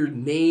weird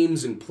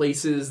names and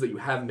places that you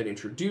haven't been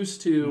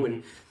introduced to,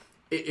 and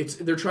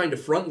they're trying to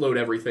front load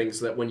everything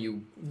so that when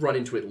you run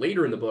into it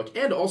later in the book,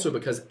 and also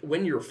because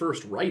when you're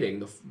first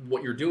writing,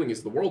 what you're doing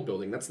is the world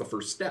building. That's the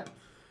first step.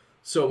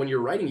 So when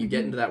you're writing, you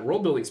get into that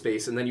world building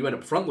space, and then you end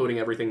up front loading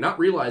everything, not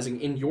realizing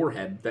in your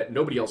head that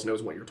nobody else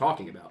knows what you're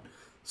talking about.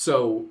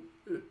 So,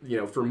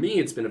 for me,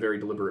 it's been a very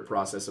deliberate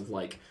process of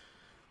like,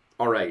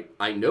 all right,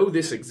 I know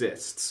this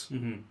exists,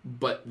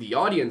 but the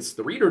audience,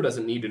 the reader,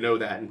 doesn't need to know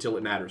that until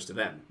it matters to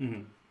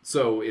them.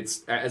 So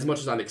it's as much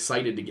as I'm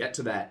excited to get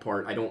to that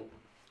part, I don't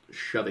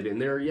shove it in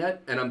there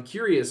yet. And I'm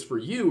curious for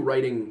you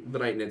writing The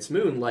Night and Its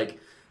Moon, like,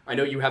 I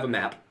know you have a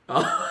map,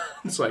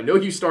 so I know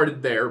you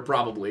started there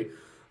probably.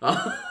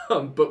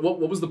 But what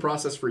was the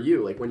process for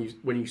you, like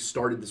when you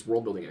started this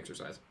world building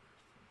exercise?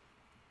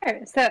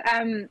 Sure. So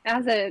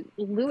as a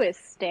Lewis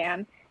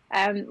stan,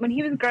 when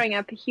he was growing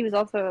up, he was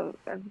also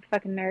a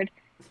fucking nerd.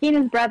 He and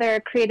his brother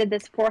created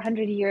this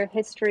 400-year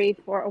history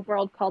for a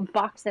world called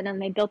Boxen,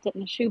 and they built it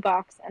in a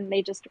shoebox, and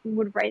they just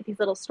would write these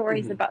little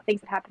stories about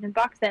things that happened in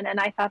Boxen, and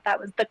I thought that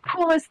was the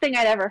coolest thing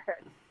I'd ever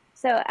heard.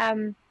 So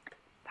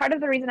part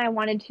of the reason I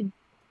wanted to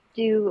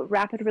do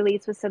rapid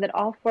release was so that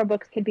all 4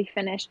 books could be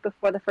finished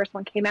before the first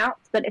one came out,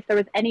 so that if there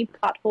was any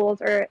plot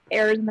holes or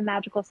errors in the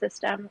magical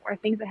system or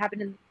things that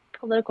happened in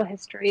political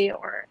history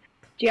or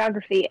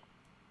geography,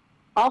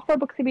 all 4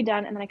 books could be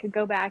done, and then I could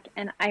go back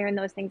and iron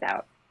those things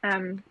out.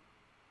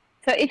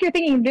 So if you're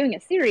thinking of doing a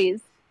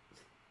series,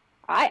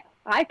 I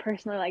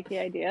personally like the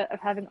idea of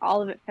having all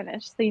of it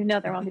finished, so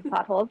there won't be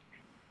plot holes.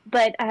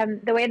 But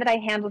the way that I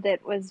handled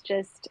it was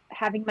just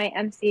having my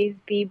MCs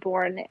be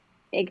born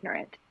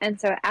ignorant. And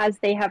so as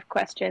they have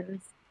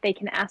questions, they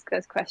can ask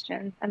those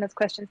questions, and those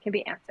questions can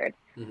be answered.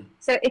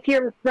 So if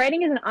you're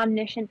writing as an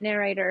omniscient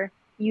narrator,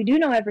 you do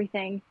know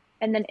everything,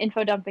 and then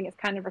info dumping is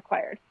kind of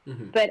required.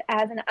 But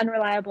as an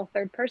unreliable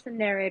third-person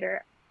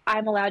narrator,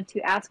 I'm allowed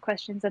to ask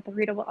questions that the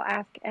reader will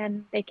ask,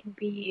 and they can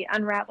be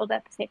unraveled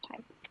at the same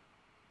time.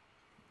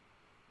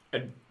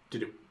 And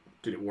did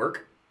it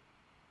work?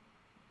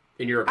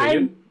 In your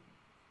opinion?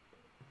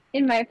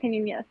 In my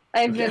opinion, yes.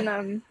 I've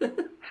been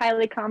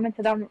highly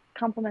complimented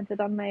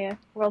on my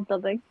world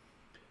building.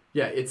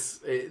 Yeah,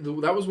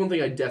 that was one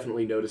thing I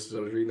definitely noticed as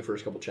I was reading the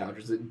first couple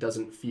chapters. It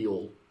doesn't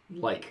feel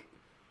like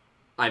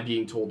I'm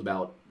being told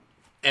about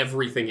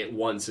everything at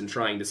once and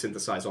trying to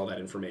synthesize all that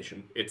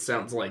information. It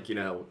sounds like,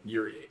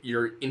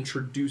 you're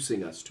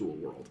introducing us to a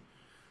world.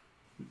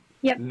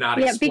 Yep. not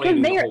Yeah, because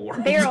explaining the whole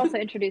world. they are also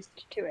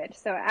introduced to it.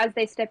 So as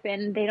they step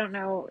in, they don't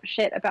know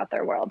shit about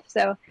their world.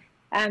 So,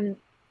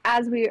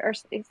 as we are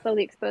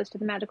slowly exposed to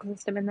the magical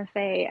system in the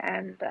Fae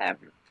and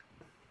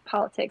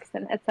politics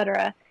and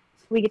etc.,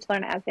 we get to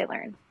learn as they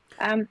learn.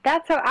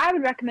 That's how I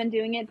would recommend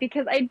doing it,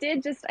 because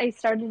I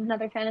started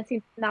another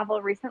fantasy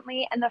novel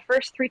recently, and the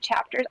first 3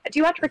 chapters. Do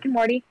you watch Rick and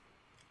Morty?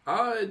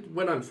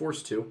 When I'm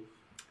forced to.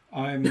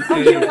 I am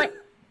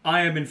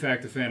in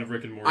fact a fan of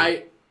Rick and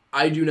Morty.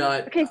 I do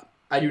not. Okay.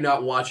 I do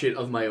not watch it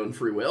of my own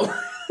free will.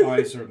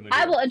 I certainly do.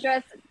 I will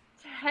address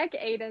Tech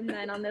Aiden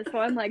then on this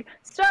one, like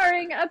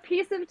starring a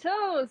piece of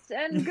toast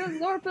and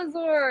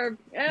Gazorpazor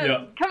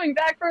and coming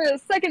back for a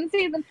second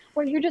season,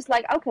 where you're just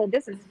like, okay,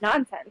 this is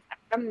nonsense.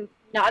 I'm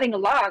nodding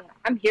along.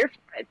 I'm here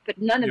for it,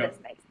 but none of this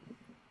makes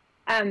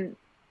sense.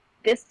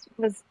 This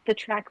was the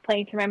track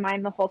playing through my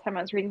mind the whole time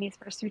I was reading these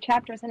first 3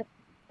 chapters, and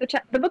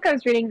the book I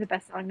was reading is a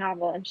best-selling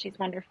novel, and she's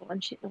wonderful,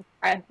 and she will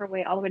cry her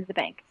way all the way to the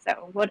bank.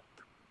 So who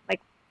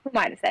am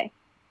I to say?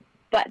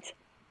 But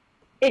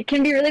it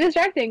can be really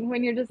distracting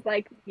when you're just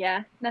like,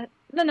 yeah, none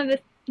of this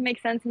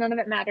makes sense, none of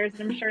it matters,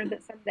 and I'm sure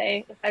that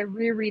someday, if I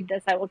reread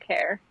this, I will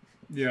care.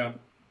 Yeah.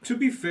 To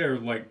be fair,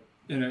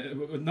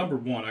 number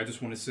one, I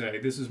just want to say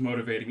this is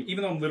motivating me.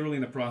 Even though I'm literally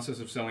in the process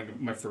of selling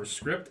my first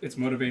script, it's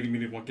motivating me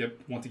to want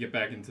to get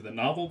back into the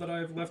novel that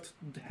I've left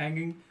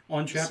hanging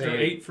on chapter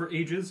 8 for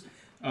ages.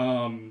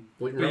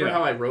 Remember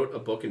how I wrote a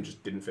book and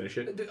just didn't finish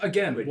it?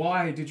 Again,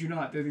 why did you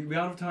not? The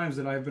amount of times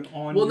that I've been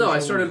on... Well, no, I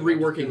started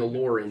reworking the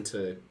lore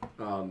into...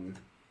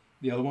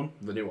 the other one?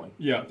 The new one.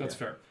 Yeah, that's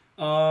fair.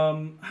 I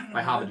don't know.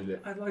 I hobbited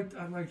it. I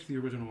liked the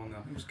original one,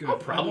 though. It was good. I'll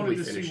probably I wanted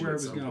to finish see where it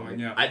was at some going, point.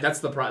 yeah.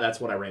 That's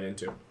what I ran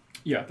into.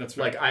 Yeah, that's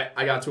right. Like,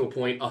 I got to a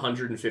point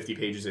 150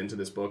 pages into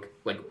this book,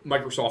 like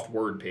Microsoft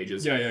Word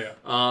pages. Yeah.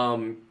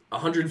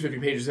 150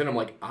 pages in, I'm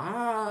like,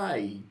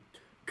 I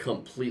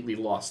completely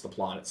lost the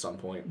plot at some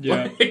point.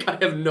 Yeah. Like, I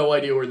have no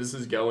idea where this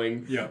is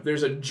going. Yeah.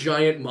 There's a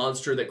giant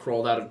monster that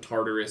crawled out of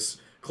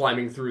Tartarus,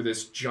 climbing through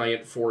this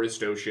giant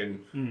forest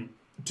ocean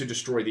to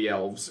destroy the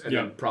elves, and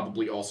then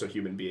probably also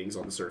human beings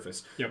on the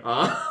surface. Yep.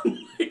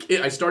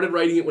 I started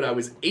writing it when I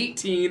was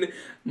 18.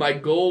 My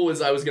goal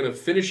was I was going to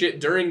finish it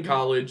during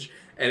college,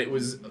 and it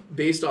was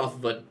based off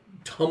of a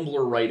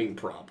Tumblr writing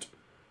prompt.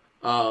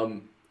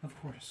 Of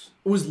course.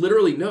 It was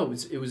literally,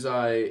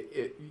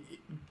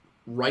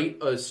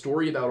 write a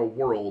story about a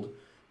world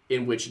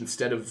in which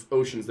instead of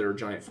oceans there are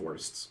giant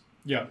forests.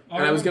 Yeah.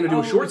 And I was going to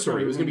do a short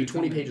story. It was going to be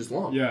 20 pages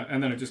long. Yeah,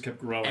 and then it just kept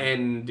growing.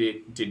 And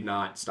it did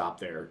not stop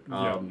there.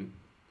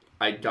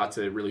 I got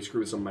to really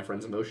screw with some of my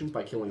friends' emotions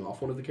by killing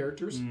off one of the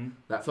characters. Mm-hmm.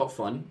 That felt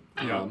fun.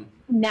 Yeah.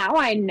 Now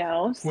I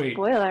know.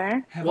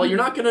 Spoiler. Well, you're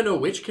not going to know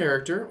which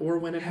character or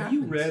when it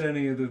happens. Have you read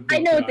any of the books I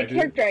know the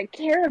character I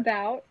care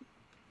about.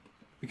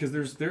 Because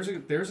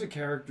there's a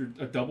character,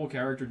 a double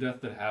character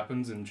death that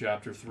happens in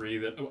chapter 3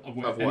 that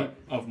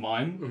of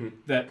mine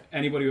that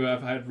anybody who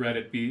have had read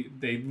it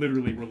they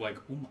literally were like,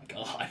 oh my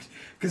god,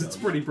 because it's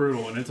pretty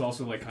brutal and it's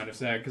also like kind of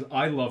sad because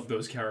I love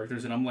those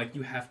characters and I'm like,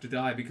 you have to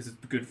die because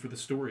it's good for the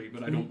story,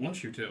 but I don't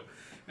want you to,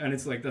 and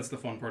it's like that's the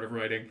fun part of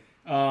writing.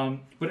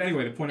 But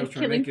anyway, the point I was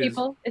trying to make is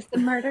the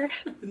murder.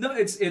 No,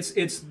 it's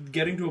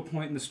getting to a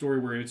point in the story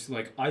where it's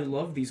like, I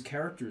love these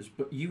characters,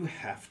 but you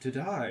have to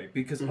die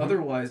because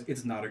otherwise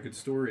it's not a good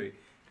story.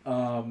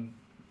 I'm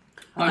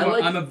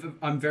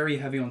very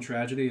heavy on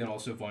tragedy and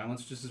also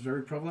violence. Just is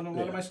very prevalent in a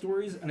lot of my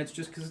stories, and it's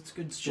just because it's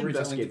good storytelling. You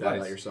should investigate that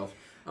about yourself.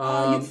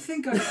 You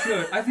think I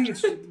should? I think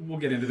it's. We'll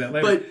get into that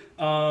later.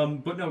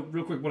 But no,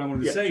 real quick, what I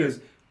wanted to say is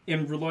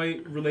in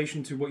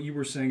relation to what you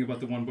were saying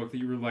about the one book that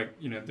you were like,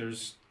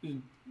 there's.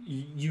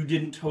 You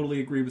didn't totally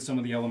agree with some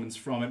of the elements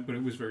from it, but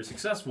it was very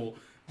successful.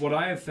 What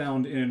I have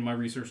found in my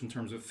research in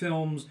terms of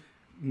films,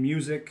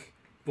 music,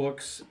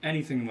 books,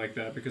 anything like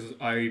that, because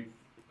I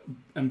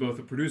am both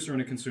a producer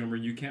and a consumer,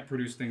 you can't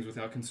produce things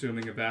without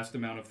consuming a vast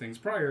amount of things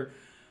prior.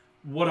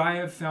 What I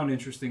have found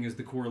interesting is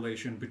the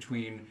correlation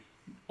between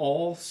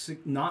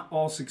not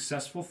all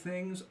successful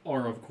things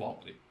are of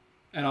quality.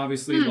 And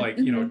obviously,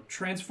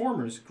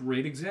 Transformers,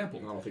 great example.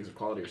 Not all things of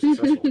quality are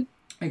successful.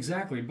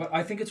 Exactly, but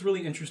I think it's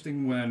really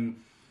interesting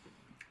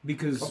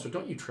because also,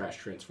 don't you trash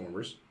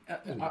Transformers?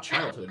 In my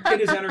childhood.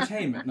 It is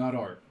entertainment, not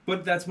art.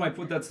 But that's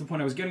the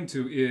point I was getting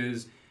to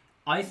is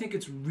I think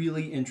it's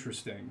really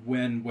interesting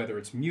whether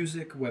it's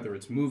music, whether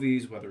it's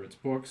movies, whether it's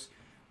books,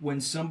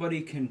 when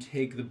somebody can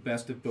take the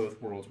best of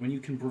both worlds, when you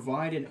can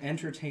provide an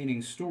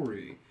entertaining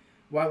story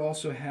while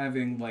also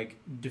having like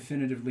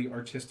definitively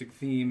artistic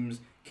themes,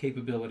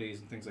 capabilities,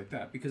 and things like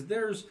that. Because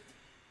there's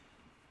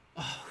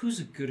who's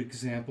a good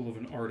example of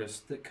an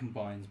artist that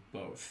combines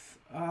both?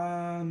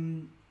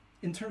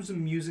 In terms of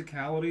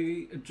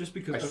musicality, just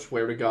because... I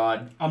swear to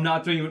God. I'm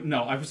not doing it.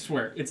 No, I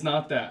swear. It's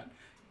not that.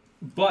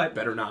 But...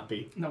 Better not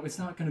be. No, it's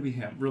not going to be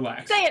him.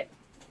 Relax. Say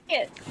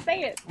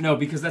it. No,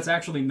 because that's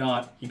actually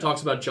not... He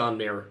talks about John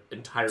Mayer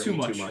entirely too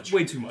much.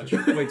 Way too much.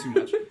 Way too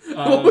much.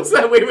 What was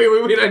that? Wait.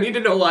 I need to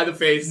know why the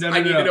face. No,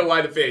 I need to know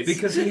why the face.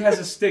 Because he has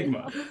a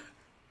stigma.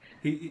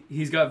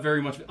 He's got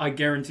very much... I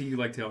guarantee you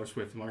like Taylor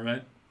Swift, am I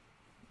right?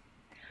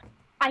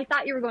 I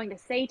thought you were going to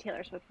say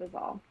Taylor Swift was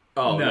all.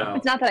 Oh no.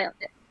 It's not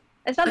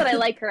that I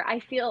like her. I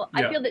feel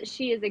that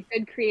she is a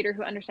good creator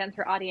who understands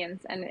her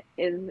audience and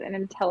is an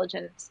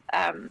intelligent.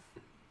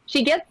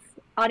 She gets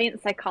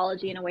audience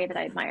psychology in a way that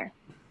I admire.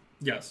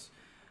 Yes.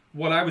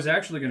 What I was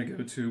actually going to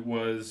go to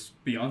was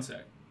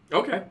Beyonce.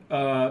 Okay.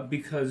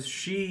 Because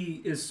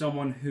she is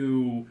someone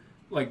who,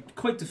 like,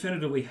 quite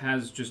definitively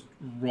has just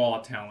raw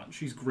talent.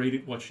 She's great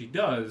at what she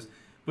does,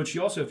 but she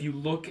also, if you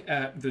look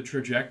at the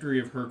trajectory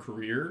of her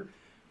career,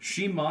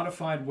 she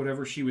modified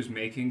whatever she was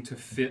making to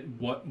fit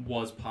what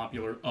was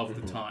popular of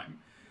the time.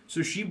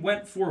 So she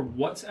went for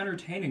what's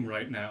entertaining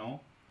right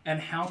now, and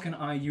how can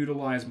I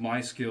utilize my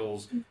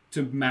skills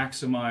to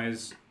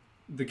maximize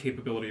the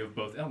capability of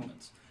both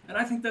elements. And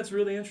I think that's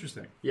really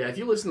interesting. Yeah, if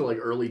you listen to like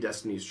early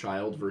Destiny's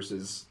Child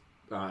versus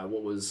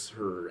what was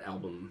her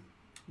album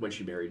when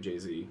she married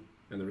Jay-Z,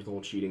 and there was the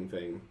whole cheating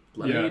thing.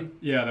 Lemonade?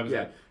 Yeah, that was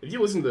it. If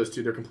you listen to those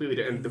two, they're completely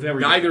different. And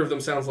Very neither different. of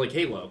them sounds like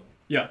Halo.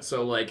 Yeah.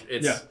 So like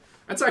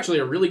that's actually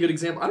a really good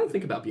example. I don't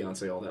think about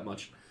Beyonce all that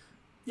much.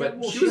 But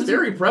well, she was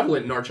very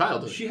prevalent in our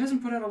childhood. She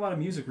hasn't put out a lot of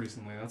music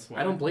recently, that's why.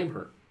 I don't blame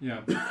her.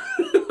 Yeah.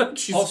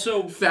 She's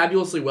also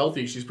fabulously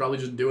wealthy. She's probably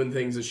just doing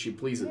things as she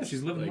pleases. Yeah,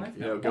 she's living life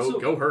now. You know, Also,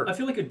 go her. I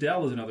feel like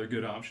Adele is another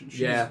good option.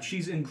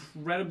 She's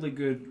incredibly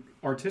good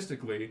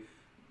artistically,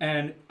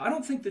 and I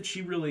don't think that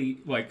she really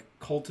like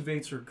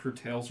cultivates or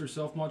curtails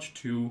herself much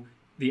to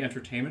the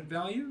entertainment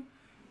value,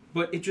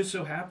 but it just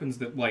so happens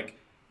that like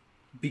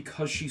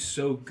because she's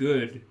so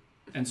good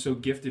and so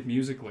gifted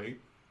musically,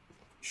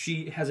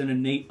 she has an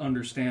innate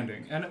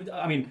understanding. And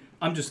I mean,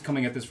 I'm just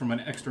coming at this from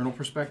an external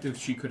perspective.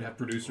 She could have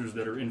producers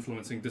that are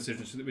influencing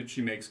decisions that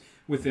she makes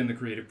within the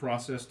creative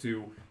process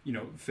to, you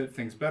know, fit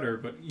things better.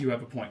 But you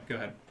have a point. Go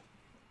ahead.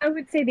 I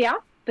would say the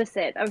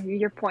opposite of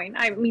your point.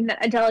 I mean,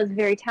 that Adele is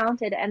very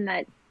talented, and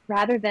that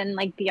rather than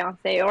like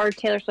Beyonce or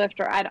Taylor Swift,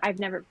 or I've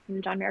never been to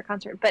a John Mayer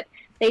concert, but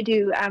they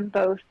do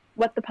both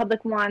what the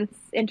public wants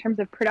in terms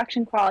of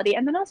production quality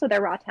and then also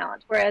their raw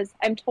talent. Whereas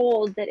I'm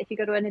told that if you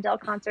go to an Adele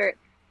concert,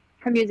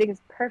 her music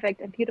is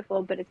perfect and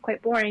beautiful, but it's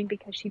quite boring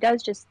because she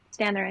does just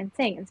stand there and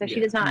sing. And so she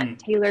does not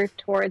tailor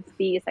towards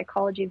the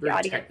psychology of the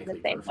audience in the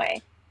same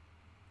way.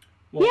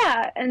 Well,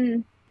 yeah,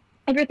 and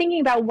if you're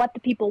thinking about what the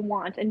people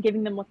want and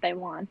giving them what they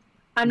want,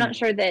 I'm not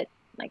sure that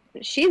like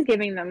she's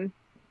giving them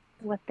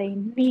what they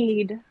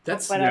need.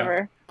 That's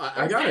whatever. Yeah.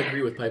 I gotta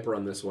agree with Piper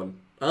on this one.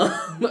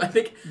 I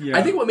think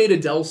what made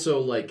Adele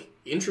so like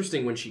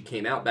interesting when she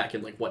came out back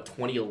in like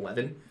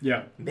 2011.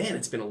 Yeah. Man,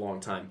 it's been a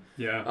long time.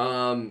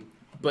 Yeah.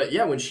 But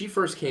yeah, when she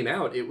first came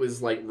out, it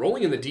was like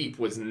Rolling in the Deep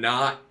was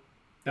not.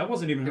 That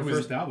wasn't even her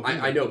first album.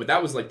 I know, but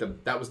that was like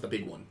the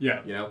big one.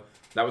 Yeah. You know,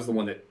 that was the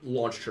one that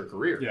launched her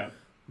career. Yeah.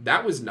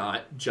 That was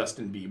not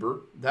Justin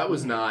Bieber. That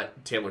was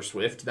not Taylor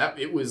Swift.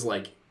 It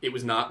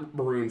was not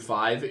Maroon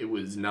 5. It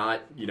was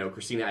not,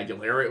 Christina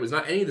Aguilera. It was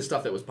not any of the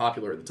stuff that was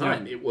popular at the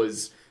time. Yeah. It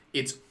was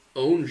its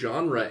own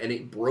genre, and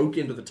it broke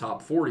into the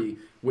top 40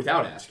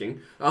 without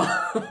asking.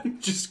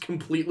 Just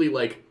completely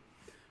like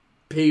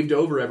paved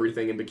over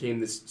everything and became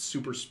this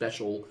super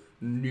special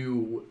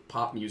new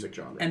pop music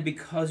genre. And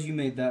because you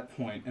made that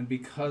point, and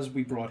because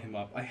we brought him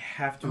up, I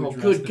have to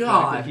address good the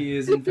God. fact that he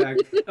is, in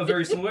fact, a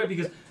very similar way,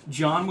 because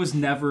John was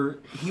never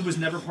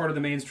part of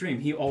the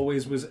mainstream. He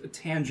always was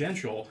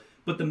tangential,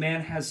 but the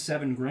man has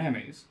 7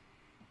 Grammys.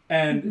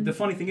 And the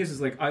funny thing is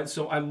like, I love...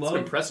 It's an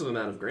impressive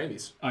amount of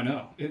Grammys. I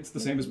know. It's the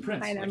same as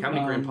Prince. I know. Like, how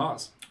many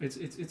grandpas?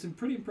 It's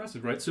pretty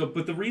impressive, right? So,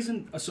 but the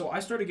reason... So, I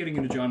started getting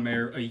into John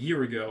Mayer a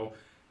year ago,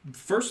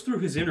 first through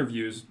his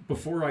interviews,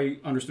 before I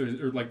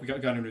understood, or like we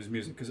got into his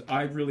music, because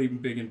I'm really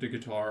big into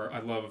guitar.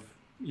 I love,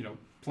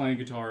 playing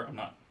guitar. I'm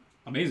not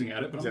amazing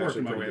at it, but I'm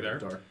working my way there.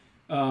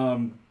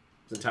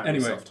 He's entirely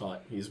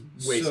self-taught. He's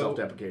way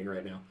self-deprecating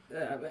right now.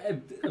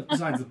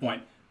 Besides the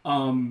point.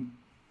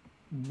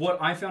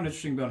 What I found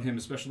interesting about him,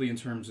 especially in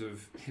terms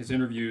of his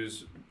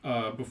interviews,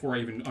 before I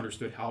even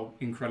understood how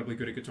incredibly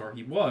good at guitar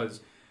he was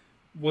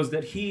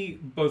that he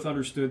both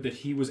understood that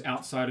he was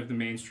outside of the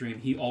mainstream.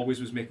 He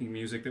always was making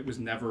music that was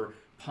never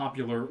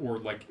popular or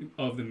like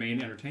of the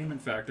main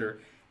entertainment factor.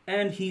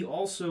 And he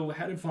also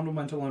had a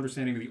fundamental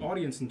understanding of the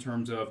audience in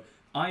terms of,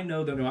 I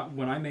know that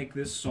when I make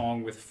this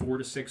song with 4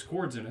 to 6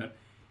 chords in it,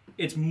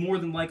 it's more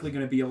than likely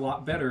going to be a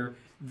lot better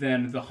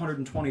than the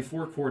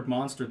 124 chord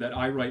monster that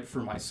I write for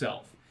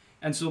myself.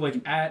 And so, like,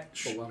 a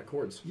lot of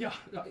chords. Yeah,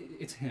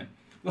 it's him.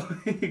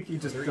 He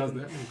just does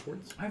that. Many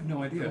chords? I have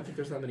no idea. I don't think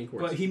there's that many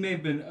chords. But he may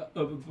have been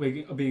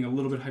being a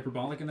little bit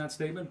hyperbolic in that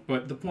statement.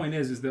 But the point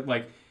is that,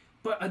 like,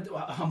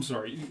 I'm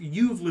sorry,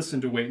 you've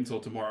listened to Wait Until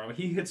Tomorrow.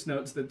 He hits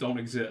notes that don't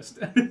exist.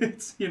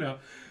 It's,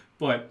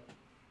 but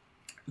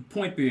the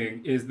point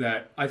being is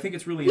that I think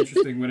it's really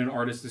interesting when an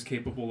artist is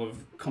capable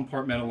of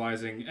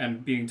compartmentalizing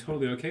and being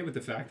totally okay with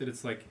the fact that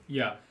it's like,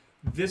 yeah,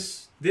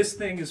 this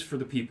thing is for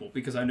the people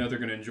because I know they're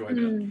going to enjoy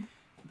that.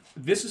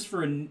 This is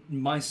for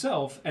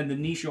myself and the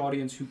niche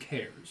audience who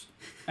cares.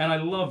 And I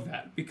love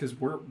that because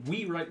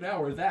we right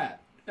now are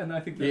that. And I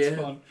think that's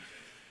fun.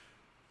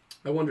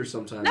 I wonder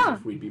sometimes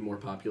if we'd be more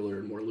popular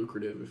and more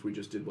lucrative if we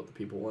just did what the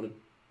people wanted.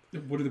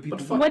 What do the people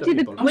fuck want? the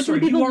people? I'm sorry,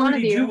 people you want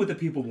already of you? do what the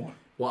people want.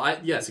 Well,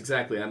 yes,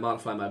 exactly. I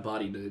modify my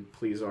body to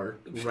please our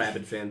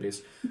rabid fan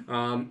base.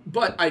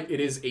 But it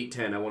is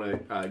 8:10. I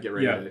want to get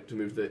ready to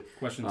move the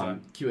question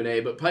time Q&A.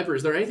 But Piper,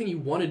 is there anything you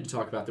wanted to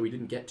talk about that we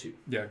didn't get to?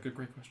 Yeah, great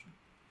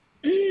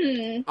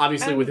question.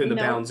 Obviously, within the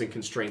bounds and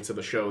constraints of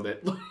a show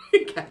that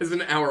has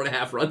an hour and a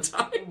half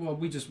runtime. Well,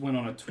 we just went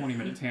on a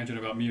 20-minute tangent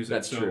about music.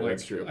 That's true.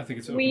 That's true. I think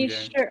it's open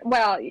game.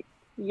 Well,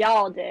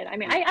 y'all did. I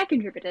mean, I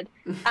contributed.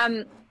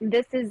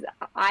 This is,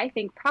 I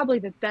think, probably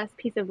the best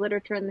piece of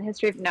literature in the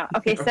history of. No,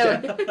 okay. So,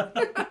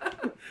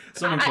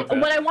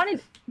 what I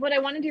want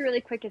to do really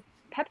quick is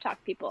pep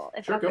talk people.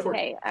 If that's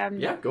okay.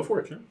 Yeah, go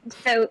for it. Sure.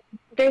 So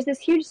there's this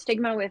huge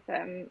stigma with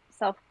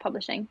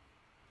self-publishing,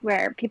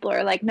 where people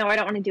are like, no, I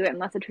don't want to do it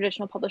unless a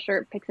traditional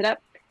publisher picks it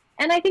up.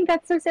 And I think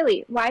that's so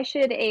silly. Why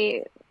should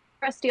a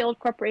crusty old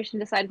corporation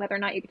decide whether or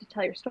not you get to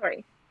tell your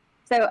story?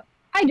 So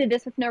I did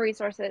this with no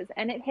resources,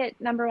 and it hit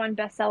 #1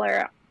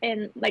 bestseller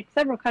in like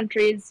several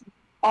countries,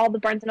 all the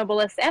Barnes & Noble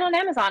lists, and on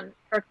Amazon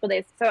for a couple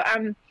days. So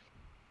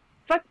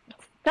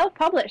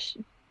self-publish.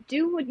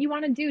 Do what you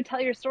want to do.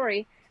 Tell your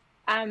story.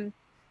 I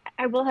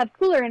will have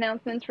cooler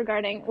announcements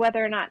regarding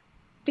whether or not,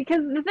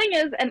 because the thing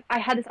is, and I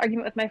had this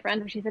argument with my friend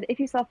where she said, if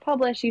you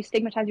self-publish, you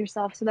stigmatize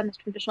yourself, so then this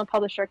traditional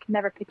publisher can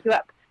never pick you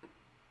up.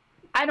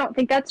 I don't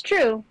think that's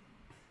true.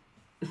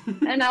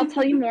 And I'll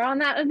tell you more on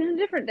that in a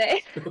different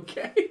day.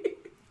 Okay.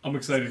 I'm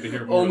excited to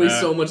hear more. Only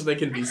so much that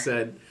can be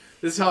said.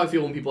 This is how I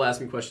feel when people ask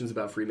me questions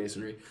about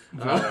Freemasonry.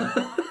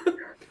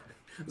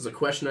 There's a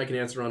question I can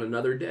answer on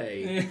another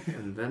day,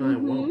 and then I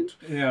won't.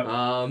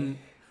 Yeah.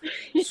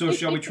 So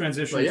shall we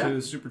transition to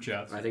the Super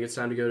Chats? I think it's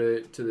time to go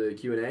to the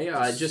Q&A.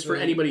 Just for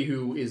anybody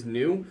who is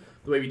new,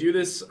 the way we do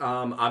this,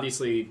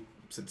 obviously,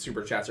 since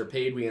Super Chats are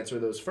paid, we answer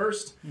those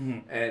first.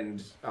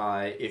 And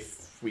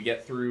if we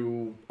get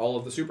through all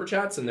of the Super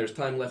Chats and there's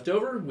time left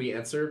over, we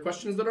answer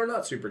questions that are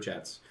not Super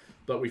Chats.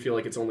 But we feel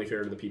like it's only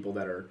fair to the people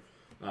that are,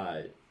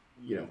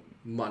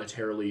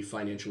 monetarily,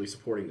 financially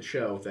supporting the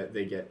show, that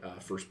they get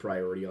first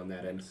priority on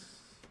that end.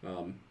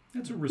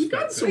 That's a respect. You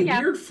got some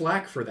weird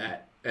flack for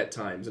that at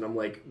times, and I'm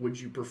like, would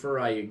you prefer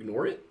I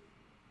ignore it?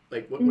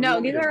 Like, no,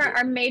 these are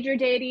our major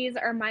deities,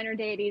 our minor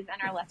deities,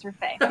 and our lesser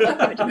fae.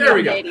 There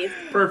we go. Deities.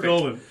 Perfect.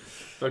 Golden.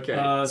 Okay,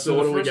 so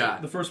what do we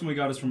got? The first one we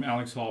got is from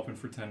Alex Halpin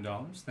for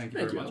 $10. Thank you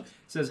very much. It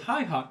says,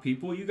 hi, hot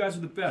people. You guys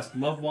are the best.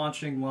 Love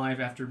watching live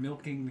after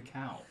milking the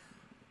cow.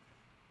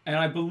 And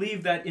I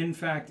believe that, in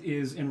fact,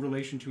 is in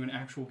relation to an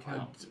actual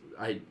cow.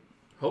 I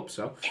hope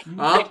so.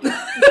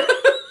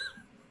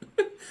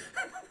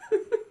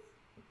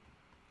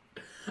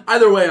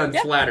 Either way, I'm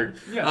flattered.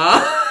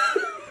 Yeah.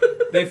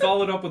 They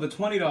followed up with a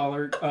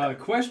 $20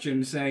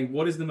 question saying,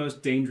 what is the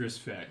most dangerous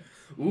fae?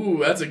 Ooh,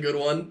 that's a good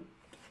one.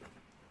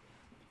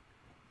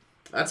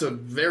 That's a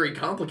very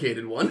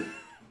complicated one.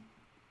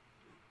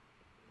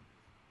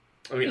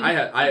 I mean, I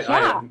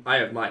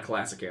have my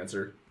classic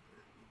answer.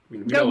 I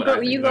mean,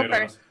 you go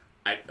first.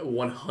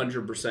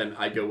 100%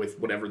 I go with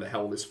whatever the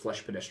hell this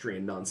flesh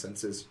pedestrian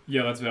nonsense is.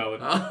 Yeah, that's valid.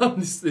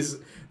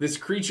 This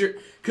creature,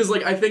 because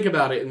like I think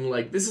about it, and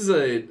like this is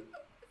a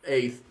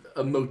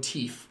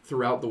motif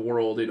throughout the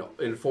world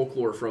in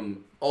folklore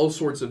from all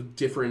sorts of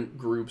different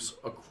groups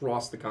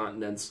across the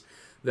continents,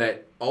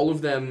 that all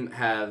of them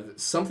have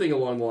something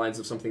along the lines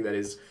of something that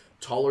is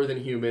taller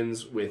than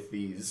humans, with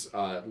these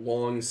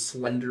long,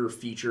 slender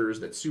features,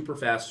 that's super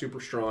fast, super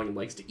strong, and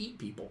likes to eat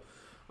people.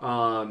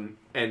 And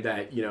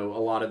that, in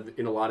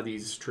a lot of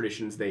these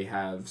traditions, they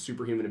have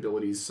superhuman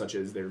abilities, such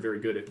as they're very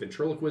good at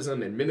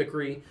ventriloquism and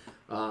mimicry.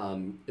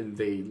 And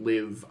they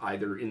live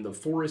either in the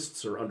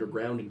forests or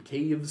underground in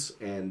caves.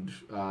 And,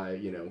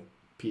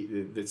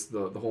 it's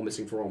the whole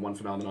missing 411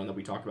 phenomenon that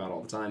we talk about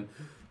all the time.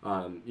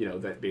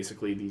 That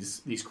basically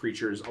these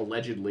creatures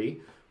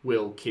allegedly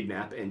will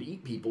kidnap and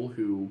eat people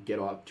who get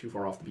too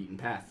far off the beaten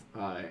path.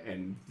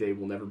 And they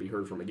will never be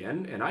heard from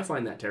again. And I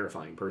find that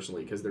terrifying,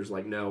 personally, because there's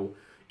like no...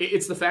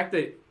 It's the fact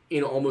that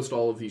in almost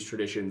all of these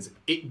traditions,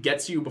 it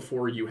gets you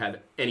before you have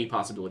any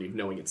possibility of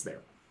knowing it's there.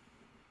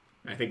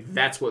 I think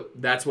that's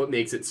what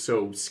makes it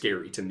so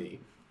scary to me.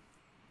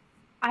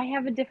 I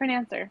have a different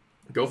answer.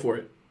 Go for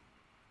it.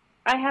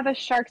 I have a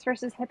sharks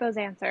versus hippos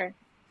answer.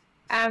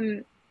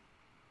 That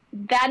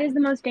is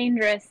the most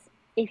dangerous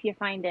if you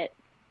find it.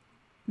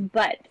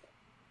 But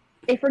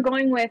if we're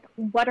going with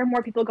what are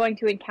more people going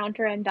to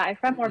encounter and die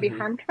from or be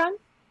harmed from,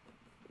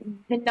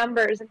 the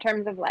numbers in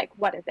terms of like,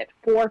 what is it?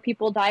 4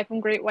 people die from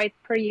great whites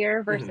per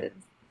year versus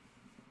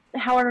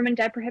however many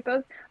die per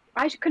hippos.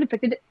 I could have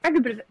picked it. I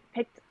could have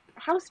picked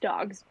house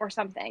dogs or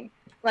something.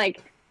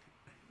 Like,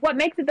 what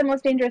makes it the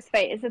most dangerous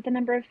fae? Is it the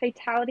number of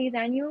fatalities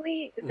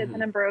annually? Is it the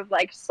number of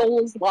like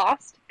souls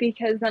lost?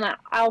 Because then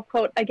I'll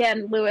quote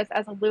again Lewis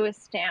as a Lewis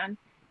stan.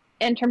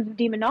 In terms of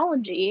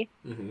demonology,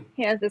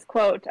 he has this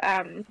quote: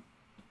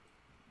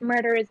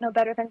 "Murder is no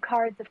better than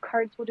cards if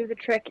cards will do the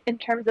trick." In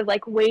terms of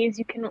like ways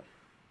you can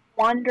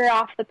wander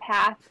off the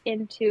path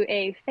into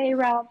a fae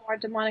realm or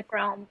demonic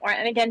realm,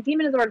 and again,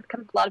 demon is a word that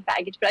comes with a lot of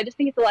baggage, but I just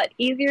think it's a lot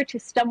easier to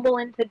stumble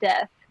into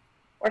death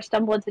or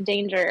stumble into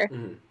danger,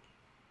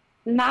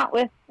 not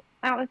with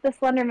out with the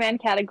Slender Man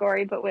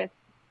category, but with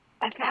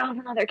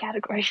 1,000 other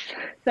categories.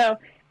 So,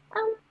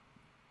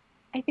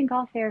 I think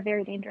all Fae are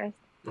very dangerous.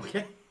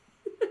 Okay.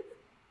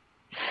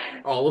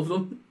 All of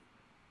them?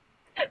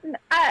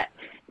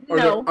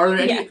 No.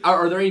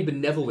 Are there any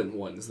benevolent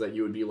ones that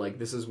you would be like,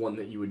 this is one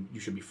that you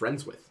should be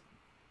friends with?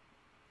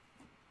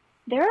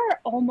 There are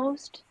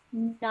almost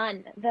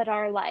none that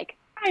are like,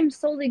 I'm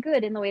solely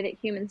good in the way that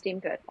humans deem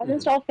good.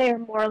 Almost all Fae are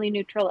morally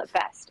neutral at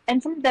best.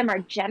 And some of them are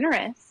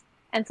generous,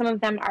 and some of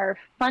them are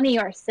funny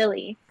or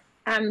silly.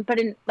 But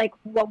in like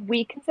what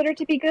we consider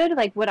to be good,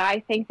 like would I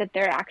think that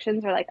their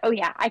actions are like, oh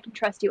yeah, I can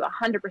trust you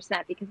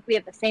 100% because we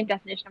have the same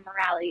definition of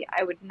morality,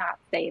 I would not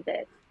say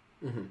that.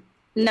 Mm-hmm.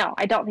 No,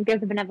 I don't think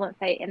there's a benevolent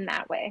Fae in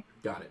that way.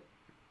 Got it.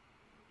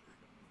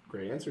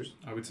 Great answers.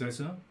 I would say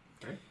so.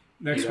 Okay.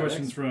 Next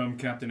question's from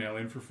Captain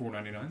Alien for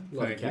 $4.99.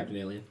 Love you, Captain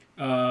Alien.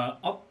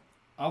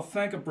 I'll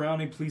thank a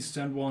brownie. Please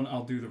send one.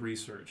 I'll do the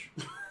research.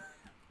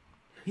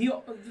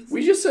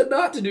 We just said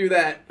not to do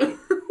that.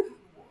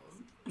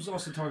 Was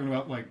also talking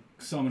about like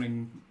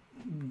summoning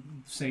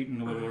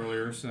Satan a little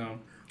earlier, so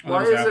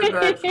why is it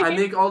that I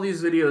make all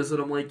these videos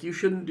that I'm like, you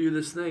shouldn't do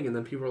this thing, and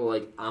then people are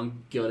like,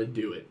 I'm gonna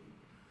do it.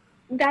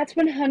 That's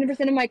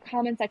 100% of my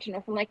comment section.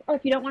 If I'm like, oh,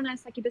 if you don't want a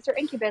succubus or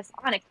incubus,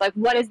 onyx. Like,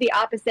 what is the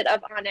opposite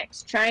of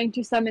onyx? Trying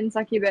to summon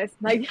succubus.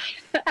 Like,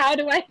 how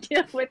do I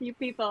deal with you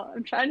people?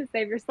 I'm trying to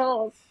save your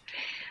souls.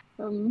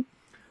 The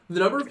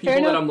number of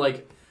people that I'm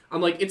like,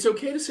 it's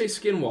okay to say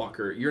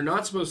skinwalker. You're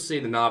not supposed to say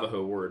the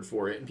Navajo word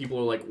for it. And people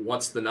are like,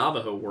 what's the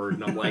Navajo word?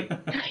 And I'm like,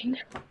 I know.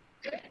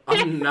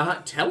 I'm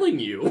not telling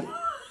you.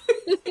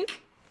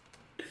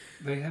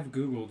 They have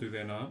Google, do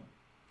they not?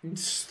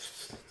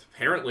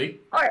 Apparently.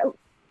 Or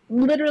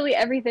literally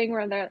everything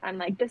where I'm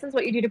like, this is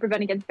what you do to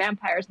prevent against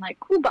vampires. I'm like,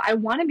 cool, but I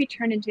want to be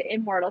turned into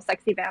immortal,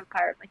 sexy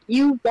vampire. Like,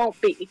 you won't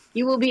be.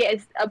 You will be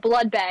a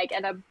blood bag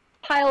and a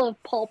pile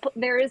of pulp.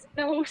 There is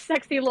no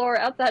sexy lore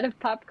outside of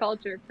pop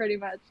culture, pretty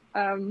much.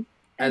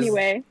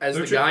 Anyway, as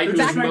the guy who's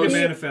trying to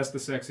manifest the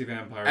sexy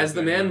vampire, as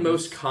the man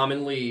most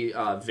commonly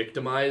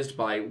victimized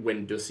by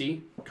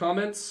Wendussy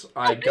comments,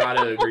 I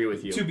gotta agree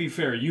with you. To be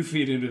fair, you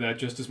feed into that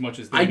just as much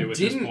as they do at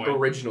this point. I didn't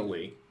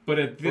originally, but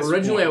at this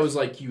originally point, I was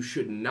like, you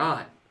should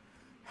not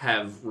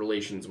have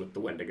relations with the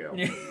Wendigo,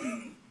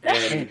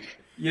 and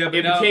it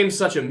became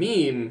such a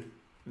meme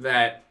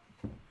that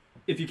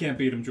if you can't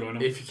beat him, join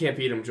him. If you can't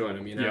beat him, join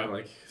him. You know,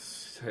 like.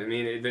 I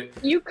mean,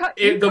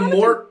 the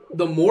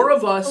more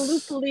of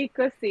us.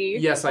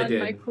 Yes, I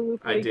did.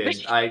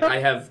 I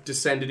have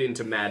descended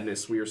into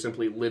madness. We are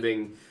simply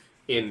living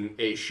in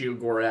a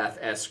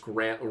Shuggorath-esque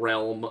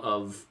realm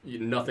of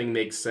nothing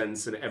makes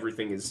sense and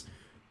everything is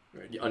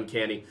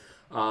uncanny.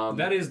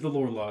 That is the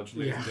Lore Lodge,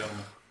 ladies and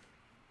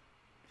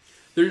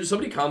gentlemen.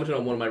 Somebody commented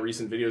on one of my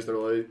recent videos.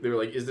 They were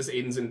like, "Is this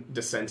Aiden's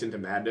descent into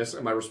madness?"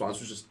 And my response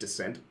was just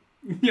descent.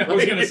 Yeah, I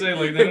was gonna say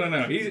like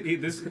no.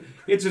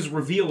 It's his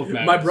reveal of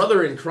madness. My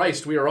brother in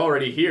Christ, we are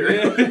already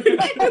here.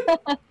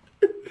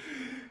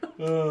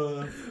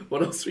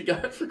 What else we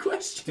got for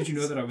questions? Did you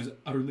know that I was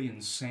utterly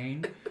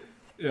insane?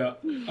 Yeah.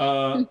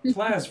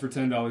 Plaz for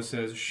 $10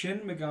 says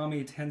Shin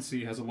Megami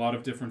Tensei has a lot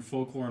of different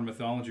folklore and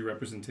mythology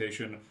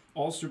representation.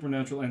 All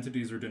supernatural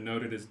entities are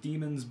denoted as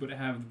demons, but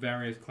have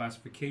various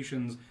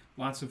classifications.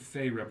 Lots of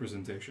Fae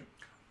representation.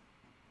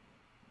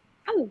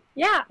 Oh,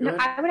 yeah. No,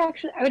 I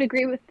would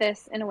agree with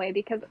this in a way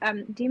because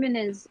demon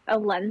is a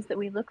lens that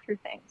we look through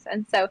things.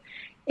 And so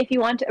if you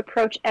want to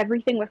approach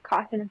everything with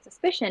caution and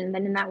suspicion,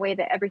 then in that way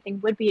that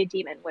everything would be a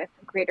demon with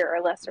greater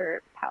or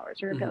lesser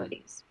powers or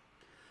abilities.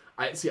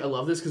 I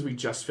love this because we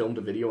just filmed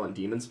a video on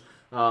demons.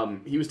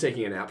 He was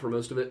taking a nap for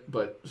most of it,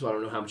 so I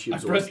don't know how much he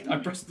absorbed. I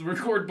pressed the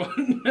record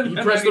button. You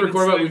pressed the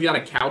record button, we've got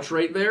a couch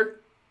right there,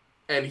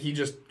 and he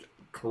just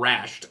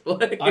crashed.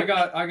 I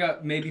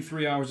got maybe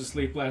 3 hours of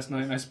sleep last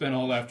night, and I spent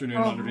all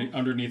afternoon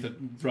underneath a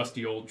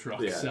rusty old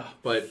truck. Yeah, so.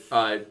 But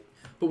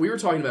we were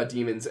talking about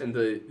demons, and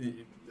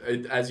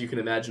as you can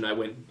imagine, I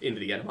went into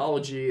the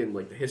etymology and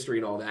like the history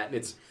and all that, and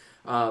it's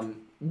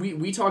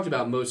we talked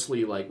about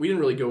mostly like we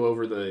didn't really go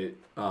over the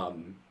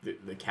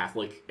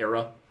Catholic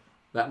era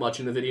that much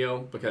in the video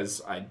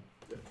because I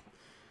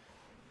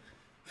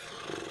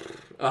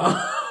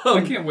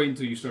can't wait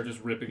until you start just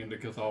ripping into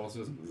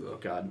Catholicism. Oh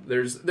God,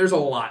 there's a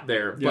lot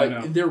there,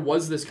 but there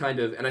was this kind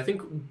of, and I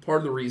think part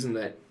of the reason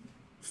that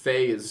Fae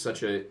is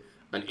such an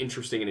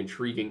interesting and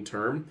intriguing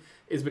term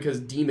is because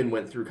demon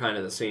went through kind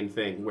of the same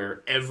thing,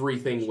 where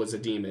everything was a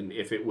demon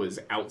if it was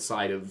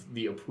outside of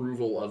the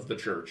approval of the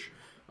church,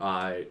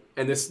 and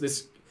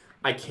this.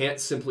 I can't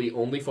simply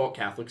only fault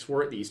Catholics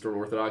for it. The Eastern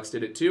Orthodox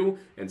did it too,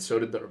 and so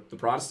did the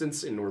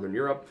Protestants in Northern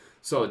Europe.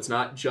 So it's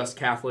not just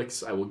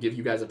Catholics. I will give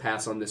you guys a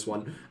pass on this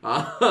one.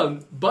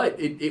 But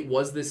it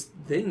was this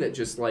thing that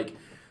just like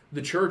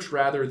the church,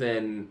 rather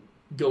than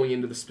going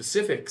into the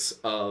specifics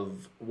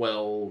of,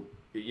 well,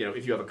 you know,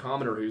 if you have a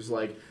commoner who's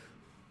like,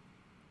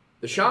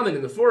 the shaman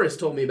in the forest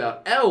told me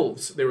about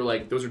elves, they were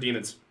like, those are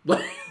demons.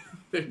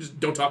 Just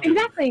don't talk to them.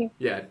 Exactly.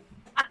 Yeah.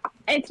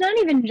 It's not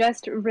even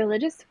just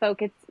religious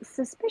folk, it's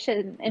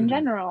suspicion in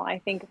general. I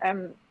think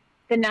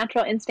the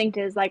natural instinct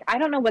is like, I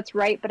don't know what's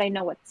right, but I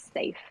know what's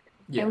safe.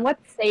 Yeah. And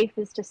what's safe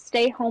is to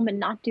stay home and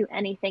not do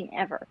anything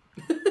ever.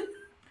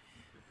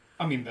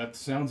 I mean, that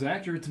sounds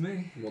accurate to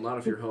me. Well, not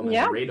if your home has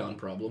Yeah. a radon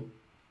problem.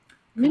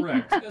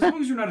 Correct. As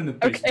long as you're not in the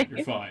basement, Okay.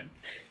 you're fine.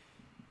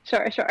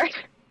 Sure.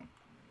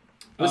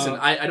 Listen,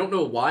 I don't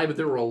know why, but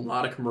there were a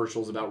lot of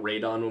commercials about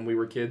radon when we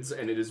were kids,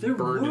 and it is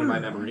burned into my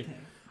memory.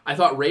 I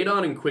thought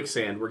radon and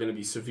quicksand were going to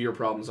be severe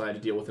problems I had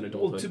to deal with in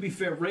adulthood. Well, to be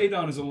fair,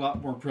 radon is a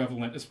lot more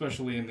prevalent,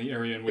 especially in the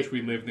area in which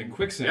we live, than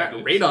quicksand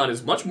is. Radon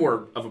is much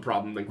more of a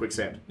problem than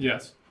quicksand.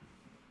 Yes.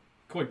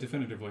 Quite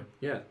definitively.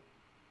 Yeah.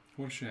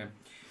 What a shame.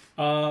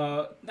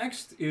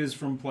 Next is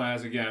from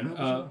Plaz again.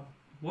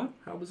 What?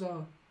 How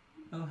bizarre.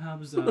 Oh, how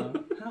bizarre.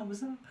 How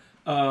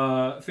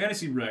bizarre.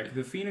 Fantasy Wreck,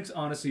 The Phoenix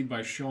Odyssey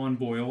by Sean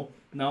Boyle.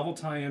 Novel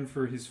tie-in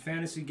for his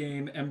fantasy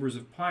game, Embers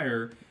of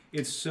Pyre.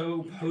 It's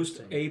so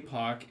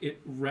post-APOC, it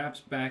wraps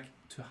back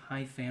to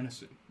high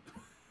fantasy.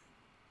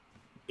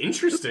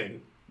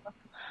 Interesting.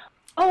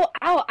 I've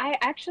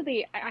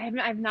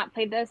not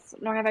played this,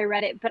 nor have I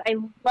read it, but I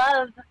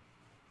love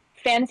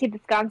fantasy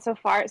that's gone so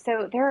far.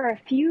 So there are a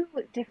few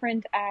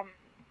different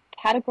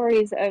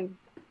categories of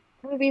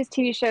movies,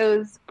 TV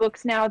shows,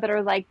 books now that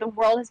are like the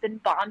world has been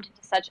bombed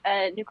into such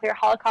a nuclear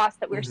holocaust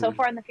that we're so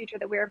far in the future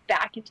that we're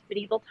back into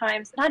medieval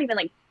times. Not even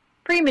like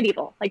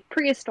pre-medieval, like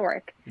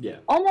prehistoric. Yeah.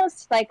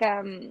 Almost like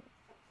Horizon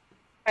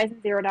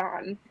Zero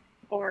Dawn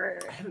or...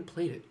 I haven't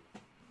played it.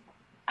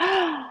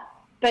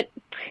 But,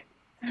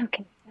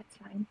 okay, that's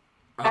fine.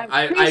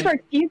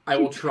 I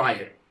will try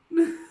it.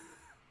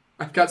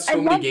 I've got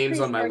so many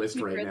games on my list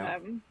right now.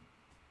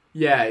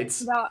 Yeah,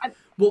 it's...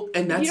 Well,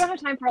 and that's... If you don't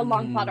have time for a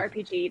long plot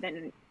RPG,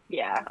 then...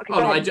 Yeah. Okay,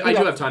 I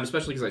do have time,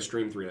 especially because I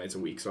stream 3 nights a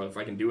week. So if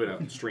I can do it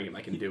on stream,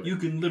 I can do it. You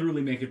can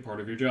literally make it part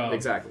of your job.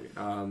 Exactly.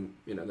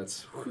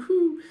 That's.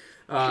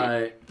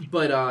 God,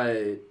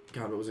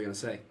 what was I gonna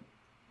say?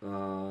 I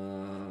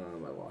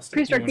lost it.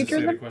 Prehistoric Features. Say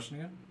the Futurism? question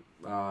again?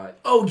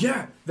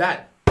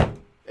 That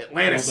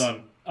Atlantis. Well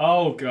done.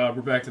 Oh god,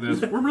 we're back to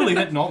this. We're really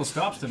hitting all the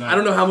stops tonight. I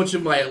don't know how much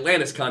of my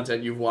Atlantis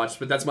content you've watched,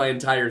 but that's my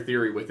entire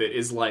theory with it.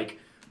 Is like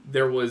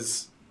there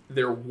was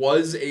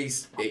a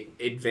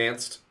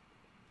advanced.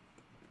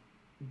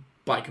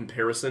 By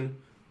comparison,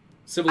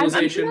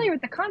 civilization. I'm familiar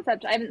with the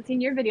concept. I haven't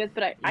seen your videos,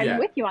 but I'm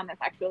with you on this,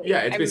 actually. Yeah,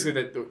 it's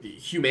basically that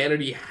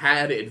humanity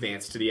had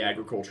advanced to the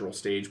agricultural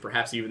stage,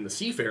 perhaps even the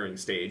seafaring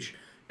stage,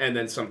 and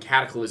then some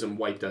cataclysm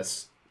wiped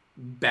us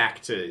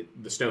back to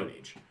the Stone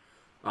Age.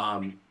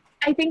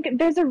 I think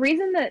there's a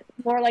reason that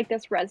lore like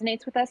this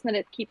resonates with us and that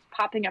it keeps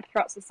popping up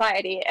throughout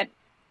society. And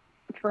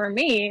for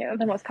me,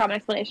 the most common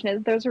explanation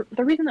is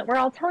the reason that we're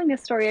all telling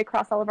this story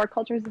across all of our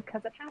cultures is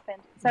because it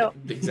happened. So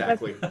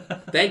exactly.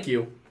 Thank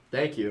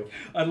you.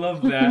 I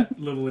love that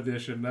little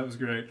addition. That was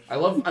great. I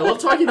love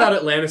talking about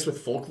Atlantis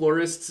with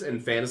folklorists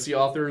and fantasy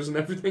authors and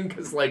everything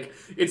because like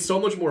it's so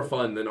much more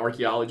fun than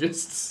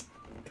archaeologists.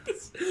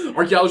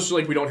 Archaeologists are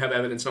like, we don't have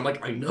evidence. And I'm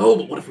like, I know,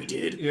 but what if we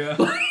did? Yeah.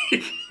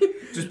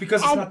 Just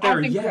because it's not there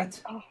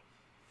yet.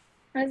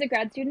 As a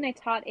grad student, I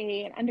taught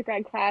an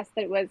undergrad class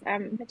that was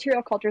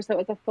material culture, so it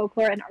was a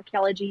folklore and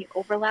archaeology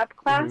overlap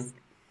class.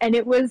 And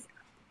it was,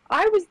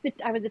 I was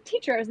a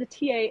teacher, I was a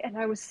TA, and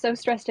I was so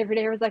stressed every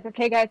day. I was like,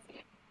 okay, guys,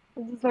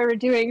 this is what we're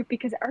doing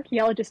because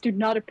archaeologists do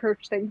not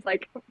approach things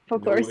like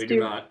folklorists do.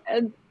 Not.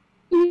 And,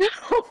 no.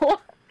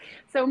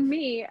 So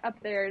me up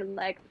there,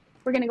 like,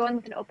 we're gonna go in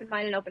with an open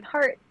mind and open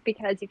heart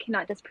because you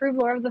cannot disprove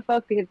lore of the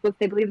folk because once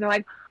they believe, they're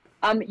like,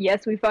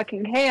 yes, we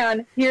fucking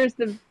can. Here are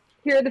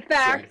the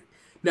facts. Right.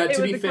 Now, it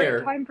to was be a fair,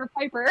 great time for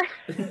Piper.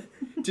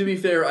 To be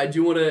fair, I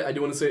do want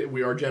to say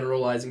we are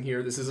generalizing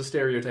here. This is a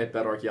stereotype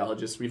about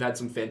archaeologists. We've had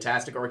some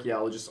fantastic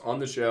archaeologists on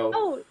the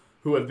show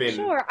who have been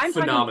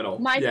phenomenal.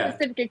 My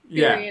specific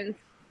experience.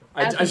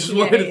 I just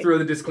wanted to throw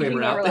the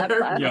disclaimer out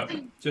there. Yeah,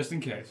 just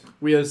in case.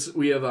 We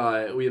have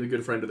a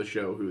good friend of the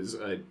show who's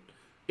a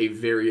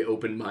very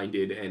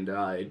open-minded and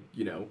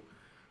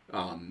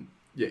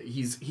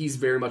he's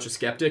very much a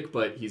skeptic,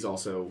 but he's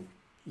also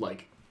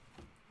like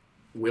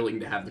willing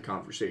to have the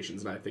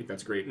conversations, and I think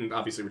that's great. And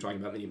obviously, we're talking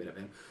about Mini Minute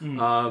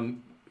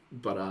Man.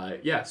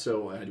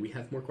 So do we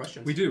have more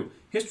questions? We do.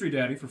 History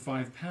Daddy for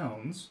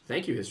 £5.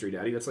 Thank you, History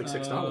Daddy. That's like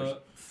 $6.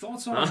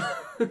 Thoughts on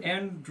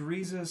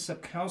Andrzej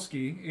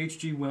Sapkowski,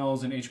 H.G.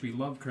 Wells, and H.P.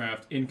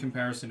 Lovecraft in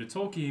comparison to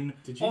Tolkien?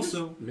 Did you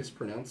also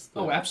mispronounce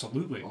the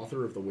absolutely.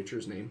 author of The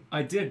Witcher's name?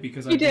 I did,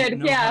 because I didn't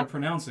know how to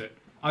pronounce it.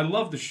 I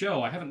love the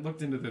show. I haven't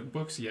looked into the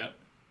books yet.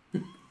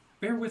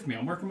 Bear with me.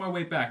 I'm working my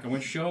way back. I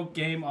went show,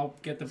 game, I'll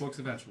get the books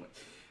eventually.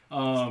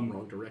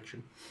 Wrong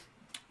direction.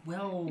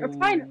 Well... It's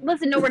fine.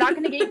 Listen, no, we're not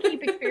going to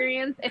gatekeep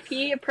experience. If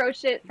he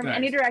approached it from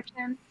any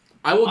direction...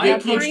 I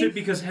approached it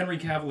because Henry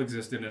Cavill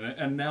existed in it,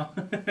 and now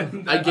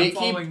I'm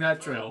following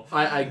that trail.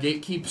 I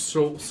gatekeep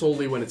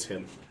solely when it's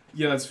him.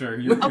 Yeah, that's fair.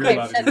 You're okay,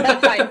 allowed to do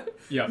that's fine.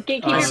 Yeah.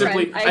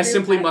 I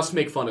simply must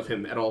make fun of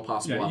him at all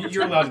possible opportunities.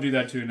 You're allowed to do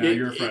that too now.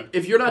 You're a friend.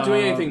 If you're not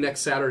doing anything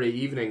next Saturday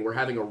evening, we're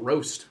having a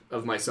roast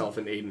of myself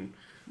and Aiden.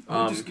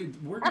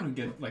 We're going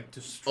to get,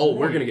 destroyed. Oh,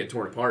 we're going to get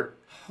torn apart.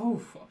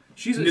 Oh,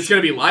 It's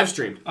going to be live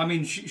streamed. I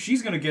mean,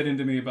 she's going to get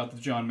into me about the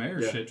John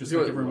Mayer shit, just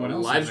like everyone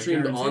else. Live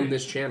streamed on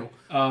this channel.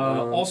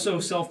 Also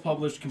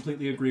self-published,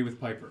 completely agree with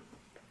Piper.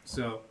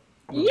 So,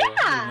 little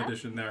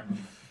addition there.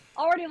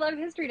 Already love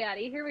History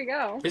Daddy. Here we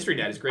go. History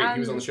Daddy's great. He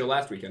was on the show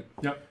last weekend.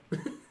 Yep.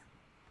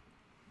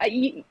 Do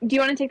you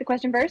want to take the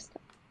question first?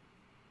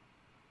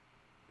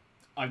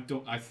 I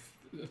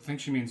think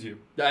she means you.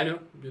 I know.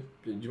 Do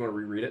you want to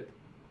reread it?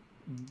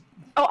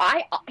 Oh,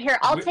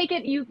 I'll take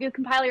it. You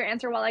compile your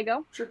answer while I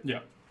go. Sure. Yeah.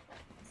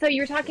 So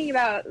you were talking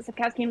about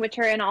Sapkowski and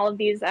Witcher and all of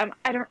these.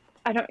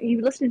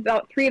 You listed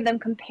about 3 of them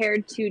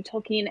compared to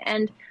Tolkien,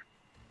 and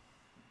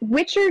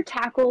Witcher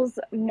tackles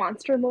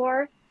monster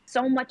lore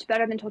so much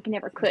better than Tolkien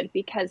ever could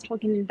because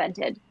Tolkien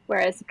invented,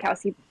 whereas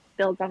Sapkowski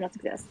builds on what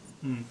exists.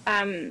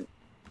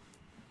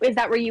 Is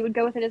that where you would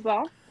go with it as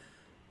well?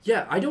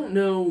 Yeah, I don't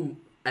know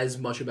as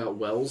much about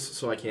Wells,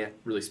 so I can't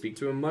really speak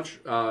to him much.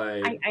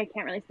 I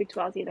can't really speak to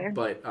Wells either.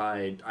 But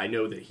I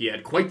know that he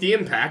had quite the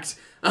impact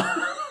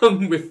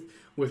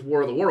with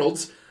War of the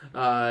Worlds,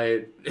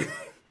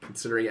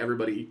 considering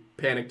everybody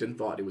panicked and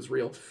thought it was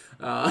real.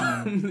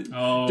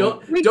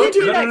 Don't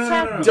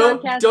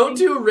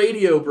do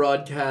radio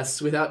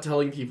broadcasts without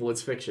telling people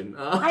it's fiction.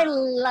 I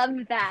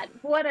love that.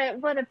 What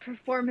a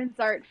performance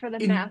art for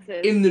the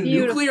masses. In the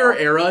nuclear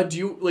era,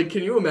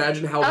 can you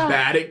imagine how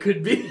bad it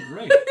could be?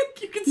 Right.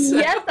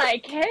 Yes, I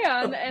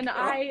can, and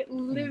I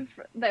live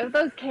for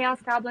those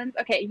chaos goblins.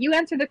 Okay, you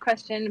answered the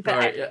question, but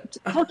right,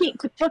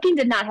 Tolkien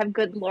did not have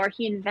good lore.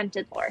 He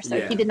invented lore,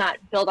 so he did not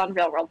build on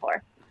real world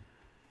lore.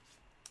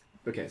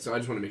 Okay, so I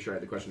just want to make sure I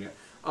had the question yet.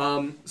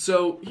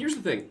 So here's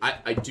the thing.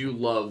 I do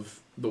love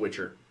The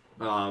Witcher.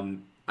 I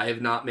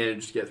have not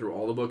managed to get through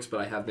all the books, but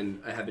I have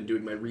been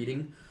doing my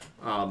reading.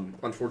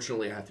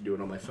 Unfortunately, I have to do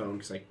it on my phone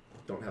because I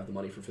don't have the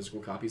money for physical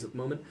copies at the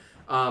moment.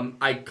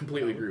 I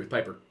completely agree with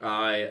Piper.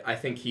 I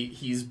think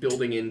he's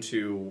building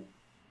into...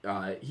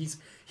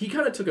 he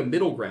kind of took a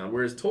middle ground,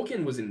 whereas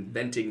Tolkien was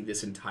inventing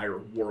this entire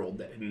world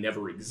that had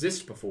never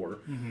existed before.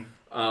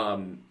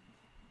 Mm-hmm.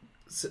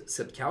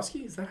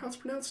 Sapkowski? Is that how it's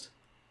pronounced?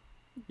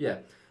 Yeah.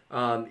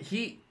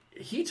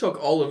 He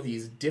took all of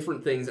these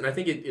different things, and I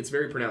think it's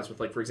very pronounced with,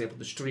 like, for example,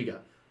 the Striga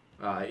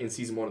in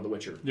season 1 of The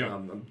Witcher. Yeah.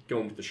 I'm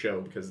going with the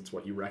show because it's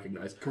what you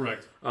recognize.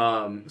 Correct.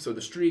 So the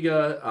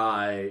Striga,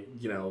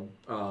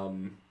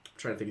 I'm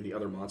trying to think of the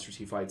other monsters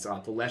he fights.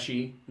 The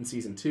Leshy in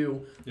season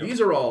 2. Yep.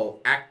 These are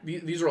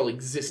all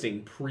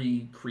existing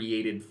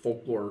pre-created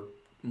folklore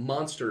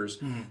monsters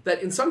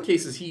that in some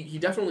cases he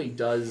definitely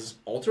does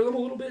alter them a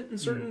little bit in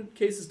certain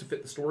cases to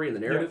fit the story and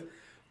the narrative,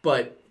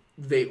 but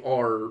they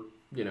are,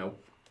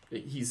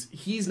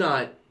 he's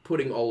not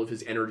putting all of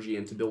his energy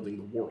into building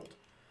the world.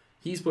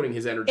 He's putting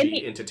his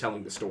energy into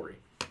telling the story.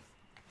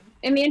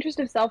 In the interest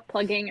of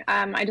self-plugging,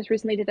 I just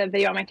recently did a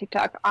video on my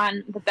TikTok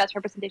on the best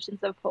representations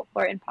of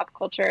folklore in pop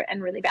culture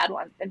and really bad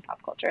ones in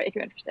pop culture, if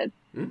you're interested.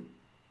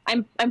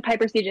 I'm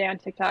Piper CJ on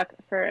TikTok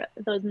for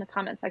those in the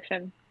comment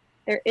section.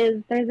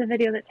 There's a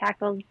video that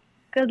tackles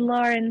good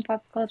lore in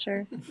pop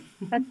culture.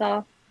 That's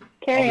all.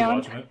 Carry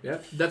on. Yeah,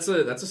 that's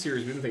a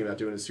series we've been thinking about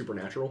doing is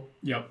Supernatural.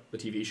 Yep. The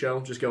TV show,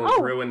 just going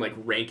through and like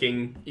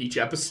ranking each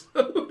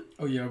episode.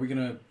 Oh yeah, are we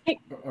gonna?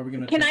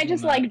 Can I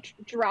just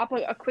drop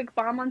a quick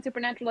bomb on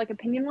Supernatural, like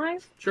opinion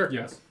wise? Sure.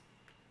 Yes.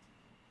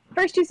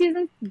 First 2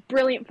 seasons,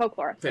 brilliant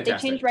folklore.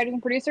 Fantastic. They changed writers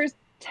and producers,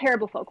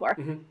 terrible folklore.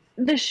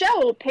 Mm-hmm. The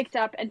show picked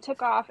up and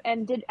took off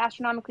and did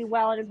astronomically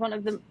well. It is one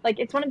of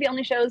the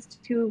only shows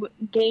to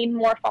gain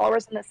more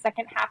followers in the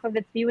second half of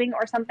its viewing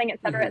or something,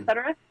 et cetera, et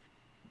cetera.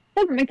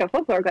 Doesn't make the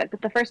folklore good,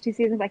 but the first 2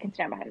 seasons I can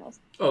stand behind those.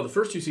 Oh, the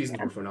first 2 seasons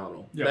were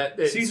phenomenal. Yeah.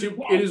 It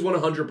is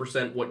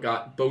 100% what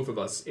got both of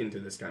us into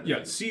this kind of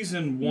thing.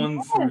 Season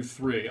 1 through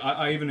 3.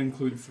 I even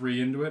include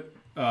 3 into it,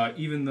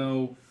 even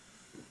though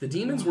the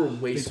demons were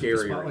way scarier. They took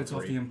the spotlights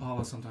off the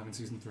Impala sometime in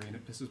season 3, and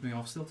it pisses me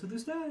off still to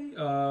this day.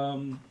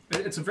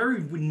 It's a very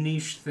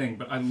niche thing,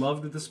 but I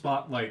loved the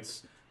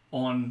spotlights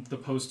on the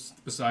posts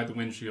beside the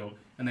windshield,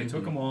 and they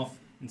took them off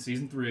in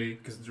season 3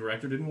 because the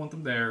director didn't want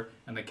them there,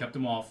 and they kept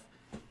them off.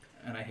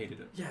 And I hated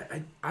it.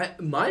 Yeah,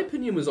 my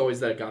opinion was always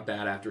that it got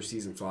bad after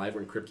season 5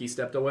 when Kripke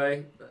stepped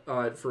away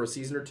for a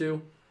season or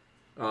 2,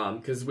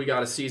 because we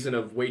got a season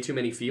of way too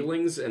many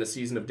feelings and a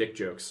season of dick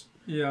jokes.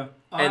 Yeah,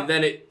 and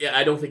then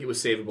I don't think it was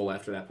savable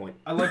after that point.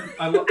 I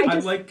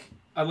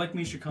like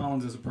Misha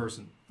Collins as a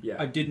person. Yeah,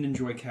 I didn't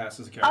enjoy Cass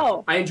as a character.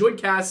 Oh, I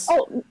enjoyed Cass.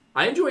 Oh,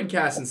 I enjoyed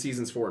Cass in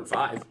seasons 4 and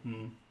 5.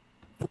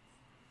 Oh,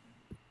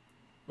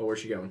 where's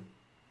she going?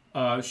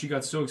 She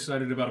got so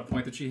excited about a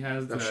point that she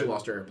has that she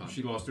lost her AirPods.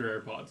 She lost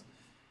her AirPods.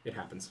 It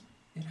happens.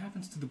 It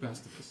happens to the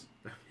best of us.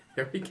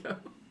 There we go.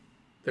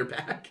 They're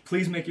back.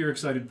 Please make your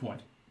excited point.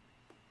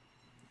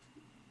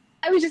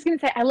 I was just going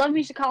to say, I love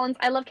Misha Collins.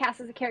 I love Cass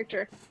as a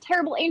character.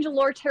 Terrible angel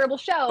lore, terrible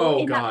show.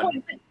 Oh, God. That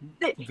point,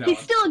 but he's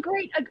still a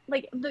great,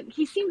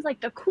 he seems like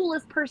the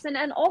coolest person,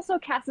 and also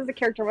Cass as a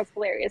character was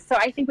hilarious. So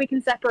I think we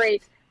can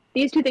separate.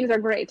 These 2 things are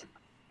great.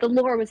 The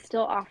lore was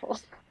still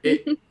awful.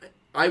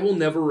 I will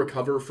never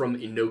recover from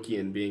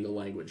Enochian being a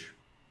language.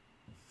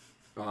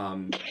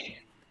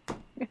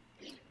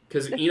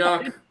 Because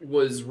Enoch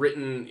was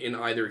written in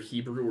either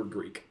Hebrew or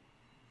Greek.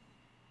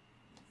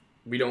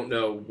 We don't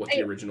know what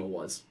the original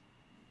was.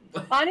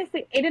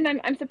 Honestly, Aiden,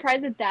 I'm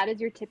surprised that is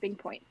your tipping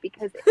point,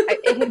 because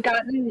it had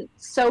gotten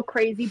so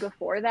crazy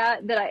before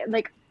that I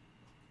like.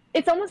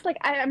 It's almost like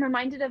I'm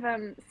reminded of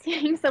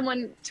seeing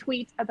someone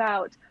tweet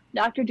about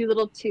Dr.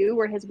 Dolittle 2,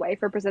 where his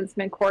wife represents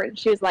him in court, and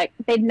she was like,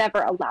 they'd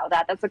never allow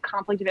that. That's a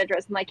conflict of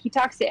interest. And like, he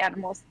talks to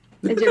animals.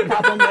 Is your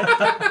problem with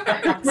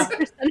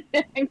representing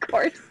him in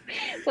court?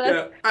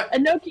 So that's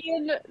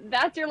Enochian,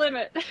 that's your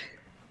limit.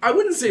 I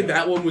wouldn't say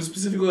that one was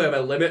specifically on my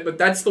limit, but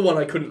that's the one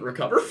I couldn't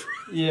recover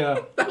from.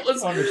 Yeah, that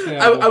was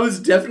understandable. I was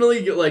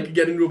definitely like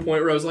getting to a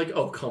point where I was like,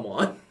 "Oh, come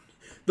on,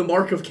 the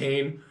Mark of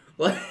Cain."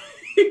 Like,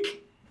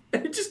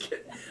 it just.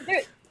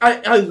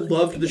 I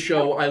loved the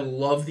show. I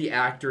love the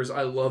actors.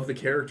 I love the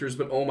characters.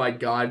 But oh my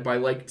god, by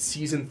like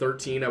season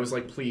 13, I was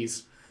like,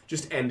 please,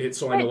 just end it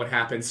so I know what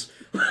happens.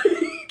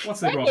 Once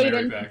they brought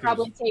Mary back,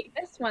 probably take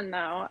this one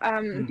though,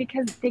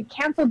 because they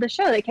canceled the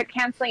show. They kept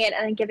canceling it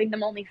and then giving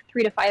them only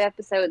 3 to 5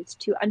 episodes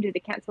to undo the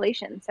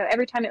cancellation. So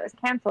every time it was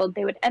canceled,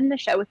 they would end the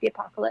show with the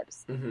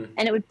apocalypse, and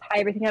it would tie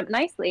everything up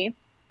nicely.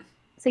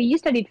 So you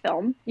studied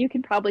film. You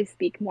can probably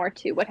speak more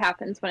to what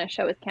happens when a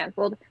show is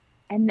canceled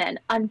and then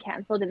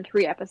uncanceled in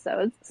 3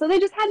 episodes. So they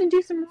just had to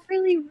do some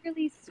really,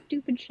 really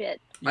stupid shit.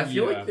 I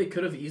feel like they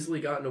could have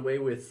easily gotten away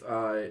with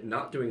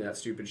not doing that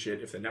stupid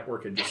shit if the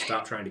network had just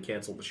stopped trying to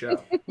cancel the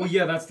show. Well,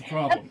 yeah, that's the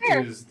problem,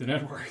 is the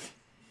network.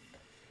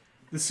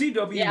 The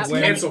CW...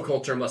 Cancel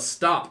culture must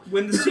stop.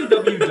 When the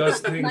CW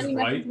does things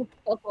right...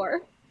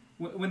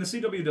 When the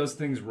CW does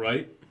things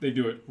right, they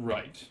do it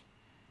right.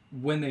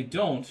 When they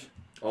don't...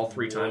 All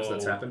 3 times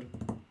that's happened.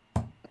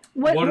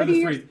 What are the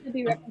your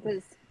CW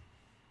references?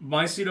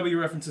 My CW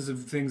references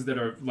of things that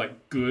are,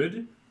 like,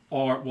 good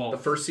are, well... The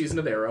first season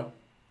of Arrow.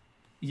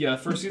 Yeah,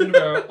 first season of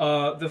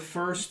Arrow. The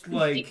first,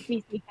 like...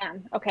 DC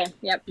fan. Okay,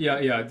 yep. Yeah.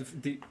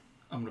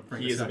 I'm going to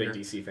bring this up here. He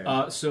is a big DC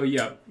fan. So,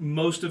 yeah,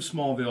 most of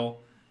Smallville,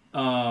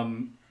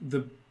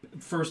 the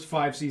first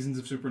 5 seasons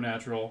of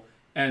Supernatural,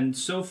 and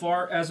so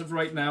far, as of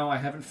right now, I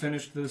haven't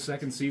finished the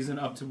 2nd season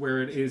up to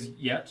where it is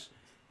yet,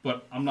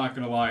 but I'm not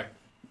going to lie.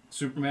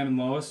 Superman and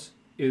Lois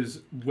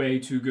is way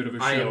too good of a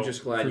show. I am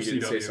just glad you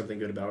didn't say something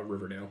good about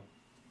Riverdale.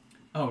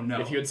 Oh, no.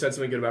 If you had said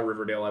something good about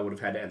Riverdale, I would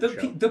have had to end the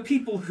show. The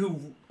people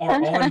who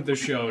are on the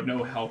show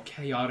know how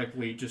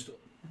chaotically just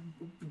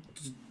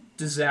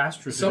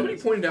disastrous Somebody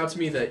pointed out to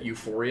me that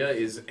Euphoria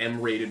is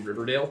M-rated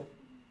Riverdale.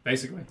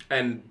 Basically.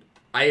 And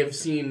I have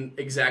seen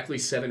exactly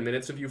 7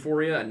 minutes of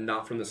Euphoria, and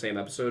not from the same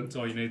episode. That's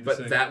all you need to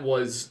say. But that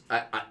was...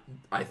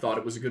 I thought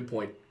it was a good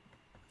point.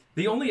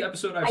 The only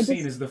episode I've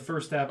seen is the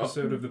first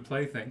episode of the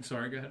play thing.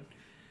 Sorry, go ahead.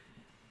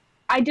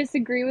 I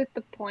disagree with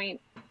the point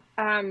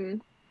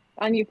on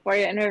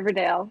Euphoria and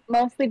Riverdale,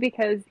 mostly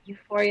because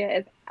Euphoria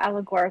is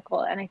allegorical,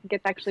 and I think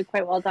it's actually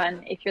quite well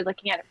done if you're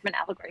looking at it from an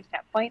allegory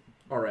standpoint.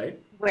 All right.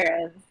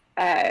 Whereas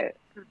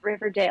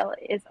Riverdale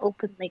is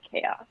openly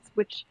chaos,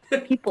 which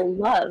people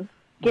love.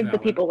 Give the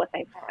people what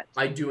they want.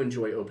 I do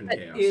enjoy open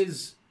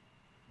chaos.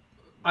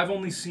 I've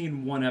only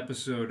seen 1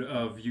 episode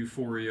of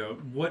Euphoria.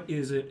 What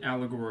is it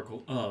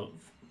allegorical of?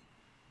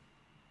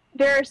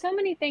 There are so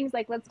many things,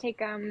 like let's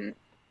take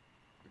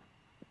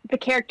the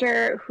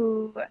character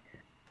who,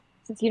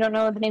 since you don't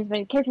know the names of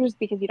any characters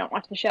because you don't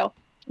watch the show,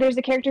 there's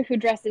a character who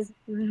dresses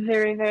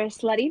very, very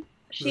slutty.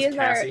 She is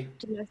our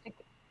domestic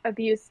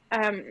abuse.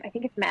 I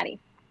think it's Maddie.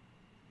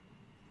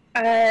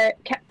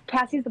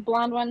 Cassie's the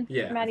blonde one.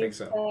 Yeah,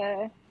 Maddie's I think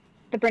so.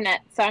 The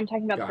brunette. So I'm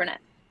talking about the brunette.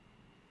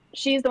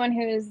 She's the one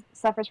who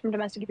suffers from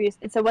domestic abuse.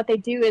 And so what they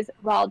do is,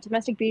 while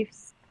domestic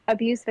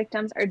abuse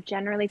victims are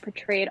generally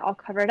portrayed all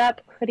covered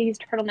up, hoodies,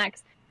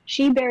 turtlenecks,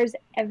 she bears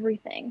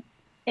everything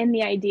in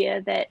the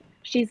idea that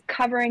she's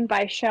covering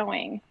by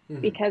showing,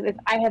 because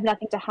I have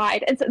nothing to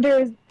hide. And so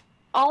there's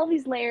all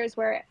these layers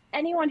where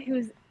anyone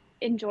who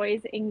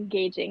enjoys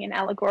engaging in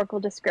allegorical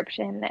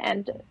description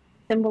and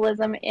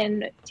symbolism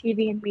in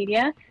TV and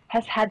media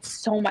has had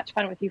so much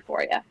fun with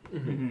Euphoria.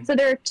 So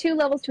there are 2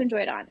 levels to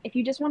enjoy it on. If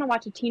you just want to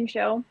watch a teen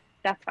show,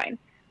 that's fine.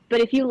 But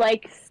if you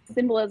like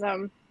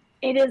symbolism,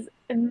 it is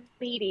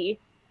meaty.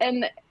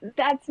 And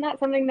that's not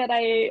something that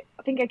I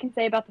think I can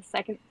say about the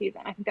 2nd season.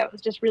 I think that was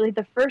just really,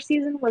 the 1st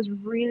season was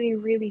really,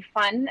 really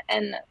fun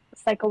and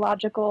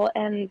psychological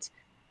and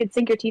could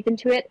sink your teeth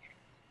into it.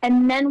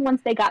 And then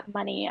once they got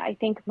money, I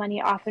think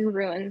money often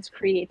ruins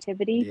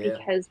creativity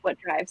because what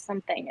drives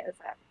something is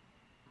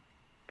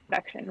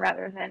production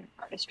rather than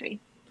artistry.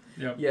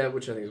 Yep. Yeah,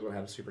 which I think is what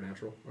happens to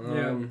Supernatural.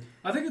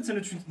 I think it's an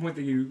interesting point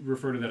that you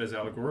refer to that as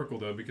allegorical,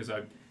 though, because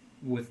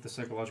with the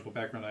psychological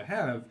background I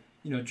have,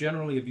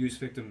 generally abuse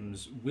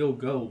victims will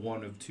go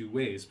one of 2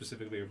 ways,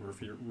 specifically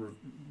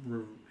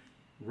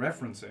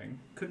referencing.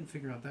 Couldn't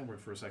figure out that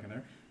word for a second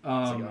there.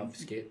 It's like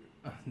obfuscate.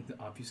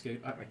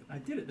 Obfuscate. I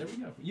did it. There we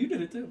go. You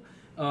did it too.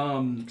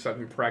 Because I've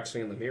been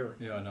practicing in the mirror.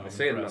 Yeah, I know. I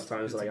say it enough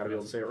times that I got to be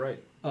able to say it right.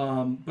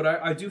 But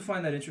I do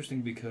find that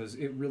interesting because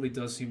it really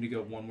does seem to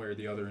go one way or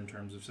the other in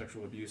terms of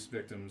sexual abuse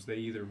victims. They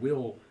either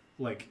will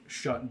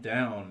shut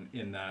down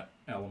in that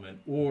element,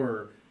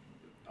 or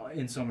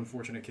in some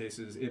unfortunate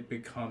cases, it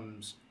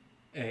becomes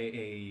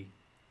a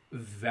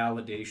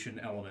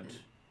validation element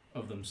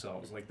of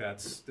themselves. Like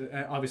that's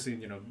obviously,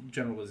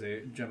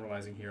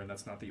 generalizing here, and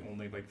that's not the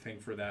only thing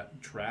for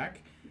that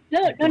track.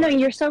 No,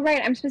 you're so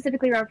right. I'm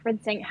specifically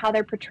referencing how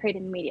they're portrayed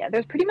in media.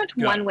 There's pretty much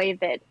one way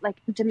that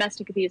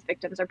domestic abuse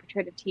victims are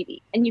portrayed on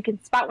TV, and you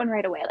can spot one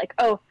right away. Like,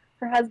 oh,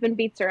 her husband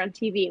beats her on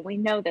TV. We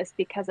know this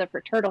because of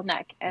her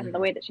turtleneck and the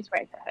way that she's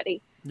wearing her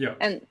hoodie. Yeah.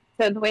 And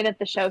so the way that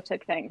the show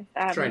took things.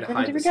 Trying to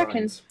hide the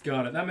signs.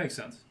 Got it. That makes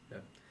sense.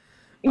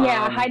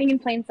 Yeah, hiding in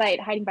plain sight,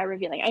 hiding by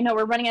revealing. I know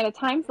we're running out of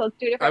time, so let's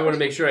do it. I want to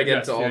make sure I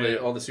get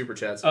to all the super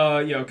chats. We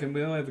only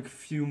have a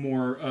few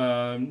more.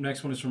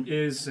 Next one is from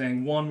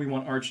saying, 1, we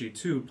want Archie.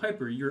 2,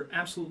 Piper, you're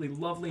absolutely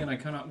lovely, and I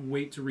cannot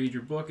wait to read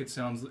your book. It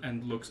sounds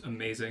and looks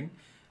amazing.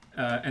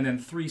 And then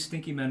 3,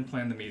 Stinky Men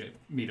plan the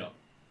meet up.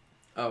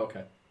 Oh,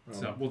 okay.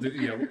 So we'll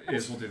do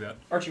we'll do that.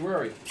 Archie, where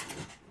are you?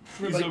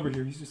 He's over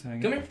here. He's just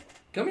hanging.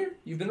 Come here.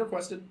 You've been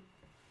requested.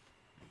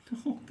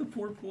 Oh, the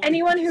poor boy.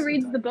 Anyone who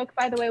reads the book,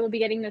 by the way, will be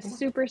getting the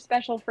super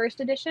special first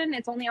edition.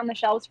 It's only on the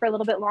shelves for a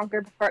little bit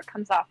longer before it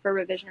comes off for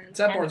revisions. It's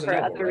at Barnes &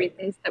 Noble, other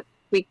reasons that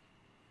we.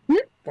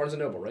 Barnes &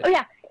 Noble, right? Oh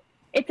yeah,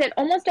 it's at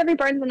almost every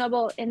Barnes &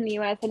 Noble in the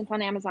U.S. and it's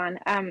on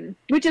Amazon.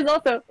 Which is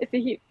also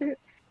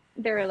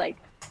there are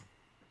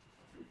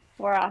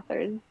 4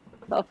 authors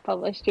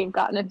self-published who've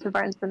gotten into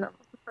Barnes & Noble.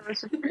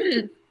 It's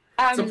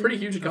a pretty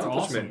huge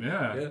accomplishment.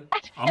 Awesome, yeah.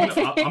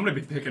 I'm gonna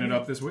be picking it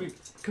up this week.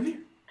 Come here.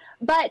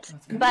 But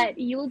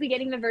you will be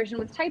getting the version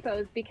with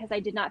typos because I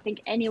did not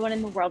think anyone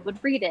in the world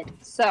would read it.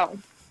 So,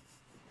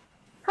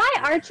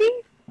 hi Archie.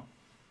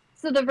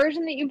 So the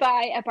version that you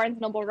buy at Barnes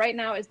 & Noble right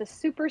now is the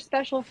super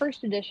special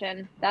first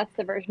edition. That's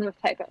the version with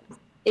typos.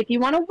 If you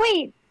want to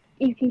wait,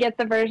 you can get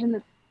the version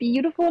that's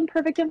beautiful and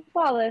perfect and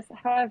flawless.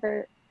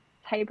 However,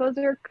 typos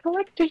are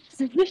collector's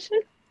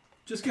edition.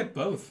 Just get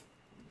both.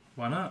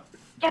 Why not?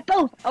 Get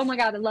both. Oh my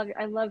god,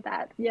 I love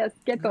that. Yes,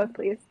 get both,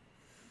 please.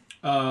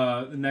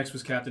 The next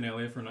was Captain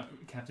Alien for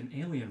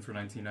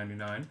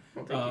 1999.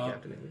 Well, thank you,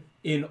 Captain Alien.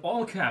 In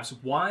all caps,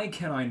 why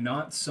can I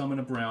not summon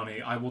a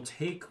brownie? I will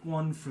take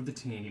one for the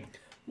team.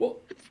 Well,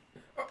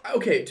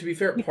 okay, to be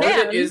fair, part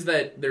of it is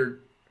that they're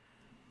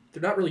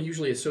not really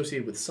usually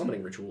associated with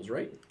summoning rituals,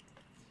 right?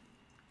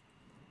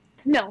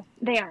 No,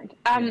 they aren't.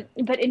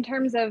 But in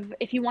terms of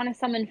if you want to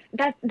summon,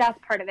 that's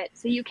part of it.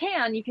 So you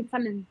can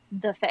summon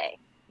the FAE.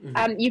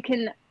 Mm-hmm. You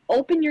can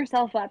open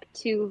yourself up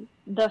to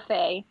the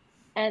FAE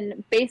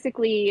and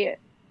basically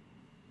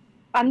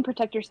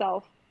unprotect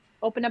yourself,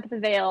 open up the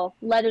veil,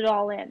 let it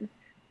all in.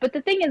 But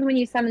the thing is, when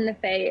you summon the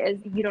Fae, is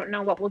you don't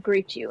know what will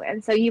greet you.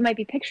 And so you might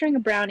be picturing a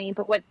brownie,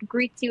 but what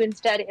greets you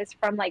instead is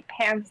from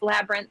Pan's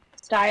Labyrinth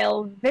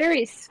style,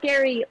 very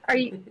scary.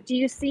 Do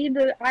you see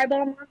the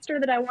eyeball monster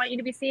that I want you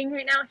to be seeing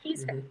right now?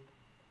 He's here.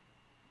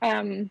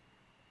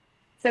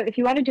 So if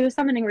you want to do a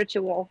summoning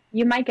ritual,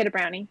 you might get a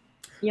brownie.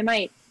 You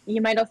might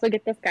also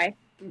get this guy.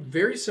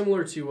 Very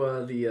similar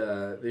to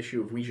the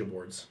issue of Ouija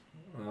boards.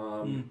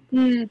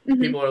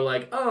 People are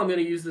like, oh, I'm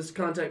going to use this to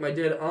contact my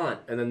dead aunt.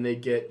 And then they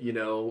get,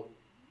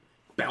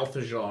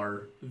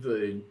 Balthazar,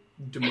 the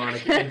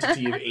demonic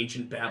entity of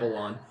ancient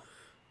Babylon.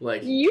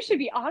 You should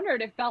be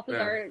honored if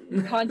Balthazar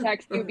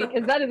contacts you,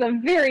 because that is a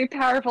very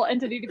powerful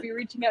entity to be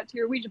reaching out to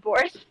your Ouija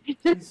board.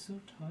 He's so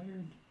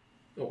tired.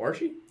 Oh,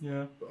 Archie?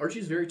 Yeah.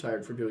 Archie's very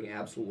tired for doing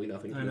absolutely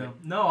nothing today. I know.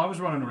 No, I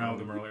was running around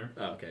with him earlier.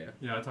 Oh, okay.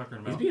 Yeah, I talked to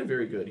him about. He's being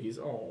very good. He's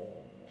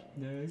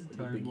Yeah, he's a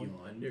tired boy.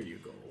 There you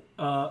go.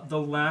 The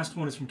last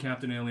one is from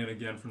Captain Alien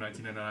again from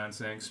 1999,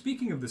 saying,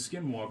 speaking of the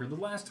Skinwalker, the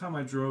last time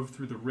I drove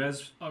through the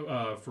res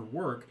for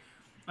work,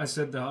 I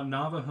said the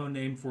Navajo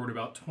name for it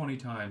about 20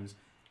 times.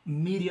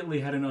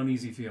 Immediately had an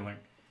uneasy feeling.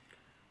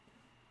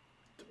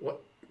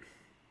 What?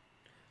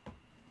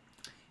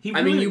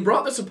 You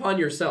brought this upon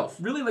yourself.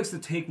 Really likes to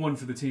take one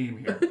for the team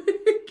here.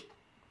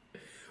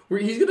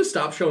 He's going to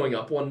stop showing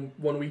up one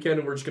weekend,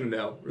 and we're just going to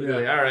know.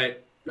 We're all right.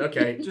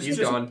 Okay, he's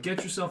gone.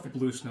 Get yourself a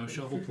blue snow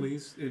shovel,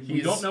 please.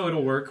 We don't know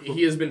it'll work.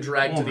 He has been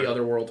dragged to the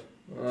other world.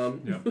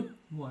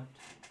 What?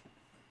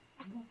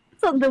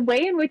 So the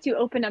way in which you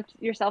open up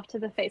yourself to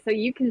the Fae, so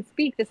you can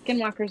speak the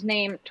Skinwalker's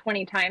name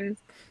 20 times,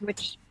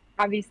 which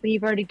obviously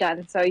you've already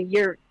done, so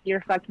you're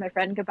fucked, my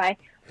friend. Goodbye.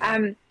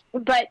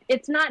 But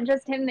it's not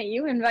just him that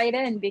you invite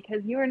in,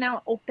 because you are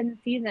now open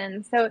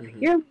season. So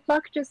your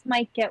luck just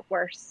might get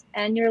worse,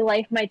 and your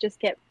life might just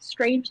get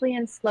strangely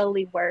and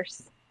slowly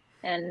worse,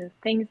 and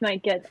things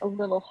might get a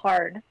little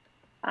hard.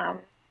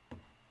 Sorry.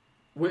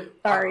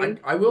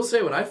 I will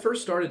say, when I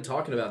first started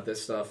talking about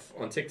this stuff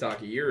on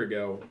TikTok a year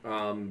ago,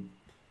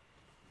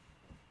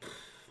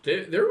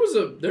 there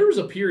was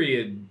a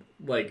period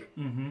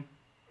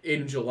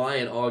in July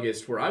and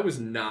August where I was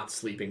not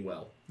sleeping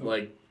well.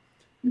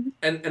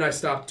 And I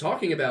stopped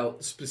talking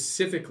about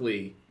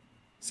specifically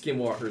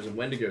Skinwalkers and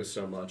Wendigos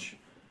so much,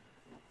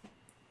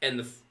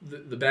 and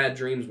the bad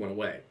dreams went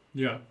away.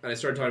 Yeah. And I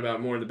started talking about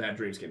it more, and the bad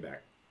dreams came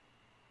back.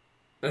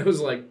 And I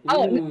was like,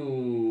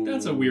 ooh.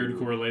 That's a weird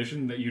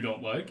correlation that you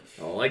don't like.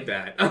 I don't like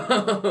that.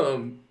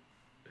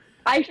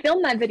 I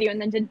filmed that video and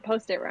then didn't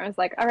post it. Where I was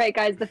like, "All right,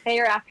 guys, the FAE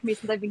are after me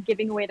since I've been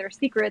giving away their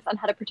secrets on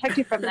how to protect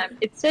you from them."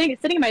 It's sitting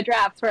in my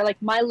drafts. Where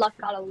like my luck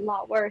got a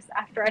lot worse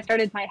after I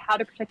started my "How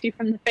to Protect You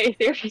from the FAE"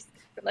 series.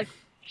 Like,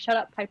 shut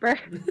up, Piper.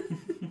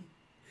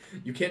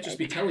 You can't just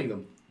be telling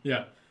them.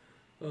 Yeah.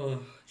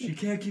 She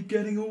can't keep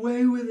getting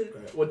away with it.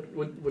 Right,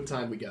 what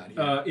time we got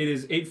here? It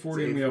is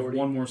 8:40 and we have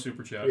one more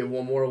super chat. We have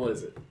one more. What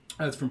is it?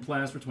 That's from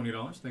Plaz for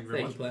 $20. Thank you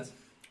very much. Thank you,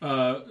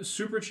 Plaz.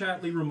 Super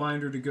chatly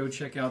reminder to go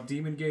check out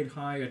Demon Gate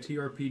High, a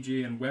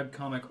TRPG and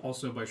webcomic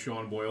also by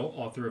Sean Boyle,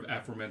 author of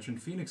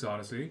aforementioned Phoenix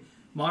Odyssey.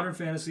 Modern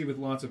fantasy with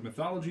lots of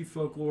mythology,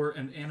 folklore,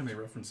 and anime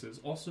references.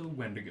 Also,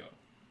 Wendigo.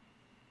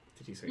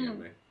 Did he say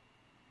anime?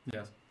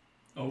 Yes.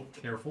 Oh,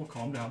 careful.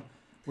 Calm down.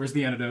 Where's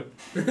the antidote?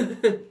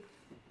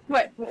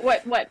 What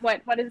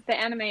is the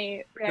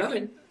anime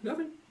reaction?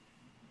 Nothing.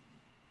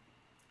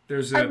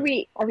 There's Are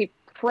we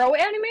pro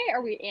anime?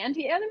 Are we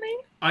anti anime?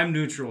 I'm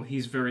neutral.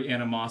 He's very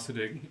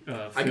animosity.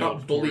 I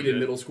got bullied in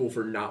middle school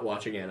for not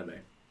watching anime.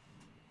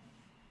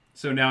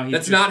 So now he's.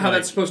 That's not how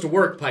that's supposed to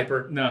work,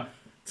 Piper. No.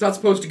 It's not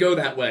supposed to go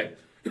that way.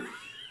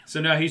 So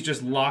now he's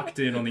just locked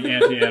in on the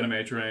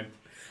anti-anime train.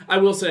 I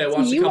will say I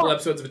watched a couple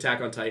episodes of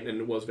Attack on Titan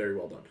and it was very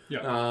well done.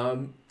 Yeah.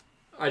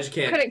 I just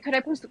can't.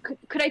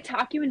 Could I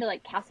talk you into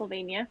like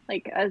Castlevania?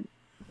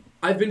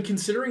 I've been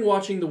considering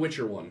watching The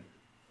Witcher one.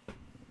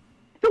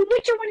 The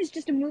Witcher one is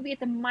just a movie.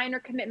 It's a minor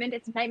commitment.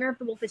 It's Nightmare of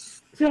the Wolf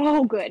is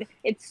so good.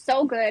 It's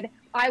so good.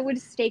 I would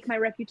stake my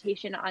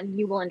reputation on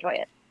you will enjoy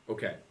it.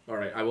 Okay. All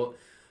right. I will,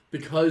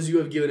 because you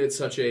have given it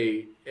such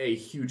a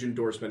huge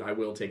endorsement. I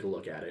will take a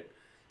look at it,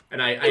 and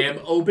I am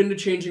open to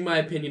changing my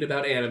opinion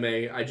about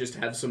anime. I just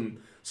have some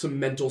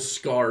mental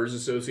scars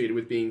associated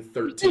with being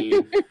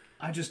 13.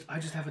 I just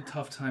have a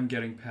tough time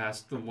getting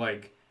past the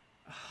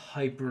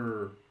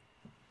hyper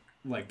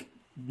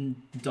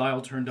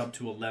dial turned up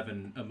to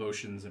 11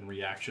 emotions and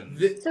reactions.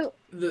 The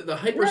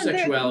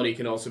hypersexuality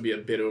can also be a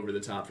bit over the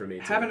top for me,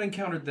 too. Haven't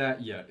encountered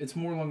that yet. It's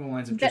more along the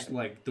lines of just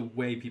the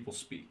way people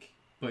speak.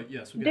 But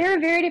yes, there are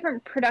very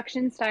different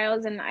production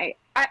styles, and I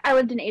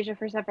lived in Asia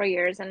for several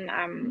years,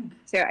 and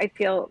so I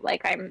feel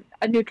like I'm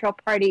a neutral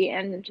party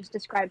and just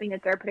describing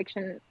that there are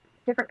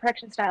different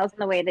production styles in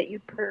the way that you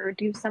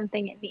produce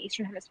something in the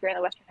Eastern Hemisphere and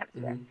the Western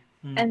Hemisphere.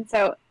 Mm-hmm. And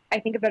so I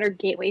think a better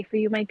gateway for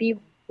you might be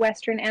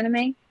Western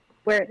anime,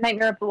 where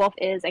Nightmare of the Wolf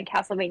is and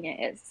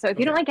Castlevania is. So if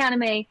you don't like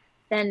anime,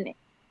 then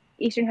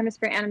Eastern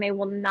Hemisphere anime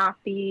will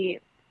not be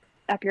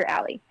up your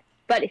alley.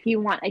 But if you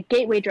want a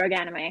gateway drug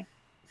anime...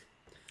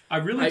 I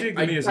really dig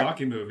the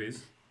Miyazaki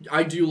movies.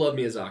 I do love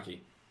Miyazaki.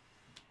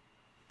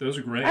 Those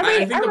are great.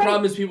 I think the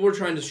problem is people were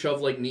trying to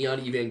shove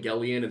Neon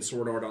Evangelion and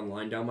Sword Art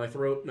Online down my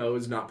throat. No, I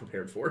was not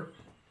prepared for.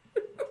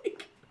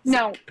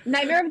 No,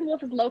 Nightmare of the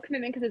Wolf is low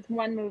commitment because it's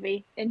one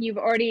movie, and you've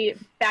already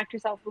backed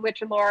yourself with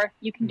Witcher lore.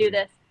 You can do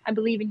this. I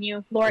believe in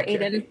you, Lore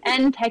Aiden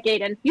and Tech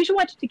Aiden. You should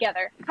watch it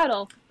together.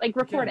 Cuddle,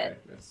 record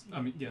it. That's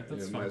fine.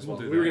 Well.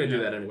 We were going to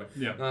do that anyway.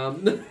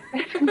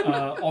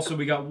 Yeah. Also,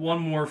 we got one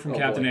more from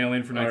Captain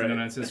Alien for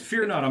 1999. It says,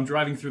 "Fear not, I'm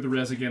driving through the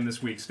res again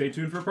this week. Stay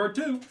tuned for part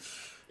 2.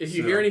 If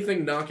you hear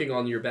anything knocking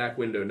on your back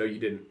window, no, you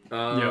didn't.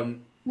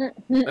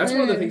 That's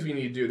one of the things we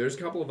need to do. There's a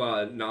couple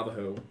of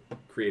Navajo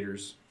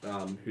creators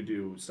who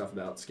do stuff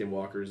about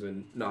skinwalkers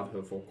and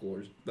Navajo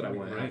folklore that I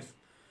want to have.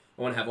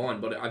 I want to have on,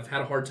 but I've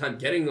had a hard time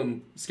getting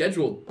them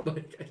scheduled.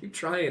 I keep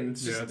trying.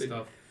 It's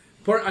tough.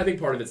 I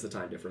think part of it's the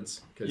time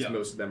difference because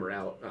most of them are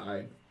out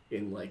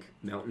in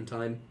Mountain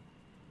Time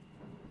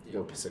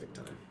or Pacific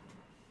Time.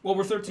 Well,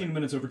 we're 13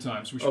 minutes over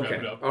time, so we should wrap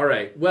it up. All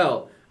right.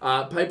 Well,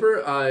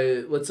 Piper,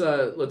 let's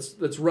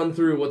run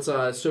through what's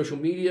social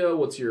media,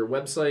 what's your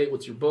website,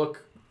 what's your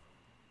book.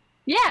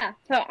 Yeah.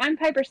 So I'm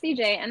Piper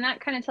CJ, and that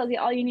kind of tells you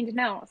all you need to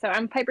know. So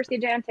I'm Piper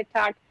CJ on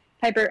TikTok,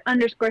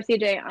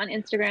 Piper_CJ on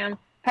Instagram.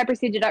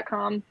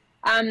 PiperCJ.com.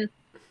 And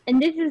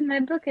this is my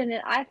book, and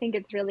I think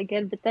it's really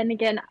good. But then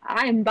again,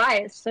 I'm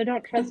biased, so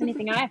don't trust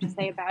anything I have to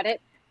say about it.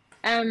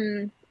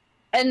 And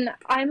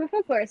I'm a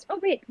folklorist. Oh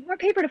wait, more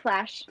paper to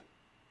flash.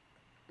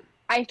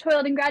 I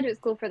toiled in graduate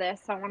school for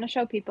this, so I want to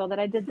show people that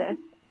I did this.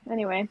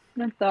 Anyway,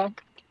 that's all.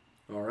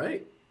 All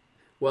right.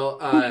 Well,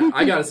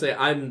 I gotta say,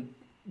 I'm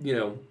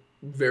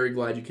very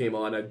glad you came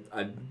on.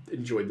 I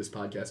enjoyed this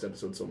podcast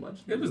episode so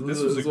much. This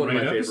was a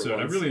great episode.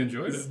 I really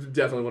enjoyed it. This is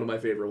definitely one of my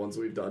favorite ones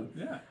that we've done.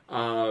 Yeah.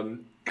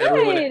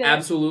 Everyone,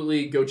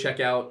 absolutely go check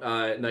out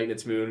Night and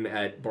Its Moon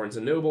at Barnes &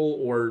 Noble,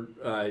 or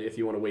if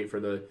you want to wait for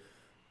the,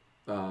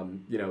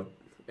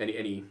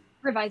 any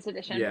revised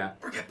edition. Yeah.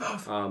 Or get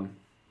both. Or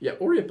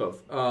get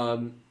both.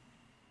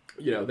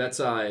 That's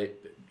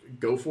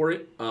go for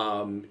it.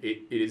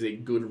 It is a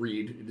good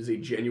read. It is a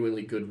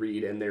genuinely good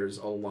read, and there's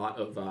a lot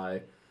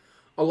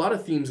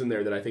of themes in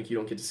there that I think you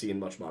don't get to see in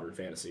much modern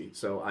fantasy.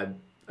 So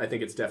I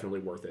think it's definitely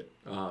worth it.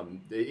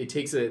 It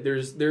takes there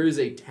is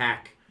a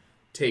tack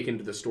taken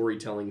to the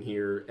storytelling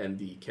here and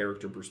the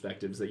character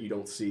perspectives that you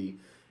don't see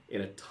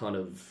in a ton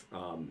of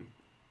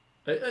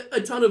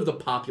the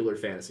popular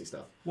fantasy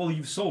stuff. Well,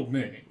 you've sold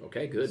me.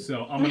 Okay, good.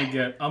 So I'm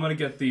gonna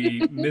get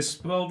the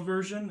misspelled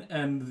version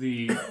and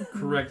the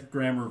correct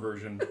grammar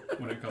version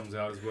when it comes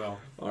out as well.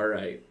 All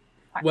right.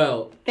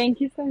 Well, thank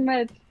you so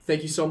much.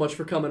 Thank you so much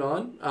for coming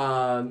on.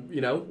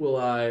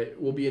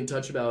 We'll be in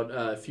touch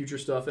about future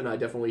stuff, and I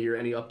definitely hear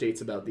any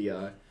updates about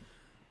the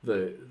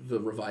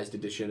revised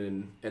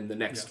edition and the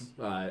next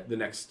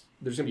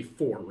There's gonna be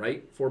 4,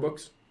 right? 4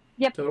 books.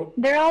 Yep, total.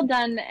 They're all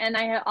done, and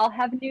I'll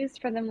have news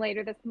for them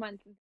later this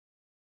month.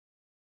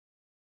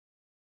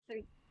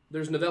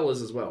 There's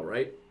novellas as well,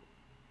 right?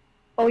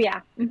 Oh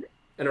yeah. Mm-hmm.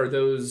 And are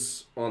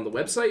those on the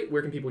website?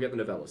 Where can people get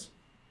the novellas?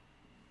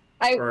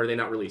 Or are they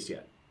not released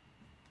yet?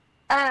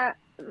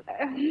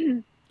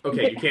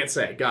 Okay, you can't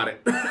say. Got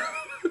it.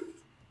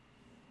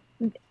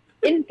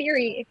 In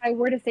theory, if I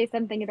were to say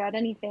something about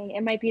anything,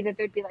 it might be that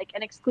there'd be like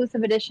an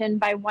exclusive edition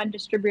by one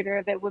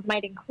distributor that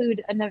might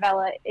include a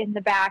novella in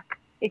the back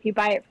if you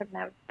buy it from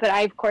them. But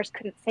I, of course,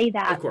 couldn't say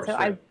that, of course, so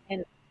right. I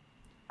didn't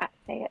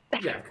say it.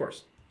 Yeah, of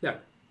course. Yeah.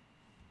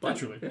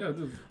 Naturally. Yeah.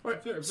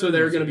 Right. So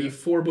there are going to be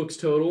 4 books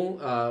total.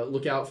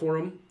 Look out for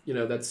them.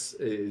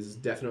 Is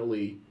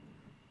definitely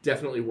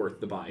worth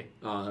the buy.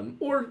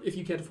 Or if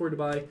you can't afford to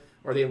buy,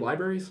 are they in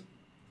libraries?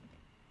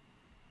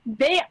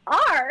 They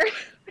are.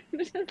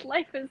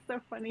 Life is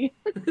so funny.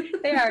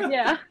 They are,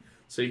 yeah.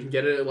 So you can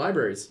get it at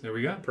libraries. There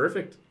we go.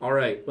 Perfect. All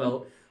right.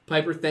 Well,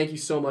 Piper, thank you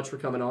so much for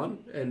coming on,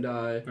 and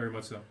very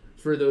much so.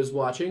 For those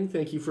watching,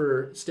 thank you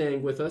for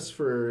staying with us,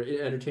 for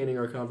entertaining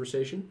our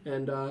conversation,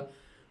 and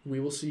we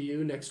will see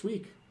you next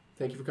week.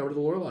 Thank you for coming to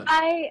the Lore Lodge.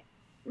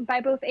 By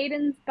both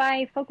Aiden's,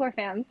 by folklore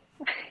fans.